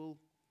fuel,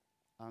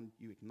 and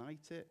you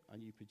ignite it,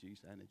 and you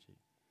produce energy.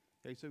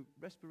 Okay, so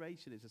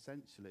respiration is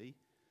essentially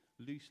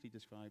loosely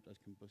described as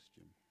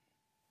combustion.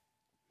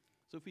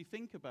 So if we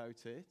think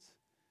about it,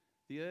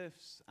 the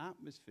Earth's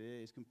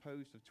atmosphere is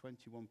composed of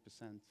 21%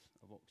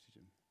 of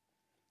oxygen.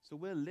 So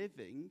we're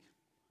living,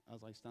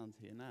 as I stand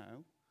here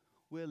now,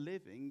 we're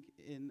living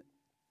in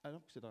an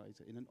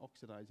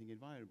oxidizing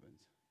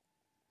environment.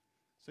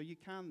 So you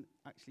can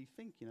actually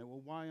think,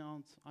 well, why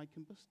aren't I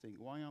combusting?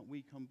 Why aren't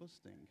we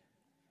combusting?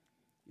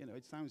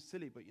 It sounds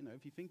silly, but,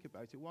 if you think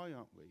about it, why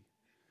aren't we?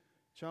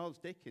 Charles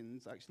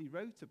Dickens actually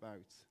wrote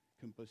about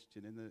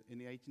combustion in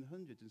the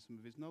 1800s in some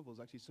of his novels.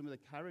 Actually, some of the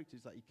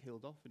characters that he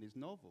killed off in his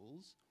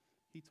novels,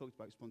 he talked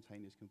about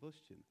spontaneous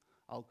combustion.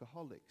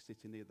 Alcoholics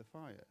sitting near the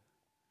fire.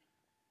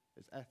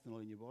 There's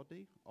ethanol in your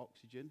body,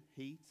 oxygen,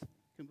 heat,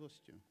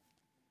 combustion.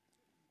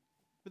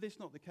 But this is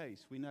not the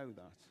case. We know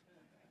that.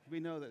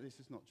 We know that this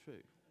is not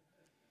true.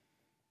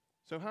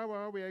 So how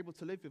are we able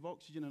to live with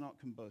oxygen and not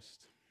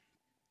combust?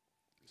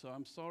 So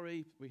I'm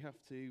sorry, we have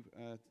to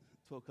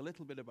talk a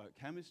little bit about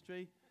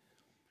chemistry.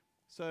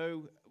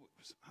 So,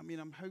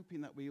 I'm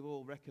hoping that we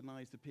all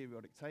recognize the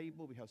periodic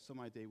table. We have some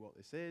idea what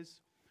this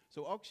is.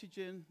 So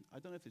oxygen, I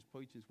don't know if this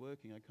pointer is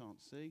working, I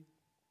can't see.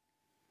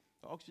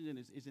 Oxygen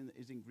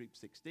is in group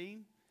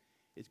 16.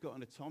 It's got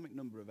an atomic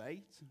number of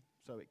 8,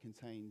 so it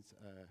contains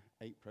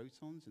 8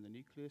 protons in the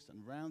nucleus,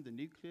 and around the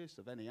nucleus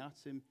of any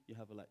atom, you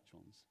have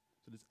electrons.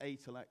 So there's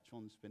 8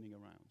 electrons spinning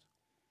around.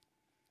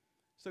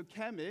 So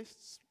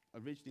chemists,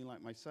 originally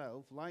like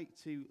myself, like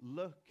to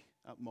look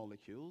at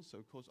molecules. So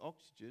of course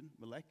oxygen,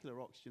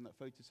 molecular oxygen that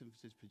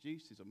photosynthesis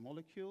produces, a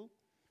molecule.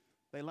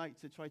 They like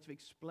to try to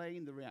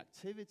explain the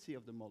reactivity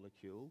of the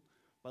molecule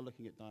by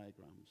looking at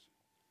diagrams.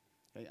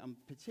 Okay, and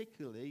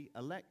particularly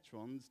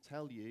electrons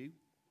tell you,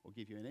 or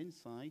give you an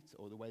insight,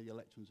 or the way the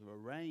electrons are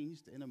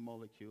arranged in a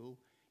molecule,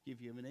 give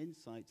you an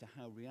insight to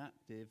how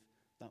reactive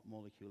that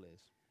molecule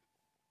is.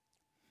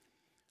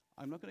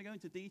 I'm not going to go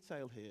into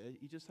detail here.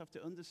 You just have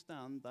to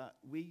understand that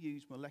we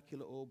use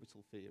molecular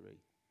orbital theory.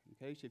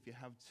 Okay, so if you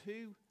have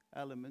 2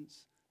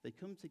 elements, they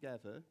come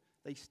together,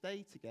 they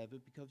stay together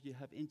because you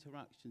have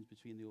interactions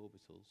between the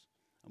orbitals.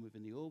 And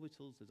within the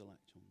orbitals, there's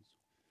electrons.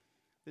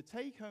 The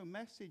take-home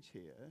message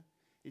here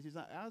is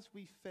that as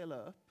we fill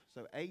up,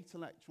 so 8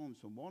 electrons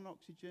from one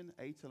oxygen,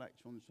 8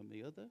 electrons from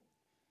the other,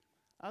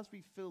 as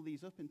we fill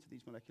these up into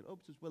these molecular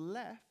orbitals, we're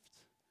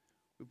left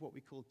with what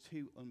we call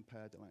 2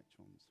 unpaired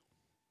electrons.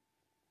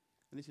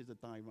 And this is a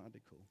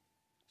diradical.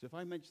 So if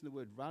I mention the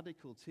word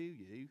radical to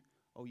you,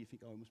 oh, you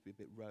think, oh, it must be a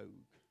bit rogue.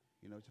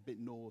 You know, it's a bit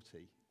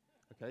naughty.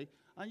 Okay?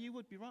 And you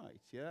would be right,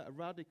 yeah? A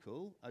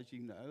radical, as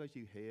you know, as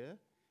you hear,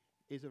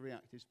 is a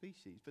reactive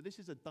species. But this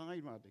is a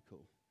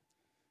diradical.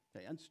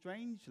 Okay? And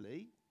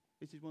strangely,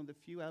 this is one of the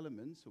few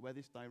elements where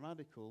this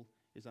diradical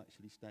is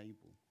actually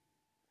stable.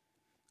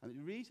 And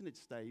the reason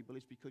it's stable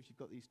is because you've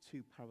got these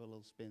 2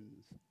 parallel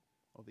spins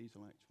of these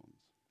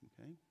electrons.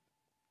 Okay?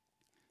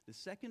 The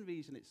second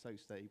reason it's so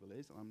stable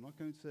is, and I'm not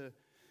going to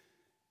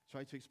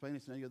try to explain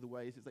this in any other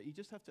ways, is that you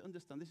just have to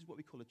understand this is what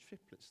we call a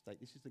triplet state.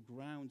 This is the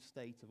ground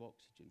state of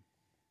oxygen.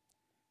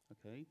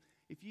 Okay?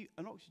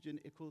 An oxygen,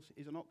 of course,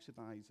 is an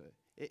oxidizer.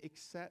 It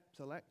accepts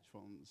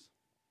electrons.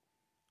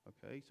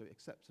 Okay? So it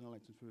accepts an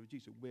electron from a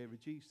reducer. We're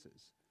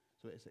reducers.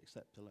 So it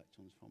accepts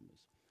electrons from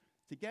us.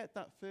 To get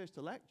that first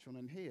electron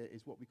in here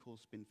is what we call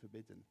spin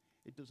forbidden.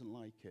 It doesn't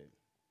like it.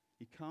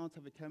 You can't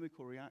have a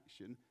chemical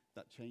reaction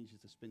that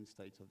changes the spin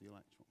state of the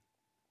electron.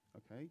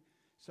 Okay?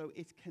 So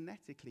it's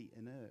kinetically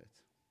inert.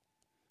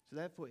 So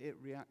therefore it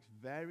reacts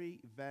very,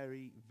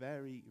 very,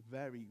 very,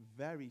 very,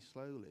 very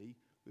slowly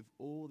with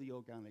all the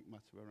organic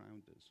matter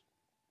around us.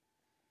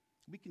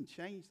 We can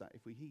change that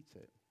if we heat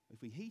it.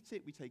 If we heat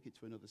it, we take it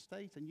to another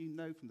state, and you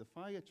know from the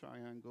fire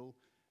triangle,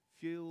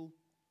 fuel,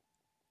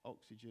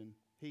 oxygen,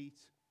 heat,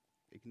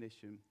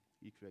 ignition,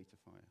 you create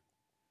a fire.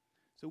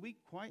 So we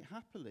quite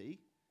happily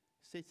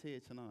sit here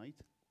tonight,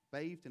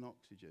 bathed in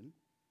oxygen,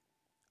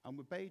 and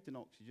we're bathed in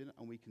oxygen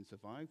and we can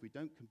survive. We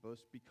don't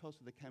combust because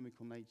of the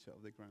chemical nature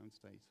of the ground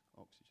state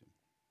oxygen.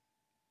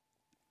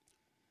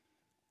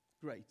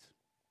 Great,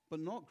 but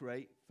not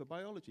great for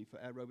biology, for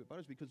aerobic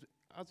biology, because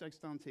as I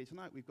stand here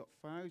tonight, we've got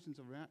thousands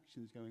of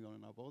reactions going on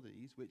in our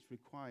bodies which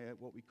require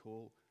what we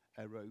call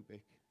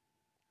aerobic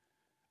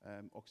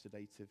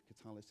oxidative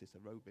catalysis,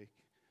 aerobic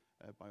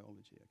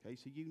biology. Okay,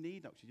 so you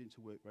need oxygen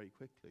to work very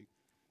quickly.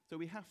 So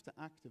we have to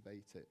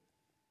activate it.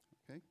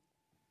 Okay.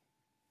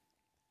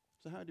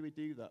 So how do we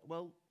do that?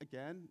 Well,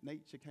 again,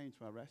 nature came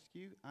to our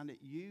rescue, and it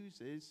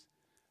uses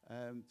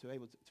to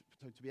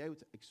be able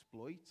to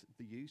exploit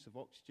the use of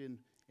oxygen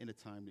in a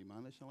timely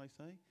manner, shall I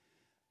say.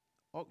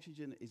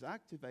 Oxygen is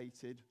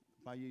activated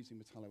by using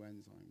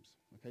metalloenzymes.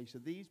 Okay, so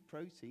these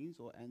proteins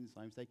or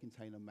enzymes, they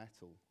contain a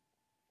metal.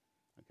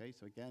 Okay,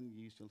 so again,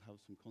 you still have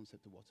some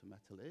concept of what a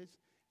metal is.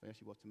 If I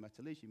ask you what a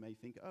metal is, you may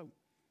think, oh,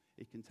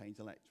 it contains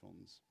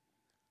electrons.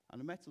 And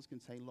the metals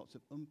contain lots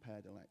of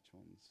unpaired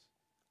electrons.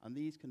 And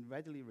these can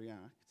readily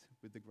react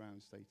with the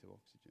ground state of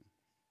oxygen.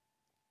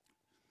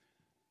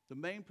 The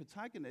main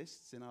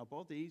protagonists in our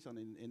bodies and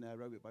in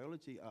aerobic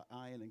biology are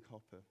iron and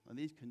copper. And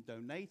these can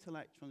donate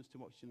electrons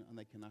to oxygen and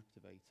they can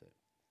activate it.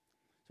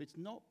 So it's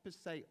not per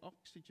se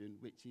oxygen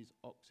which is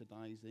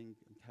oxidizing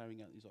and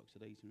carrying out these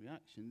oxidation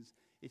reactions.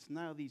 It's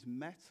now these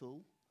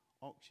metal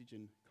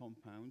oxygen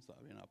compounds that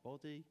are in our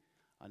body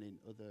and in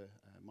other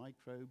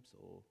microbes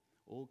or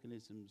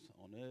organisms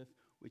on Earth,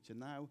 which are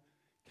now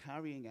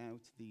carrying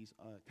out these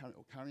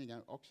carrying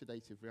out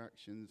oxidative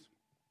reactions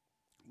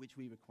which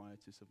we require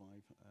to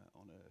survive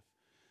on Earth.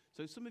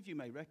 So some of you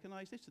may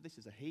recognize this. So this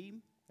is a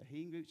heme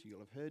group. So you'll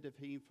have heard of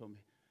heme from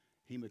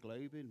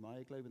hemoglobin,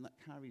 myoglobin, that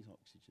carries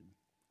oxygen.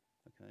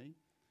 Okay?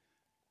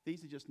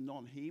 These are just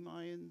non-heme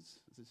ions.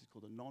 This is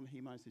called a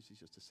non-heme ion. This is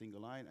just a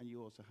single ion, and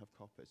you also have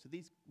copper. So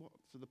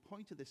so the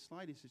point of this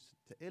slide is just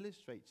to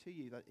illustrate to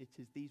you that it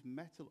is these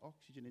metal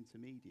oxygen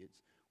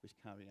intermediates which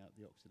carry out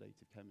the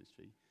oxidative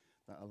chemistry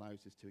that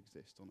allows us to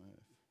exist on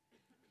Earth.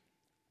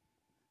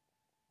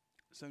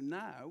 So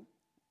now,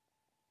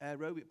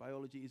 aerobic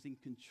biology is in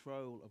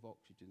control of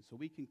oxygen. So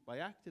we can, by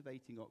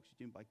activating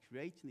oxygen, by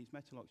creating these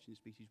metal oxygen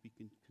species, we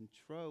can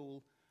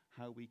control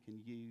how we can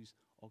use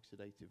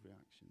oxidative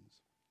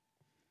reactions.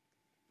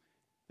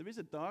 There is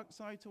a dark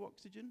side to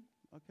oxygen,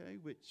 okay,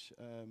 which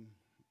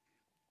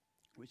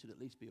we should at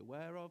least be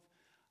aware of.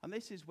 And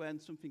this is when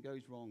something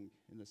goes wrong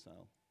in the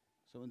cell.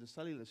 So under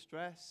cellular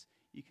stress,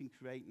 you can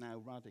create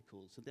now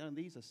radicals. So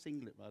these are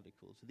singlet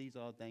radicals. So these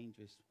are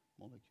dangerous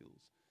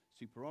molecules.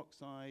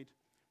 Superoxide,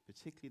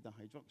 particularly the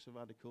hydroxyl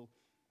radical,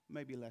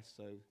 maybe less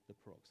so the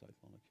peroxide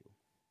molecule.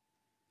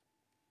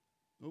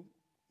 Oh,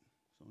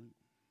 sorry.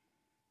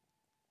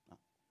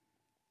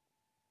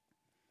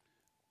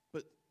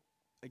 But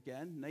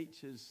again,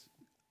 nature's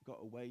got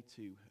a way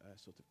to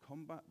sort of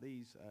combat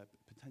these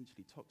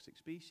potentially toxic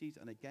species.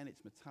 And again,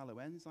 it's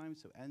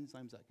metalloenzymes, so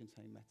enzymes that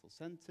contain metal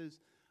centers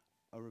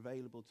are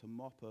available to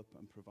mop up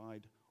and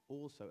provide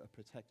also a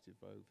protective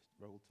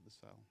role to the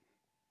cell.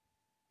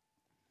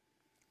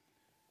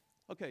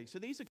 Okay, so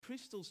these are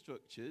crystal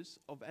structures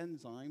of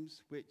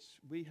enzymes which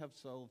we have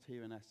solved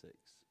here in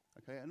Essex.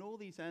 Okay, and all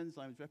these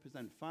enzymes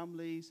represent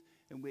families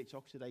in which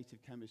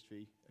oxidative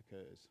chemistry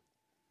occurs.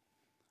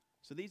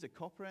 So these are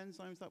copper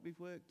enzymes that we've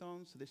worked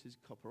on. So this is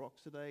copper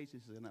oxidase,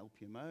 this is an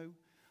LPMO.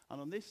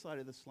 And on this side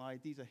of the slide,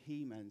 these are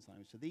heme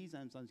enzymes. So these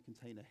enzymes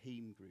contain a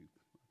heme group.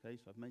 Okay,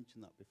 so I've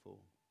mentioned that before.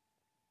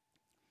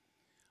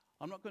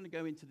 I'm not going to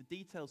go into the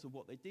details of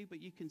what they do,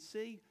 but you can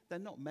see they're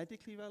not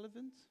medically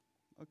relevant,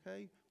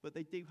 okay, but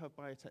they do have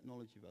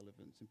biotechnology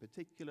relevance, in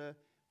particular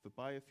for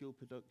biofuel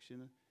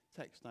production,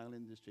 textile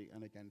industry,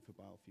 and again for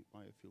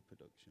biofuel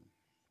production.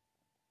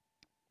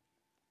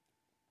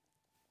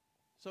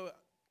 So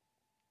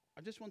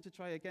I just want to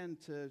try again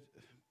to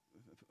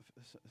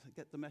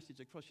get the message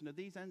across. You know,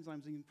 these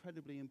enzymes are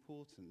incredibly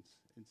important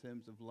in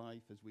terms of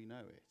life as we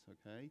know it,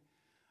 okay?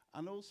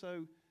 And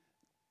also,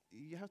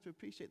 you have to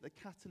appreciate the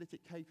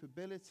catalytic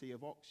capability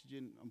of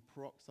oxygen and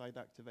peroxide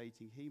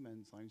activating heme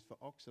enzymes for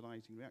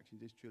oxidizing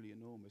reactions is truly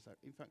enormous.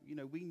 In fact, you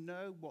know, we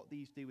know what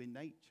these do in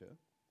nature,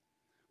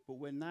 but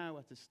we're now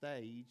at a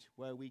stage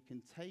where we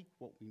can take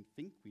what we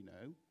think we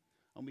know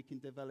and we can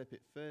develop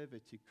it further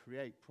to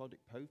create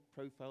product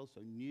profiles,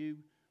 so new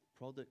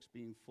products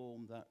being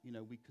formed that, you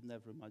know, we could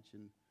never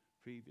imagine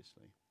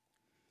previously.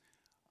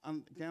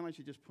 And again, I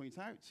should just point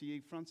out to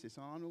you, Frances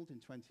Arnold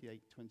in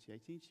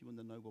 2018, she won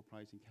the Nobel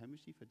Prize in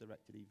Chemistry for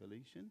directed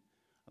evolution.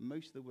 And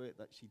most of the work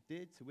that she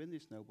did to win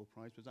this Nobel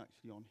Prize was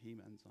actually on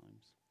heme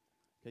enzymes.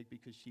 Okay,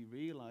 because she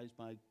realized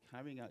by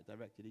carrying out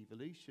directed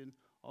evolution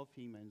of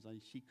heme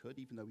enzymes, she could,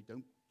 even though we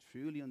don't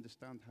truly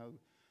understand how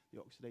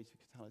the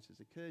oxidative catalysis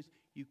occurs,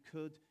 you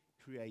could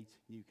create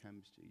new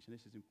chemistries. And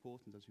this is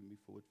important as we move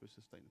forward for a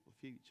sustainable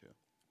future.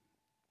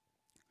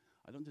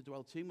 I don't want to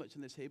dwell too much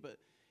on this here, but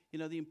you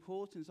know, the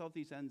importance of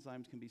these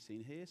enzymes can be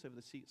seen here. So for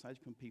the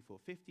cytochrome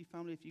P450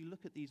 family, if you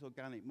look at these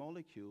organic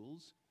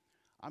molecules,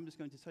 I'm just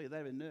going to tell you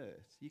they're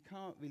inert. You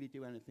can't really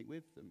do anything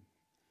with them.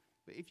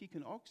 But if you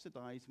can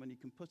oxidize, when you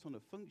can put on a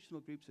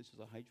functional group such as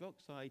a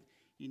hydroxide,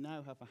 you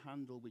now have a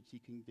handle which you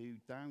can do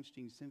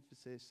downstream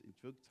synthesis in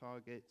drug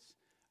targets,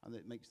 and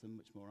it makes them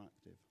much more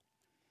active.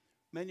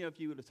 Many of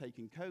you will have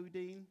taken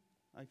codeine,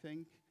 I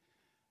think.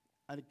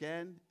 And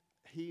again,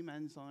 heme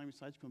enzymes,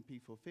 cytochrome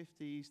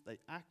P450s, they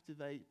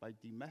activate by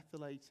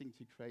demethylating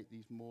to create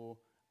these more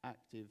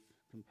active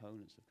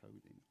components of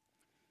codeine.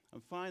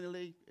 And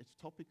finally, it's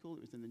topical,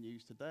 it was in the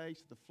news today,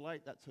 so the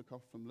flight that took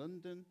off from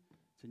London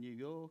to New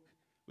York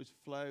was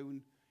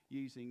flown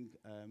using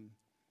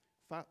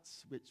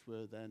fats which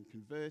were then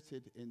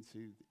converted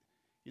into,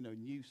 you know,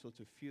 new sort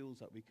of fuels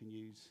that we can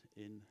use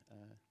in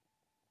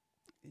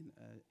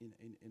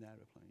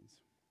aeroplanes.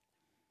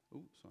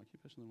 Oh, sorry, I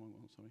keep pressing the wrong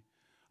one, sorry.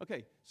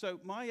 Okay, so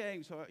my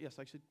aim, so yes,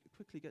 I should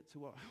quickly get to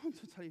what I want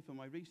to tell you from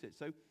my research.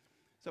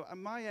 So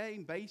my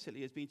aim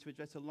basically has been to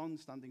address a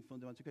long-standing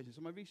fundamental question.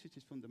 So my research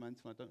is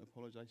fundamental, I don't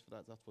apologize for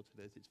that, that's what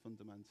it is, it's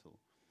fundamental.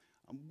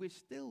 And we're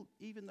still,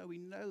 even though we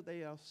know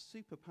they are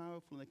super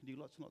powerful and they can do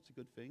lots and lots of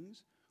good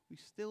things, we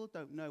still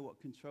don't know what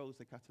controls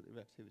the catalytic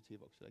reactivity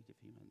of oxidative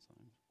heme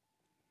enzymes.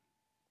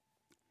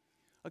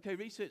 Okay,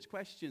 research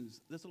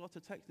questions. There's a lot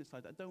of text on this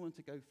slide. I don't want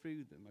to go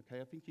through them,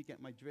 okay? I think you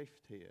get my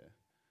drift here.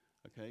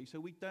 Okay, so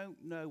we don't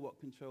know what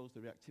controls the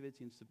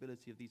reactivity and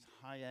stability of these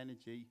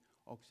high-energy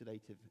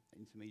oxidative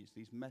intermediates,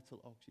 these metal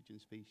oxygen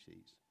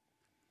species.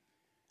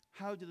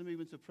 How do the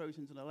movements of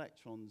protons and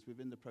electrons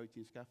within the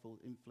protein scaffold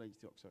influence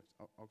the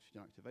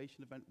oxygen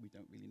activation event? We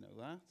don't really know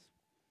that.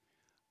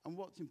 And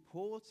what's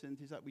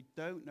important is that we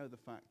don't know the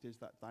factors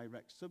that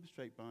direct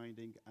substrate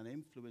binding and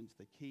influence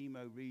the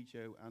chemo,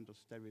 regio, and or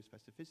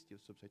stereospecificity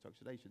of substrate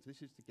oxidation. So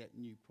this is to get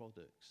new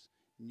products,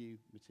 new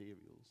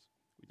materials.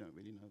 We don't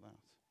really know that.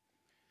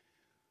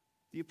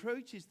 The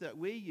approaches that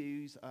we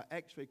use are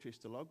X-ray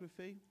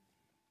crystallography,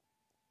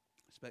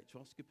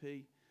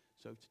 spectroscopy.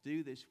 So to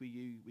do this,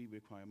 we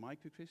require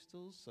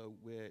microcrystals. So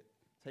we're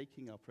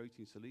taking our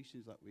protein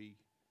solutions that we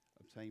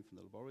obtain from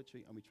the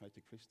laboratory and we try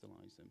to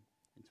crystallize them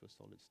into a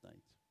solid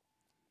state.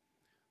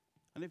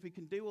 And if we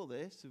can do all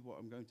this, is what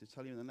I'm going to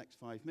tell you in the next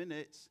 5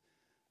 minutes,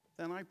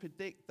 then I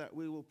predict that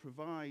we will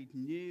provide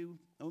new,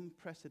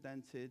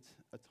 unprecedented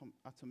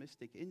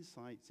atomistic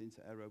insights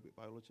into aerobic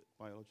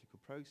biological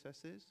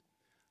processes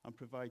and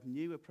provide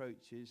new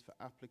approaches for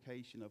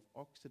application of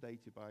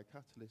oxidative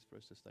biocatalysts for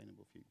a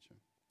sustainable future.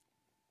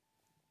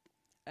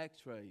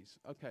 X-rays.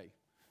 Okay,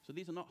 so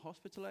these are not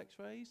hospital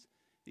X-rays.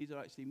 These are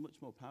actually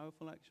much more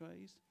powerful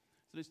X-rays.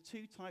 So there's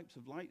two types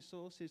of light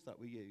sources that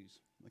we use.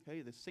 Okay,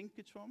 the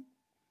synchrotron,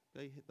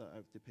 that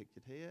I've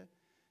depicted here.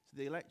 So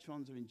the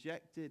electrons are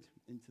injected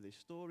into this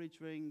storage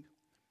ring,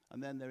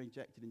 and then they're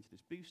injected into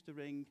this booster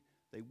ring.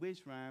 They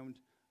whiz round,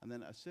 and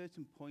then at a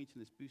certain point in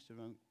this booster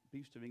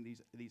ring,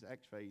 these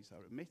X-rays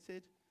are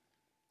emitted.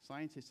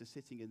 Scientists are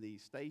sitting in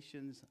these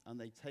stations, and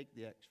they take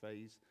the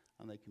X-rays,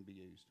 and they can be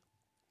used.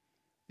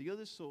 The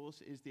other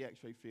source is the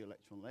X-ray free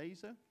electron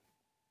laser.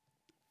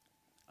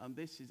 And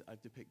this is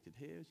depicted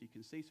here, as you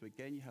can see. So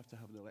again, you have to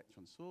have an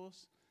electron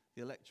source.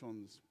 The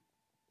electron's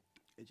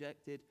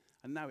ejected,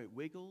 and now it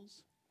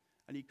wiggles,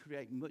 and you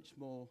create much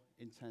more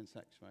intense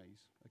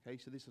X-rays. Okay,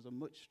 so this is a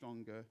much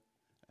stronger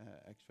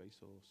X-ray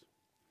source.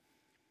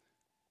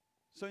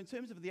 So in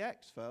terms of the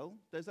X-FEL,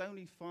 there's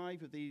only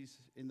 5 of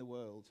these in the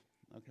world.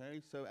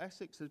 Okay, so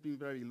Essex has been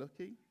very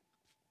lucky,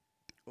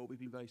 but we've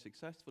been very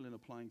successful in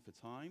applying for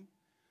time.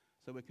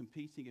 So we're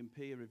competing in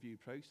peer review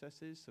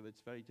processes, so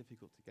it's very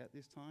difficult to get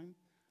this time,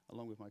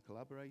 along with my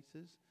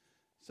collaborators.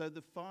 So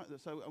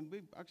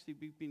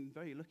we've been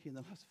very lucky in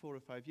the last 4 or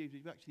 5 years.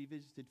 We've actually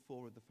visited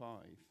 4 of the 5.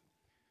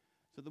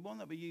 So the one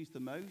that we use the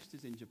most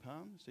is in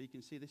Japan. So you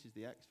can see this is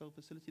the X-FEL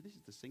facility. This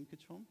is the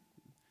synchrotron.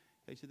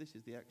 Okay, so this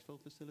is the X-FEL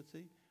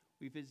facility.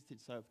 We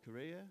visited South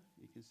Korea.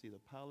 You can see the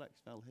PAL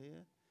X-FEL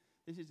here.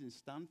 This is in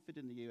Stanford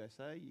in the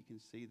USA. You can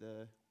see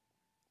the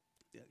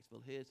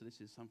X-FEL here. So this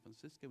is San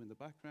Francisco in the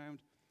background.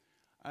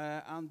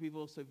 And we've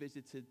also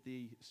visited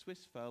the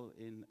Swiss FEL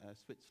in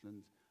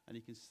Switzerland. And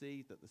you can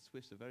see that the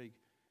Swiss are very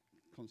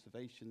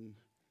conservation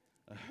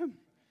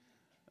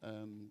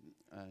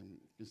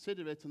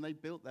considerate, and they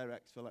built their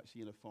X-FEL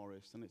actually in a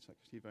forest, and it's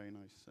actually very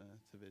nice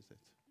to visit.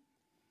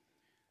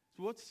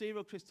 So what's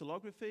serial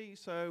crystallography?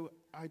 So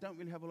I don't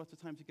really have a lot of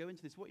time to go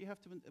into this. What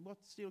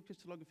serial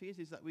crystallography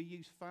is that we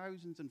use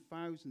thousands and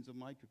thousands of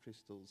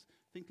microcrystals.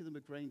 Think of them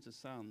as grains of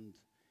sand.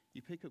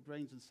 You pick up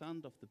grains of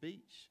sand off the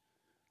beach,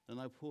 they're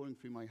now pouring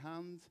through my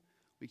hand.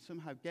 We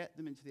somehow get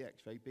them into the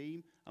X-ray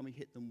beam, and we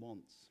hit them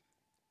once.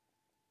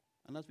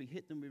 And as we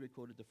hit them, we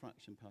record a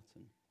diffraction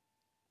pattern.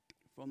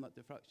 From that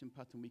diffraction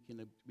pattern, we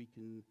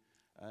can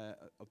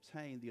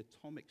obtain the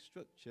atomic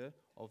structure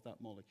of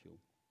that molecule.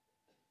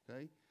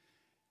 Okay?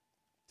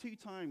 2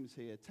 times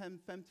here, 10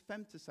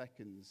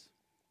 femtoseconds,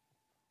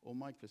 or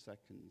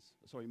milliseconds,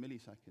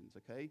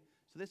 okay?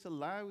 So this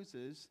allows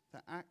us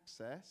to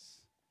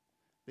access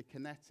the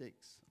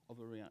kinetics of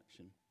a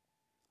reaction.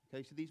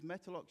 Okay, so these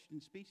metal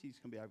oxygen species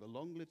can be either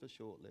long-lived or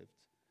short-lived.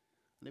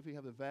 And if we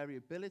have a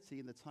variability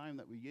in the time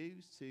that we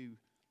use to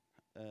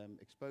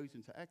expose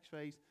them to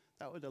X-rays,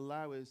 that would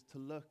allow us to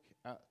look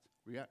at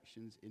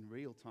reactions in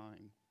real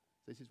time.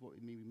 This is what we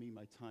mean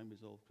by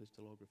time-resolved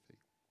crystallography.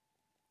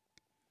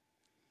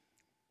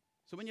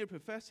 So when you're a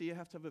professor, you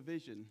have to have a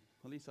vision.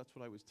 At least that's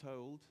what I was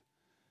told.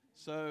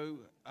 So,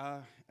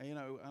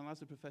 and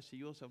as a professor,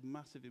 you also have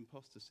massive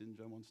imposter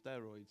syndrome on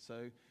steroids.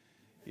 So,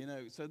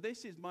 so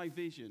this is my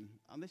vision.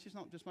 And this is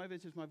not just my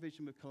vision, it's my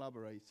vision with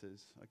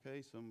collaborators.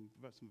 Okay, so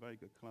we've got some very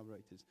good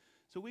collaborators.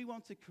 So we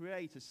want to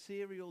create a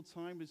serial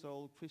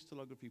time-resolved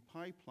crystallography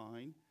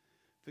pipeline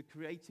for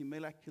creating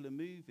molecular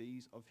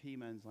movies of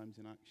heme enzymes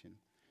in action.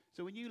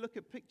 So when you look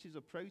at pictures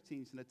of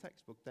proteins in a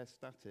textbook, they're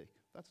static.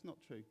 That's not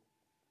true.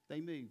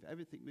 They move.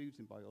 Everything moves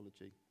in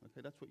biology.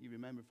 Okay, that's what you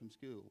remember from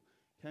school.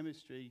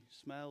 Chemistry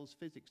smells,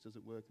 physics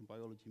doesn't work, and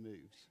biology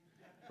moves,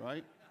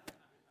 right?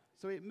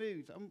 So it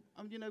moves. And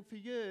for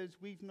years,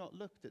 we've not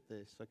looked at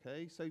this,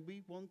 okay? So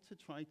we want to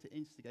try to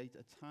instigate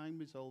a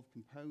time-resolved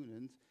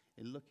component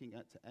in looking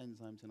at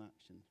enzymes in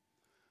action.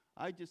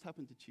 I just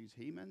happen to choose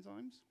heme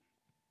enzymes,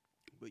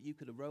 but you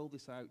could roll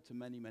this out to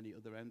many, many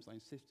other enzyme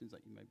systems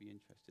that you may be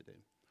interested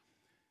in.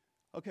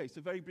 Okay,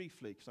 so very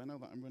briefly, because I know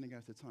that I'm running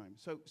out of time.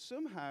 So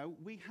somehow,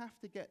 we have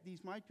to get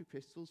these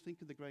microcrystals,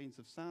 think of the grains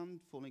of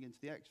sand falling into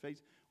the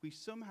X-rays, we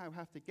somehow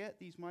have to get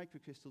these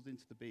microcrystals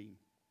into the beam.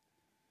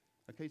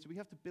 Okay, so we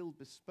have to build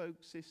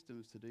bespoke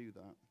systems to do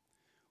that.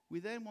 We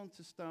then want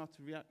to start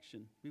a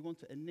reaction. We want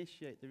to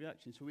initiate the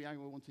reaction. So we either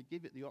want to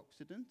give it the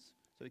oxidant,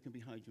 so it can be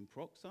hydrogen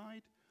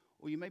peroxide,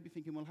 or you may be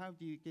thinking, well, how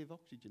do you give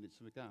oxygen?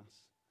 It's a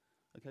gas.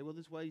 Okay, well,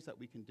 there's ways that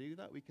we can do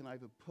that. We can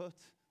either put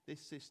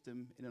this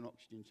system in an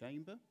oxygen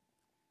chamber,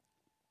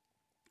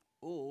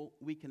 or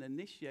we can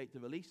initiate the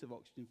release of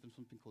oxygen from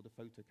something called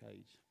a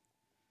photocage.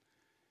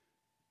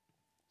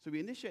 So we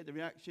initiate the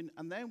reaction,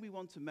 and then we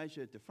want to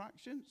measure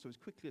diffraction, so as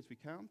quickly as we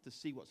can, to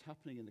see what's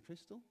happening in the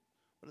crystal.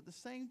 But at the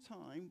same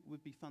time, it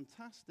would be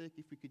fantastic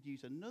if we could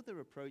use another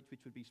approach,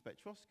 which would be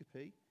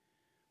spectroscopy,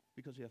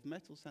 because we have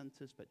metal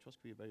centers.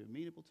 Spectroscopy are very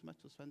amenable to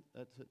metal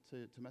centers.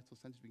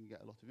 We can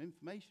get a lot of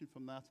information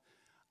from that,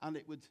 and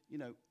it would,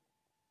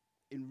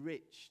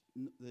 enrich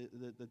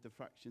the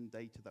diffraction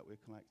data that we're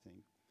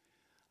collecting.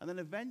 And then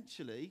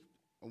eventually,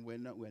 and we're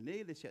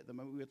near this yet at the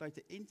moment, we would like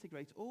to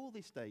integrate all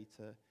this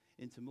data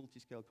into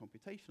multi-scale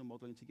computational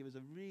modeling to give us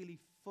a really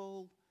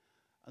full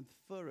and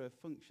thorough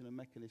function and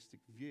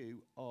mechanistic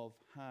view of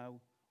how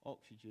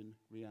oxygen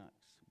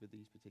reacts with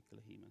these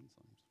particular heme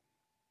enzymes.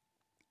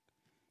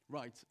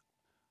 Right,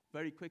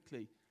 very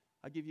quickly,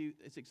 I give you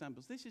as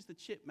examples. This is the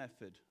chip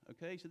method,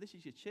 okay? So this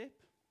is your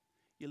chip.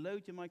 You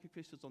load your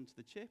microcrystals onto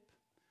the chip,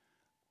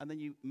 and then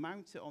you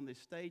mount it on this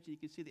stage, and you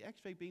can see the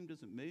X-ray beam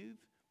doesn't move,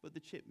 but the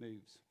chip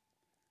moves,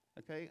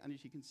 okay? And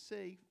as you can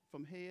see,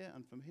 from here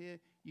and from here,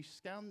 you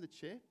scan the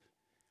chip,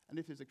 and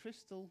if there's a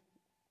crystal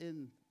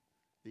in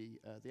the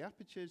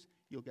apertures,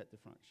 you'll get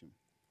diffraction.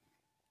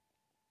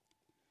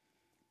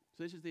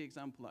 So this is the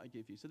example that I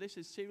give you. So this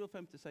is serial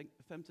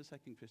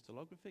femtosecond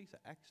crystallography, so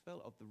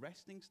XFEL of the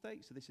resting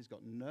state. So this has got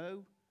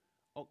no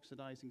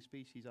oxidizing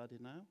species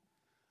added now.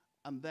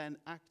 And then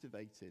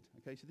activated.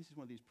 Okay, so this is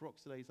one of these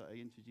peroxidase that I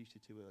introduced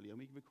you to earlier. And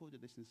we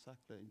recorded this in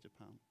Sakura in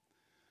Japan.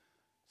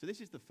 So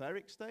this is the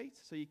ferric state.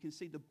 So you can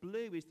see the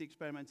blue is the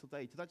experimental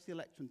data. That's the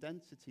electron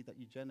density that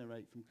you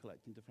generate from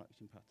collecting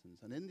diffraction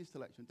patterns. And in this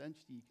electron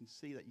density, you can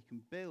see that you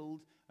can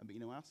build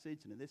amino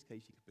acids. And in this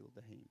case, you can build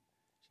the heme.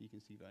 So you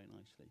can see very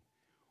nicely.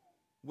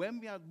 When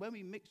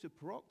we mix with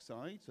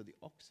peroxide, so the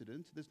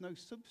oxidant, there's no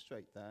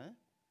substrate there.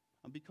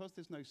 And because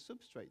there's no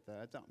substrate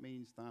there, that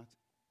means that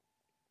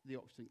the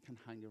oxidant can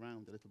hang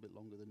around a little bit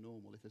longer than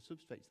normal. If the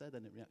substrate's there,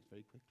 then it reacts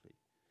very quickly.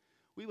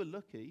 We were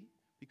lucky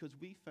because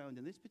we found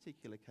in this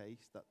particular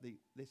case that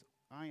this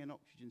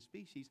iron-oxygen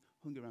species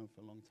hung around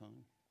for a long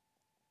time.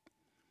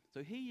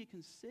 So here you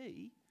can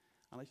see,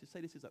 and I should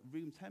say this is at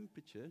room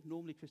temperature.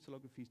 Normally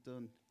crystallography is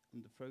done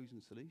under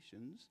frozen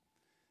solutions.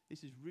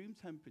 This is room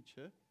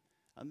temperature.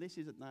 And this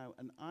is now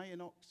an iron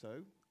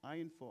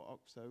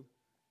 4-oxo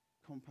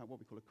compound, what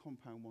we call a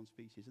compound 1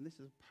 species. And this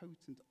is a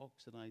potent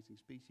oxidizing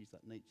species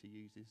that nature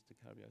uses to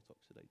carry out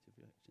oxidative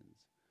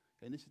reactions.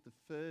 Okay, and this is the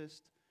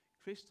first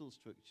crystal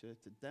structure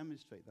to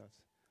demonstrate that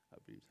at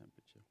room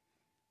temperature.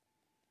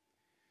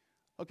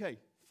 Okay,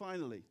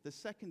 finally, the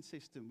second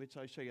system which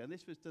I show you, and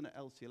this was done at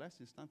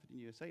LCLS in Stanford in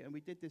USA, and we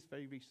did this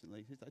very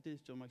recently. I did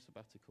this during my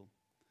sabbatical.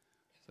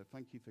 So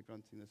thank you for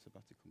granting the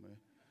sabbatical, Maria.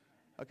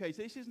 Okay,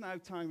 so this is now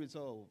time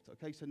resolved.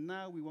 Okay, so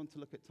now we want to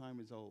look at time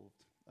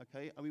resolved.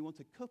 Okay, and we want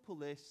to couple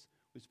this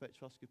with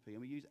spectroscopy, and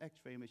we use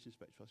X-ray emission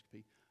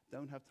spectroscopy.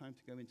 Don't have time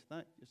to go into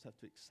that. Just have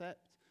to accept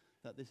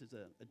that this is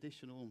an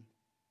additional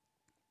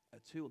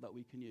tool that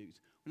we can use.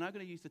 We're now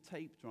going to use the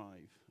tape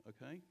drive.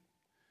 Okay,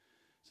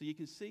 so you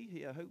can see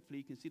here. Hopefully,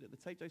 you can see that the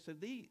tape drive. So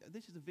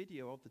this is a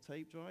video of the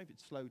tape drive.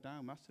 It's slowed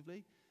down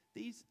massively.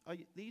 These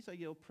are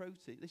your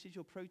protein. This is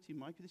your protein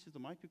micro. This is the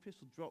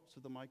microcrystal drops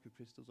of the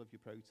microcrystals of your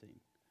protein.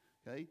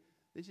 Okay,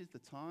 this is the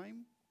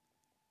time.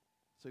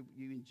 So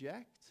you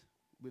inject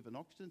with an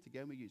oxidant.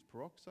 Again, we use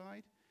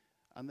peroxide.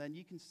 And then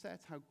you can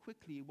set how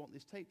quickly you want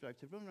this tape drive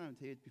to run around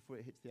here before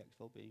it hits the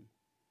XFEL beam.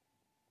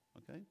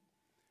 Okay,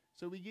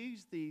 so we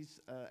use these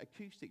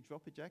acoustic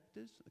drop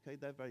ejectors. Okay,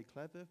 they're very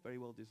clever, very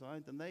well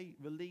designed. And they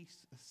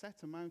release a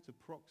set amount of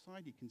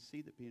peroxide. You can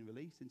see that being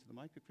released into the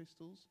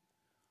microcrystals.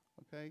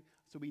 Okay,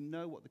 so we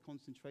know what the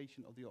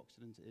concentration of the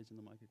oxidant is in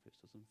the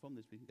microcrystals. And from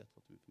this, we can get a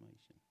lot of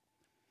information.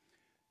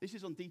 This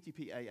is on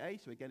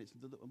DTP-AA, so again, it's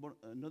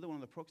another one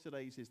of the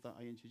peroxidases that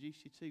I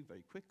introduced you to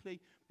very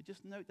quickly. But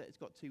just note that it's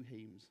got 2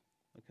 hemes,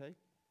 okay?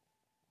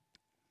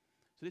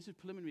 So this is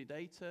preliminary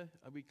data.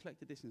 We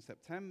collected this in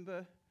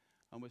September,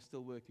 and we're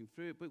still working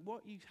through it. But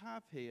what you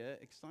have here,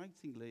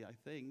 excitingly, I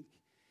think,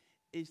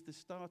 is the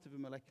start of a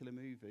molecular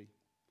movie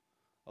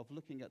of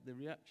looking at the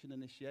reaction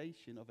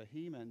initiation of a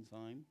heme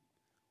enzyme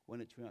when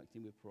it's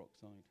reacting with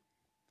peroxide.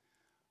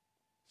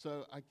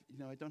 So I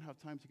don't have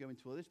time to go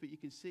into all this, but you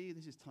can see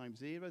this is time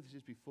 0. This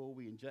is before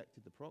we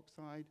injected the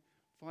peroxide.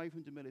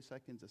 500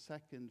 milliseconds a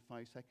second,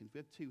 5 seconds. We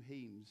had 2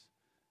 hemes,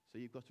 so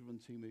you've got to run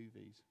 2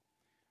 movies.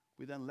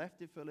 We then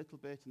left it for a little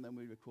bit, and then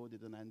we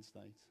recorded an end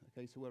state.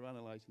 Okay, so we're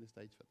analyzing this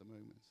data at the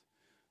moment.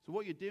 So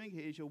what you're doing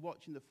here is you're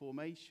watching the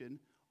formation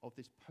of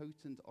this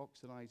potent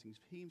oxidizing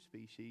heme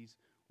species,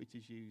 which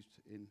is used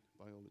in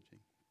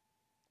biology.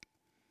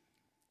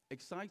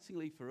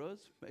 Excitingly for us,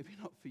 maybe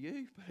not for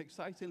you, but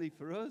excitingly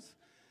for us,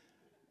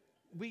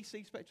 we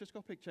see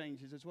spectroscopic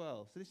changes as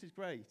well. So this is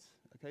great.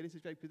 Okay, this is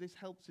great because this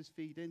helps us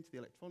feed into the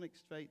electronic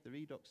state, the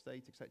redox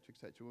state, et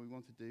cetera, when we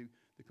want to do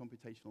the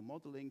computational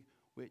modeling,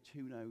 which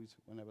who knows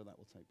whenever that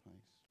will take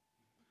place.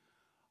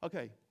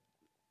 Okay,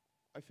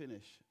 I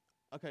finish.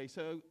 Okay,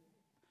 so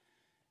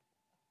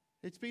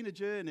it's been a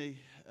journey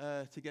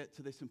to get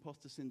to this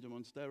imposter syndrome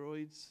on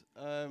steroids.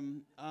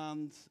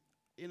 And,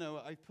 you know,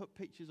 I've put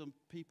pictures of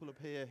people up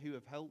here who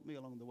have helped me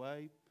along the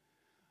way.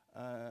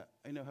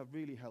 Have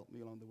really helped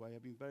me along the way.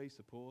 I've been very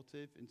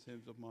supportive in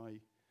terms of my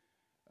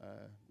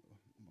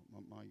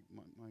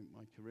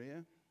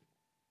career.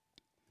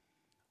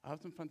 I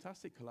have some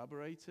fantastic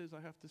collaborators,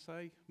 I have to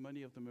say.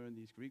 Many of them are in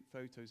these group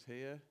photos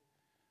here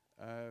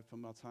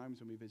from our times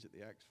when we visit the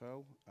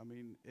XFEL. I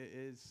mean, it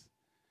is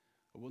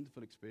a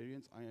wonderful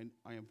experience.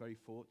 I am very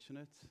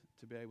fortunate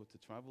to be able to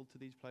travel to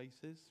these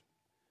places.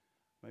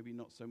 Maybe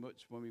not so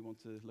much when we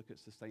want to look at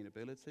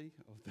sustainability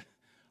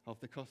of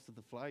the cost of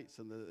the flights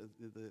and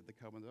the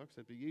carbon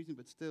dioxide we're using,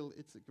 but still,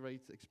 it's a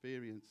great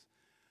experience.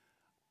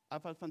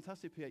 I've had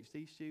fantastic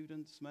PhD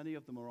students. Many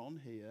of them are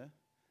on here,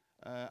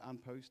 and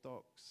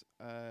postdocs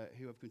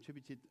who have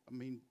contributed,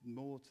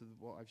 more to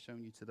what I've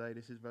shown you today.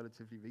 This is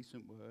relatively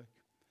recent work.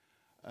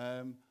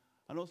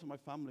 And also my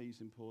family is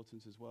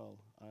important as well,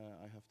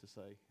 I have to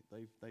say.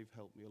 They've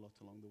helped me a lot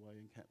along the way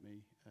and kept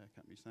me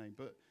sane.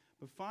 But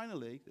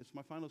finally, it's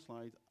my final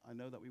slide. I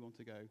know that we want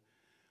to go.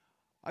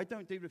 I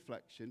don't do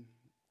reflection.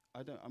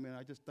 I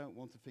just don't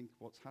want to think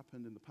what's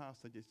happened in the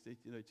past.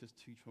 It's just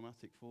too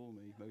traumatic for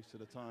me most of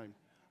the time.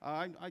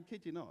 I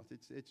kid you not.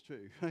 It's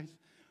true, right?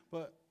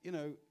 But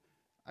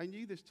I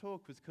knew this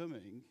talk was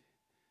coming,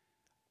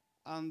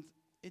 and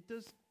it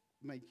does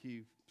make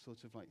you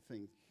sort of like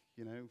think.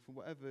 For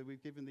whatever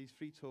we've given these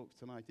 3 talks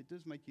tonight, it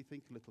does make you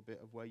think a little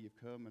bit of where you've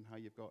come and how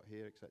you've got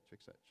here, etc.,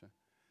 etc.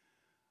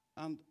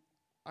 And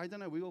I don't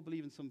know, we all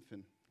believe in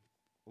something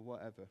or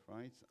whatever,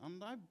 right?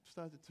 And I've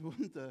started to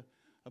wonder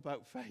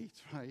about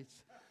fate, right?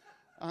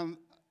 And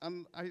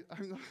I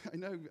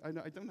know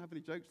I don't have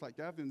any jokes like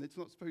Gavin. It's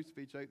not supposed to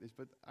be a joke, this,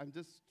 but I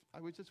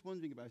was just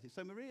wondering about it.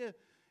 So Maria,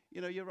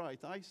 you're right.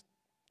 I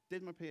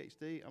did my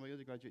PhD and my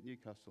undergraduate at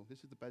Newcastle.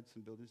 This is the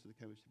Bedson building. This is the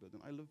chemistry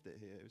building. I loved it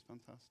here. It was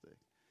fantastic.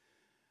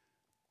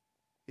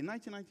 In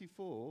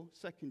 1994,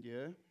 second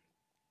year,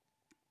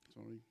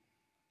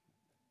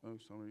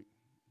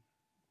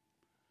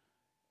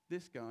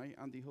 this guy,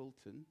 Andy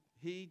Hulton,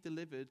 he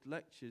delivered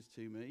lectures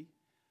to me,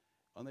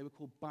 and they were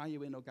called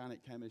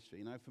bioinorganic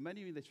chemistry. Now, for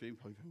many of you in this room,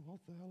 probably, what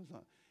the hell is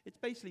that? It's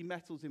basically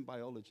metals in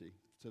biology,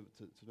 to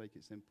make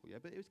it simple, yeah?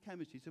 But it was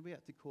chemistry, so we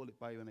had to call it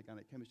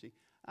bioinorganic chemistry.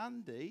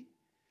 Andy,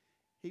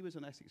 he was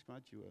an Essex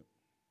graduate,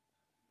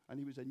 and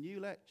he was a new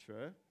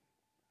lecturer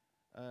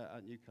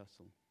at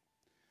Newcastle.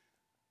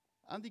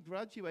 Andy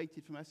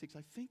graduated from Essex,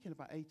 I think, in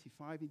about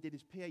 85. He did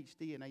his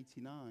PhD in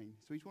 89.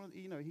 So he's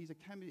he's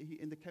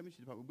in the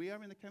chemistry department. We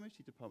are in the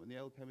chemistry department, the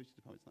old chemistry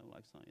department, it's now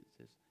life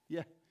sciences.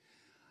 Yeah.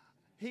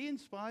 He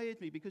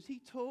inspired me because he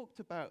talked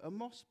about a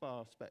Moss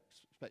bar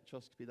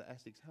spectroscopy that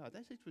Essex had.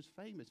 Essex was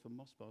famous for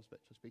Moss bar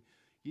spectroscopy.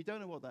 You don't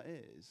know what that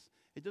is.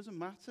 It doesn't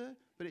matter,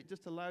 but it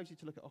just allows you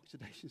to look at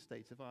oxidation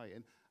states of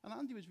iron. And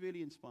Andy was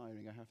really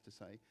inspiring, I have to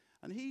say.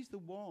 And he's the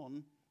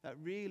one that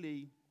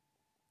really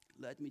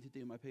led me to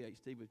do my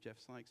PhD with Jeff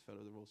Sykes, Fellow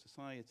of the Royal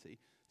Society.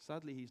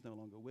 Sadly, he's no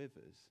longer with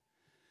us.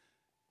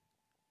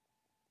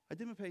 I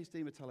did my PhD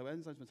in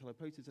metalloenzymes,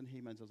 metalloproteins, and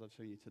heme enzymes I've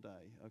shown you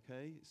today,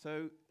 okay?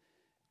 So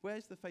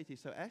where's the fate?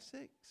 So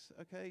Essex,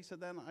 okay? So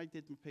then I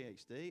did my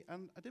PhD,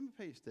 and I did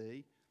my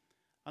PhD,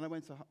 and I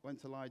went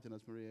to Leiden,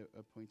 as Maria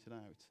pointed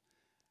out.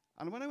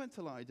 And when I went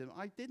to Leiden,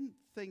 I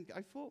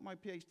thought my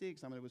PhD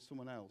examiner was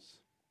someone else,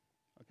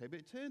 okay? But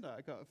it turned out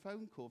I got a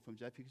phone call from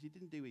Jeff because he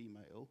didn't do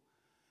email.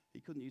 He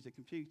couldn't use a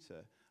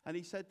computer. And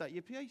he said that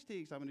your PhD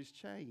examiner's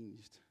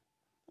changed.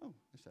 Oh,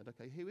 I said,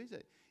 okay, who is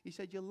it? He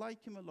said, you'll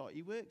like him a lot.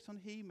 He works on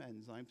heme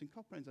enzymes and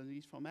copper enzymes, and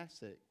he's from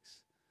Essex.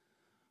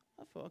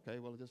 I thought, okay,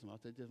 well, it doesn't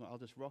matter. I'll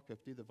just rock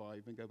up, do the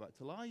Viva, and go back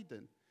to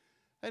Leiden.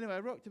 Anyway, I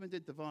rocked him and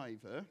did the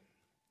Viva.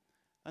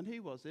 And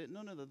who was it?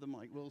 None other than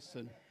Mike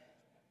Wilson.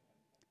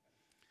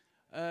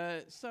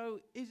 So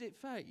is it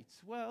fate?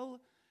 Well,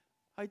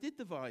 I did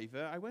the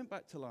Viva, I went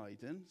back to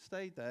Leiden,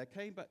 stayed there,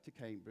 came back to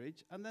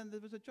Cambridge, and then there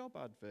was a job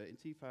advert in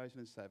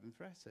 2007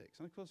 for Essex.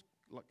 And of course,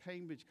 like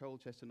Cambridge,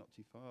 Colchester, not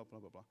too far, blah,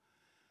 blah, blah.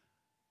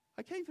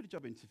 I came for the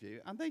job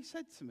interview, and they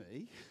said to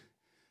me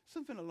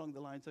something along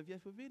the lines of, yes,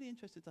 we're really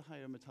interested to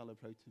hire a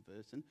metalloprotein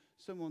person,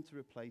 someone to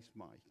replace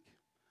Mike.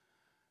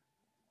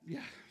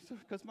 Yeah,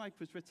 because Mike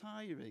was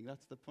retiring,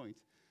 that's the point.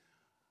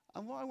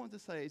 And what I want to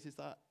say is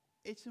that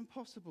it's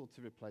impossible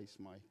to replace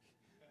Mike.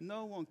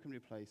 No one can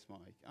replace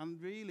Mike.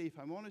 And really, if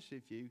I'm honest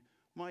with you,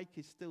 Mike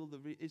is still the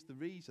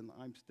reason that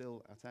I'm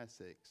still at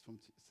Essex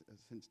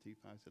since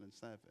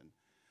 2007.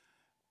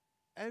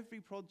 Every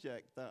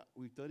project that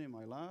we've done in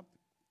my lab,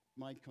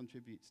 Mike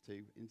contributes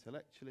to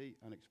intellectually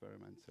and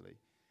experimentally.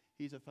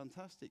 He's a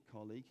fantastic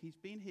colleague. He's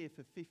been here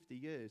for 50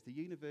 years. The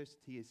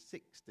university is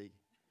 60.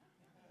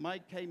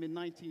 Mike came in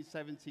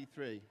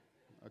 1973,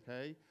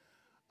 okay?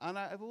 And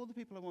out of all the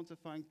people I want to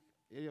thank,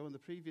 on the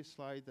previous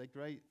slide, they're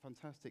great,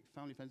 fantastic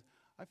family friends.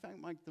 I thank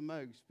Mike the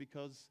most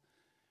because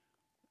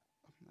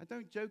I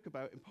don't joke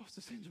about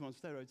imposter syndrome on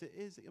steroids. It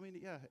is,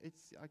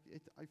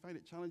 I find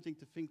it challenging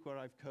to think where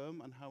I've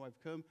come and how I've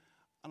come.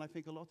 And I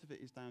think a lot of it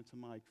is down to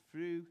Mike.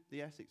 Through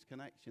the Essex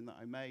connection that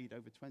I made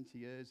over 20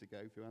 years ago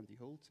through Andy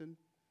Hulton,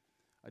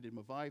 I did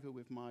my Viva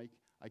with Mike.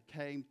 I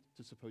came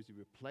to supposedly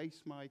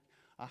replace Mike.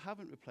 I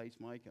haven't replaced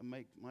Mike, and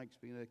Mike's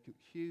been a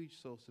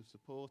huge source of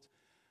support.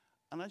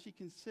 And as you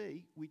can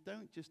see, we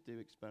don't just do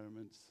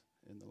experiments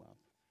in the lab.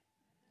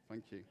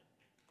 Thank you.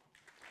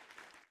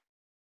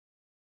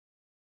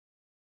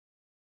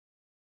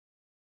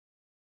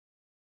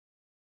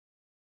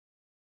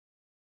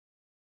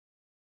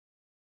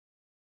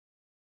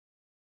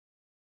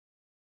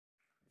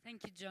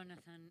 Thank you,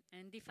 Jonathan.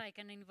 And if I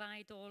can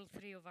invite all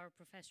 3 of our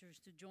professors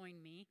to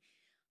join me.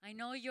 I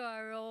know you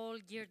are all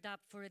geared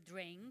up for a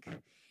drink,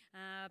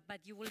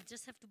 but you will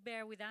just have to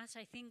bear with us.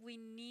 I think we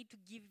need to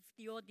give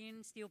the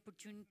audience the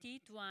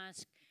opportunity to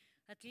ask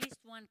at least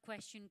one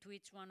question to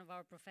each one of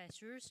our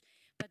professors.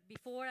 But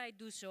before I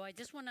do so, I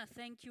just want to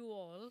thank you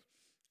all,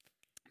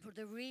 for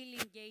the really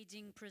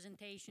engaging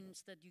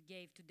presentations that you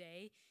gave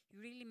today. You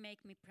really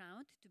make me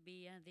proud to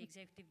be the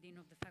Executive Dean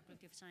of the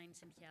Faculty of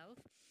Science and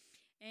Health.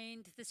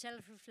 And the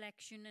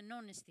self-reflection and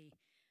honesty,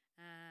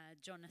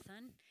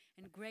 Jonathan.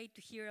 And great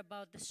to hear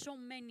about the so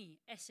many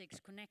Essex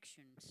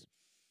connections.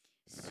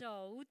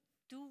 So,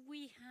 do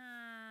we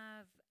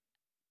have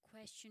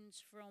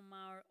questions from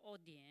our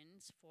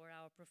audience for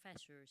our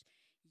professors?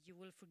 You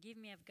will forgive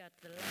me, I've got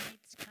the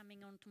lights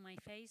coming onto my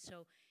face,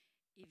 so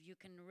if you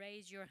can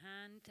raise your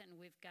hand, and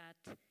we've got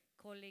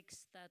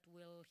colleagues that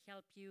will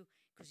help you,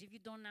 because if you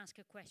don't ask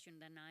a question,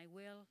 then I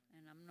will,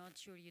 and I'm not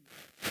sure you do.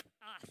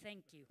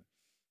 Thank you.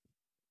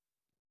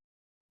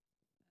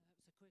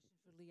 It's a question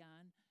for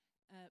Leanne.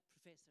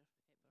 Professor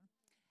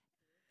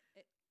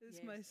Hepburn. It's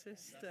yes. my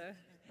sister.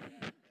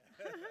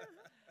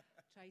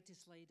 Tried to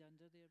slide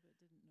under there, but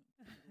didn't know.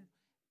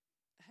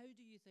 How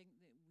do you think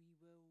that we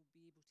will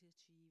be able to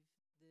achieve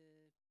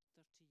the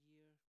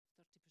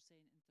 30%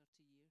 in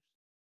 30 years?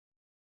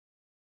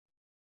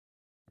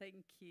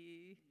 Thank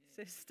you,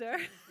 sister.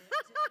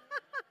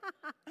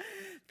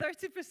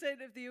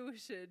 30% of the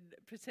ocean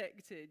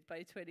protected by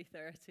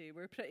 2030.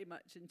 We're pretty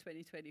much in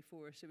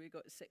 2024, so we've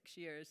got 6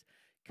 years.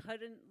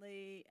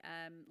 Currently,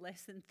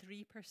 less than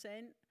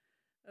 3%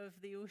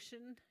 of the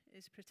ocean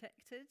is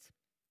protected.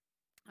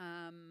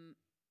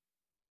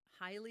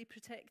 Highly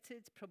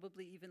protected,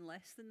 probably even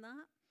less than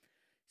that.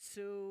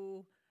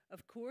 So,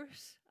 of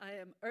course, I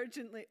am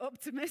urgently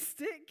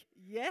optimistic.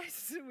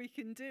 Yes, we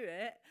can do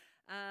it.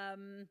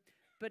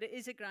 But it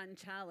is a grand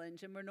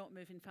challenge, and we're not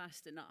moving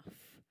fast enough.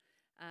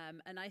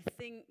 And I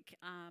think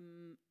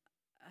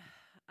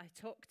I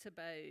talked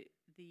about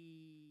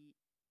the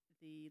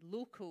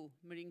local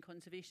marine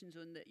conservation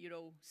zone that you're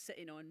all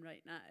sitting on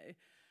right now.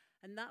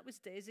 And that was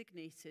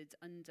designated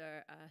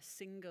under a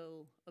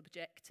single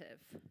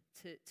objective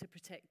to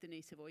protect the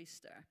native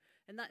oyster.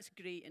 And that's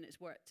great, and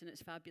it's worked, and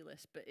it's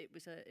fabulous. But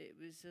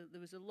there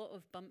was a lot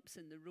of bumps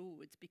in the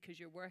road because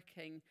you're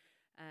working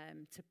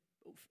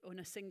on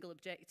a single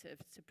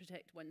objective to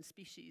protect one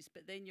species,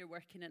 but then you're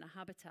working in a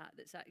habitat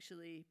that's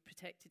actually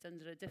protected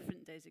under a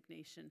different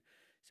designation.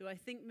 So I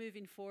think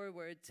moving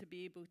forward, to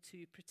be able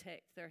to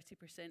protect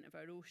 30% of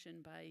our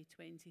ocean by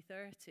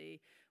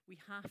 2030, we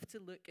have to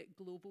look at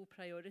global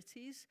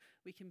priorities.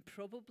 We can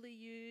probably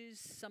use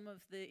some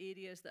of the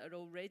areas that are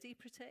already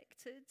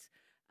protected,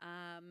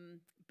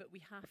 but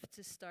we have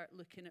to start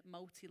looking at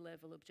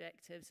multi-level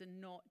objectives and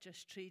not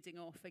just trading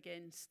off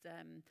against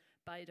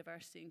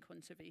biodiversity and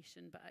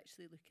conservation, but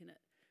actually looking at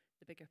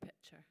the bigger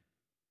picture.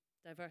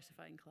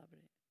 Diversify and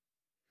collaborate.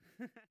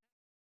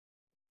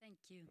 Thank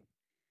you.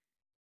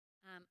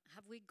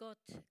 Have we got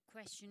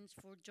questions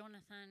for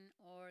Jonathan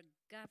or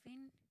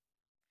Gavin?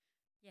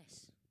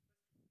 Yes.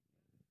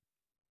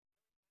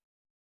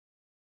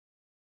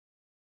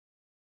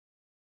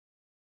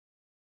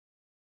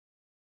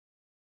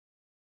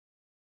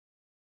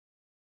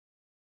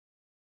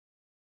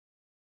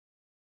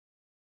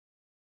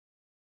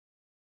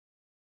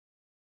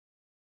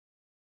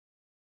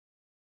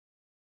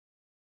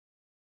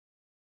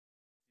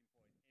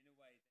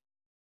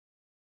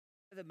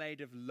 They're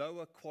made of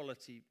lower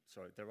quality,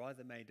 they're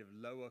either made of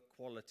lower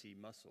quality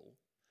muscle,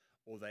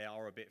 or they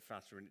are a bit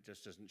fatter and it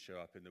just doesn't show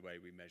up in the way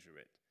we measure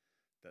it.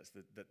 That's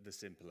the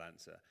simple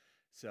answer.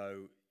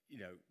 So, you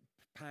know,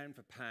 pound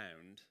for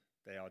pound,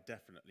 they are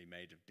definitely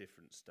made of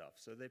different stuff.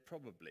 So they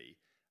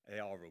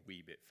are a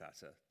wee bit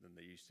fatter than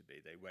they used to be.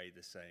 They weigh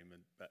the same,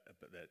 but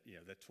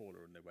they're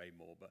taller and they weigh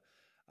more.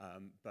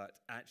 But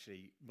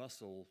actually,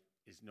 muscle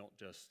is not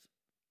just,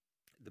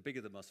 the bigger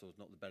the muscle is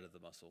not the better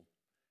the muscle.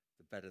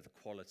 The better the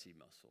quality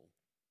muscle,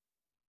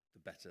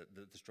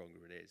 the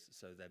stronger it is.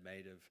 So they're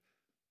made of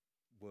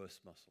worse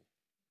muscle.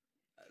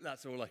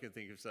 That's all I can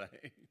think of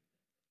saying.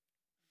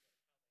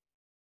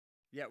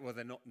 Yeah, well,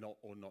 they're not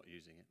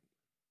using it.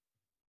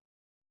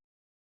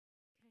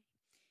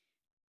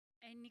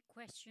 Okay. Any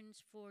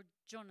questions for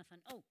Jonathan?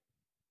 Oh,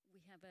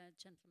 we have a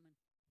gentleman.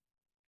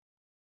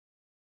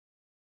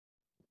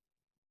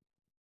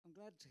 I'm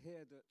glad to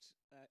hear that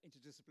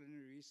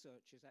interdisciplinary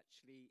research is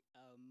actually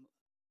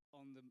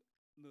on the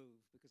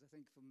move, because I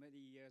think for many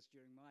years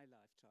during my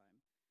lifetime,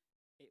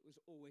 it was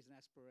always an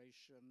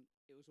aspiration.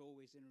 It was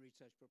always in a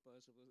research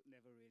proposal, but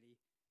never really,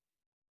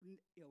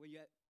 when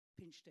you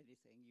pinched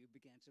anything, you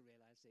began to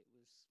realize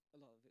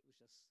a lot of it was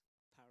just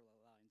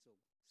parallel lines or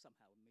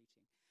somehow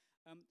meeting.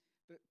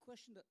 The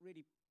question that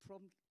really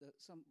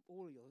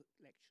all your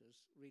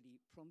lectures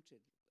really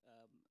prompted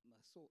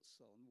my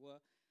thoughts on were,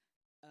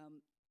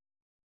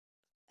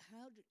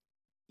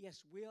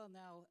 yes, we are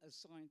now, as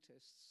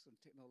scientists and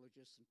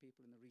technologists and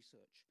people in the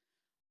research,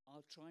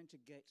 are trying to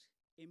get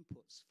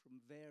inputs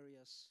from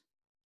various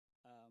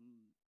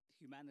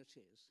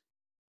humanities.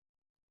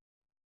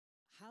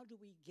 How do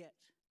we get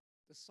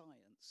the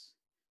science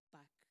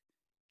back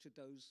to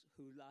those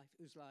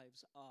whose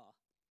lives are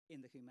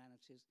in the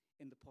humanities,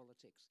 in the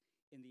politics,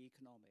 in the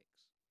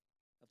economics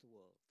of the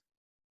world?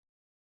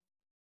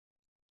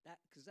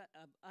 Because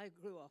I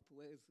grew up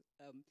with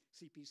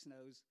C.P.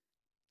 Snow's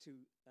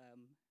the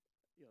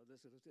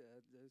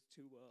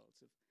two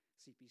worlds of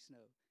C.P.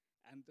 Snow.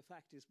 And the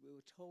fact is, we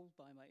were told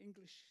by my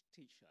English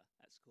teacher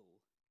at school,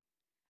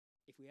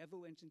 if we ever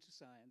went into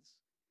science,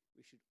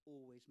 we should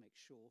always make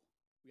sure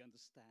we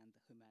understand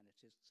the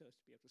humanities so as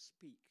to be able to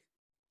speak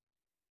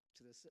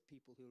to the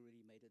people who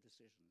really made the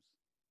decisions.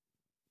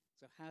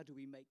 So how do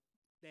we make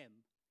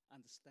them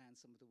understand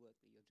some of the work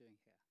that you're doing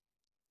here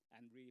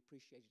and really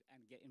appreciate it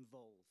and get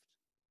involved?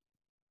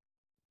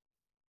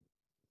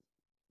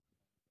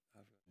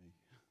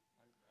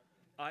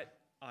 I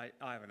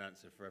have an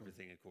answer for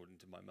everything according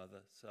to my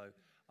mother. So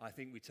I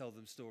think we tell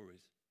them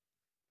stories.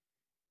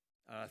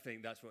 And I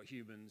think that's what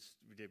humans,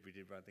 we did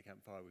around the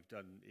campfire,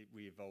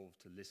 we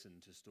evolved to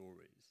listen to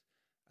stories.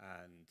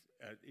 And,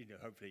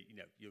 hopefully,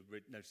 you'll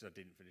notice I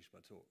didn't finish my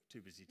talk,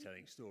 too busy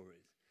telling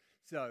stories.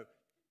 So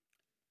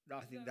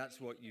I think that's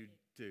what you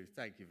do.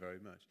 Thank you very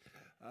much.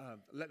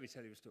 Let me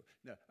tell you a story.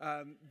 No,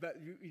 but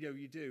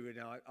you do.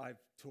 I've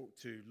talked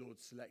to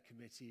Lord's Select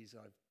Committees.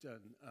 I've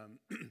done,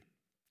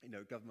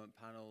 government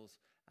panels,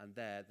 and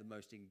there the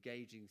most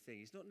engaging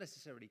thing is not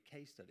necessarily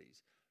case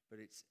studies, but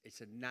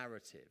it's a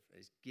narrative.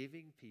 It's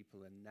giving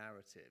people a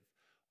narrative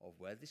of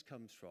where this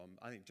comes from.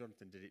 I think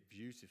Jonathan did it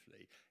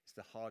beautifully. It's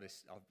the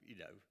hardest.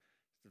 It's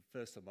the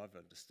first time I've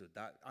understood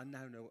that. I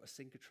now know what a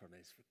synchrotron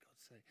is, for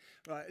God's sake.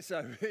 Right.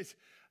 So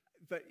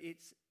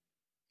it's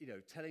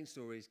telling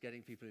stories,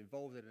 getting people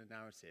involved in a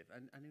narrative,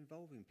 and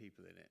involving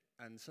people in it.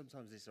 And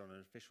sometimes it's on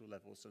an official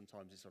level,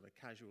 sometimes it's on a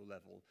casual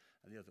level,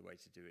 and the other way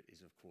to do it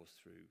is, of course,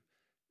 through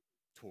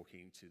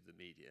talking to the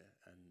media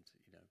and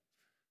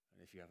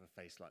if you have a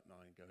face like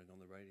mine, going on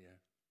the radio.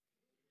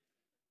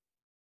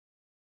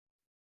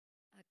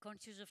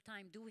 Conscious of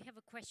time, do we have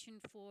a question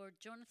for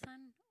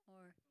Jonathan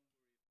or?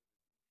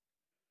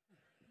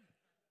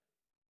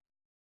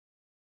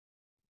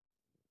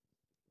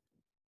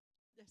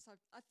 Yes,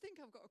 I think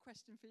I've got a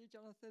question for you,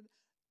 Jonathan.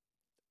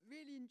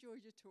 Really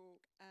enjoyed your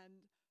talk,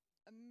 and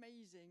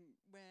amazing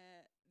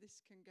where this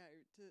can go,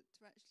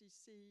 to actually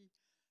see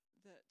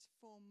that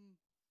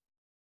from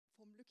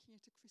looking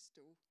at a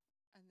crystal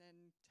and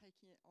then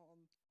taking it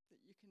on,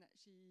 that you can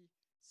actually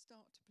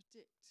start to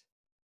predict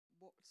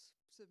what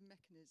sort of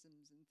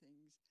mechanisms and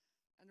things,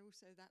 and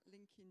also that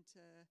link into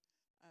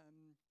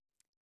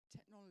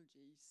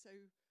technology. So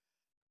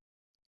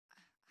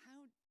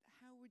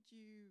how would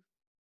you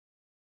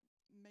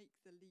make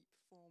the leap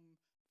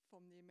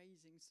from the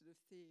amazing sort of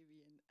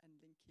theory and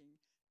linking,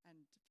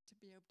 and to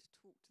be able to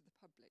talk to the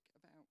public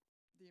about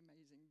the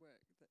amazing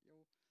work that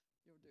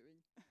you're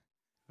doing?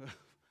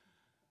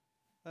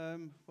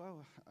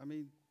 Well, I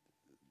mean,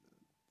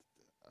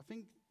 I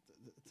think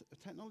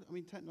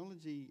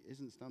technology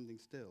isn't standing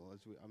still.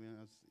 As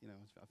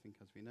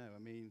we know. I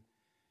mean,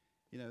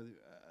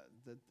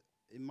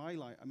 in my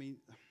life, I mean,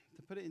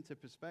 to put it into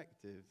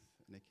perspective,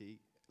 Nikki,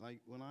 like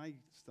when I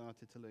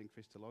started to learn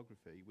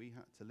crystallography, we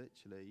had to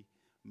literally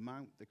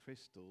mount the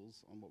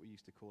crystals on what we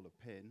used to call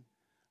a pin,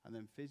 and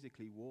then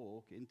physically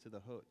walk into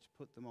the hutch,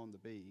 put them on the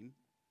beam,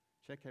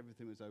 check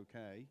everything was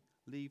okay,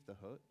 leave the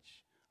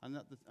hutch. And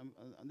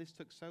this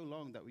took so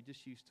long that we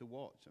just used to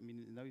watch. I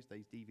mean, in those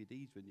days,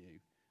 DVDs were new.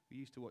 We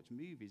used to watch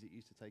movies. It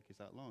used to take us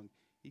that long.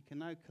 You can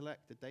now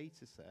collect the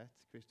data set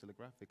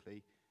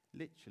crystallographically,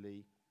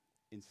 literally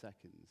in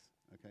seconds.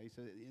 Okay,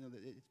 so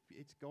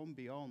it's gone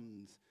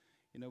beyond.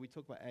 We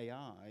talk about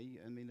AI.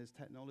 I mean, there's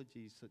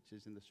technologies such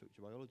as in the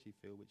structural biology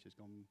field, which has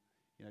gone,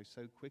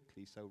 so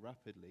quickly, so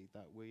rapidly,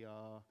 that we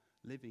are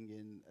living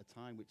in a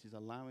time which is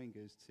allowing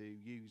us to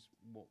use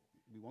what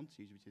we want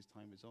to use, which is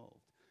time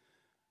resolved.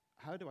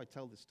 How do I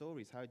tell the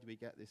stories? How do we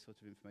get this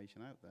sort of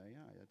information out there?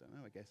 Yeah, I don't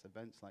know. I guess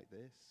events like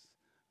this.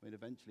 I mean,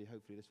 eventually,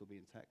 hopefully, this will be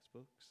in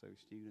textbooks so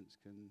students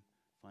can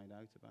find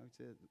out about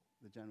it,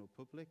 the general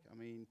public. I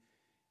mean,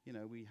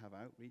 we have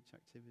outreach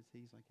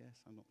activities, I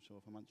guess. I'm not sure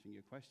if I'm answering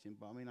your question,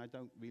 but I mean, I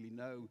don't really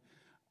know.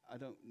 I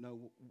don't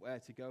know where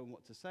to go and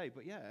what to say.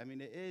 But yeah, I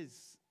mean, it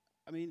is.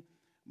 I mean,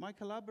 my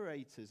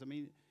collaborators, I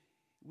mean,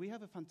 we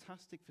have a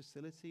fantastic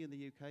facility in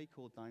the UK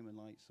called Diamond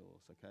Light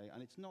Source, okay?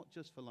 And it's not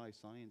just for life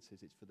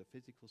sciences, it's for the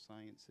physical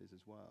sciences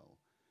as well.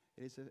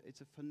 It's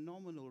a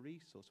phenomenal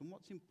resource. And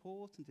what's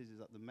important is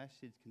that the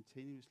message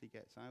continuously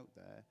gets out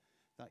there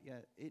that,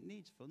 yeah, it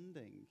needs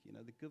funding.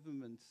 The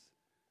government,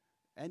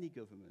 any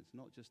government,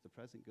 not just the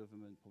present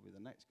government, probably the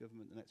next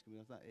government,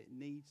 that it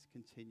needs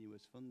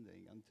continuous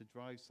funding. And to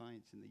drive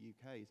science in the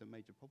UK is a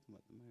major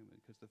problem at the moment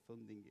because the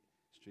funding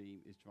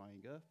stream is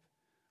drying up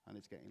and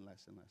it's getting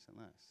less and less and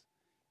less.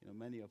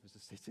 Many of us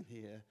are sitting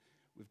here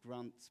with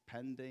grants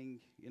pending,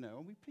 and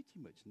we pretty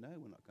much know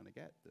we're not going to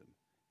get them.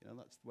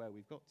 That's where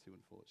we've got to,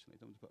 unfortunately. I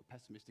don't want to put a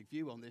pessimistic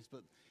view on this,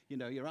 but,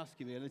 you're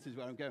asking me, and this is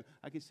where I'm going.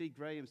 I can see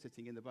Graham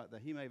sitting in the back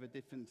there. He may have a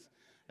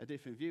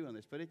different view on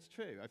this, but it's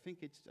true. I think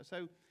it's,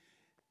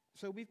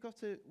 so we've got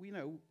to,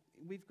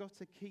 we've got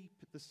to keep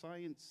the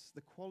science,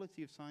 the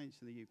quality of science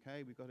in the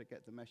UK. We've got to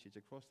get the message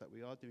across that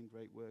we are doing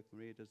great work.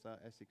 Maria does that.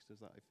 Essex does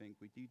that, I think.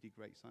 We do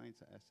great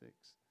science at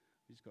Essex.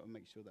 We just got to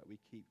make sure that we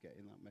keep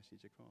getting that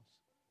message across.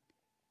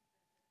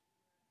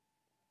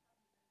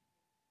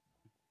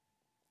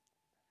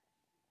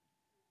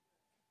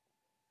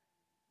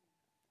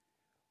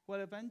 Well,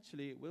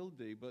 eventually it will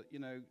do, but, you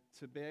know,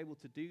 to be able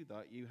to do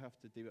that, you have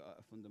to do it at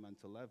a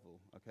fundamental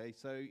level, okay?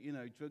 So, you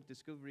know, drug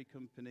discovery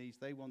companies,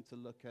 they want to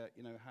look at,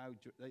 you know, how,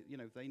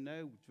 they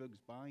know drugs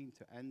bind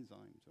to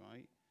enzymes,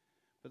 right?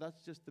 But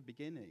that's just the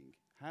beginning.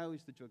 How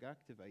is the drug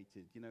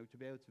activated? You know, to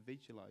be able to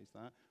visualize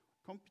that.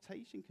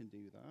 Computation can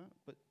do that,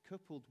 but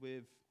coupled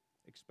with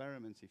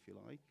experiments, if you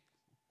like,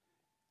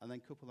 and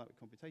then couple that with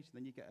computation,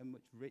 then you get a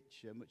much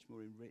richer, much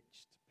more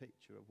enriched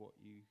picture of what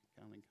you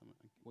can and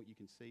what you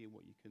can see and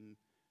what you can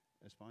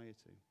aspire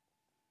to.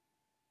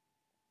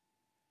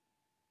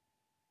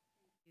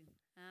 Thank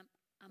you.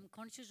 I'm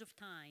conscious of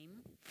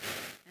time,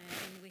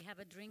 and we have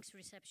a drinks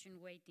reception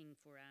waiting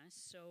for us.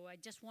 So I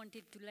just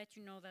wanted to let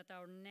you know that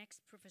our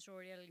next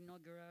professorial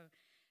inaugural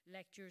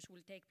lectures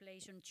will take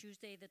place on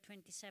Tuesday, the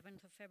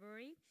 27th of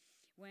February,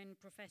 when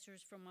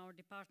professors from our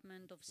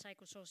Department of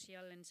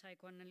Psychosocial and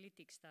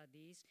Psychoanalytic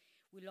Studies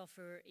will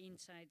offer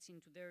insights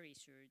into their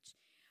research.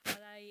 But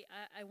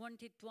I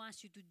wanted to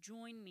ask you to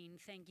join me in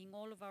thanking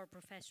all of our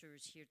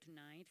professors here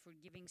tonight for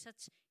giving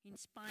such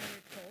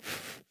inspired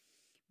talks,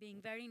 being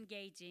very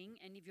engaging,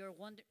 and if you're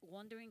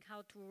wondering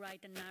how to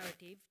write a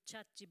narrative,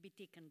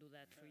 ChatGPT can do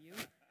that for you.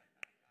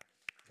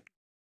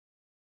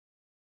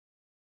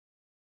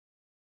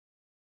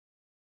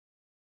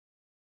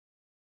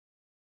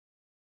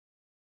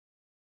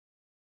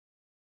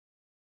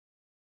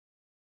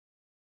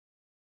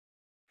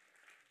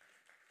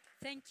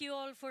 Thank you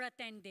all for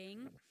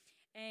attending.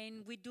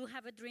 And we do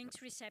have a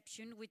drinks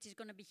reception, which is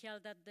going to be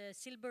held at the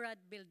Silberad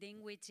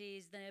building, which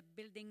is the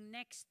building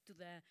next to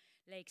the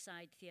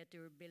Lakeside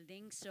Theatre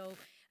building. So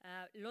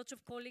lots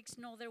of colleagues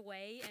know their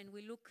way, and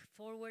we look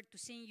forward to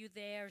seeing you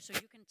there so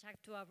you can chat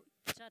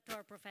to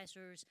our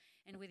professors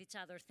and with each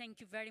other. Thank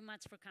you very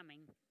much for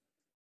coming.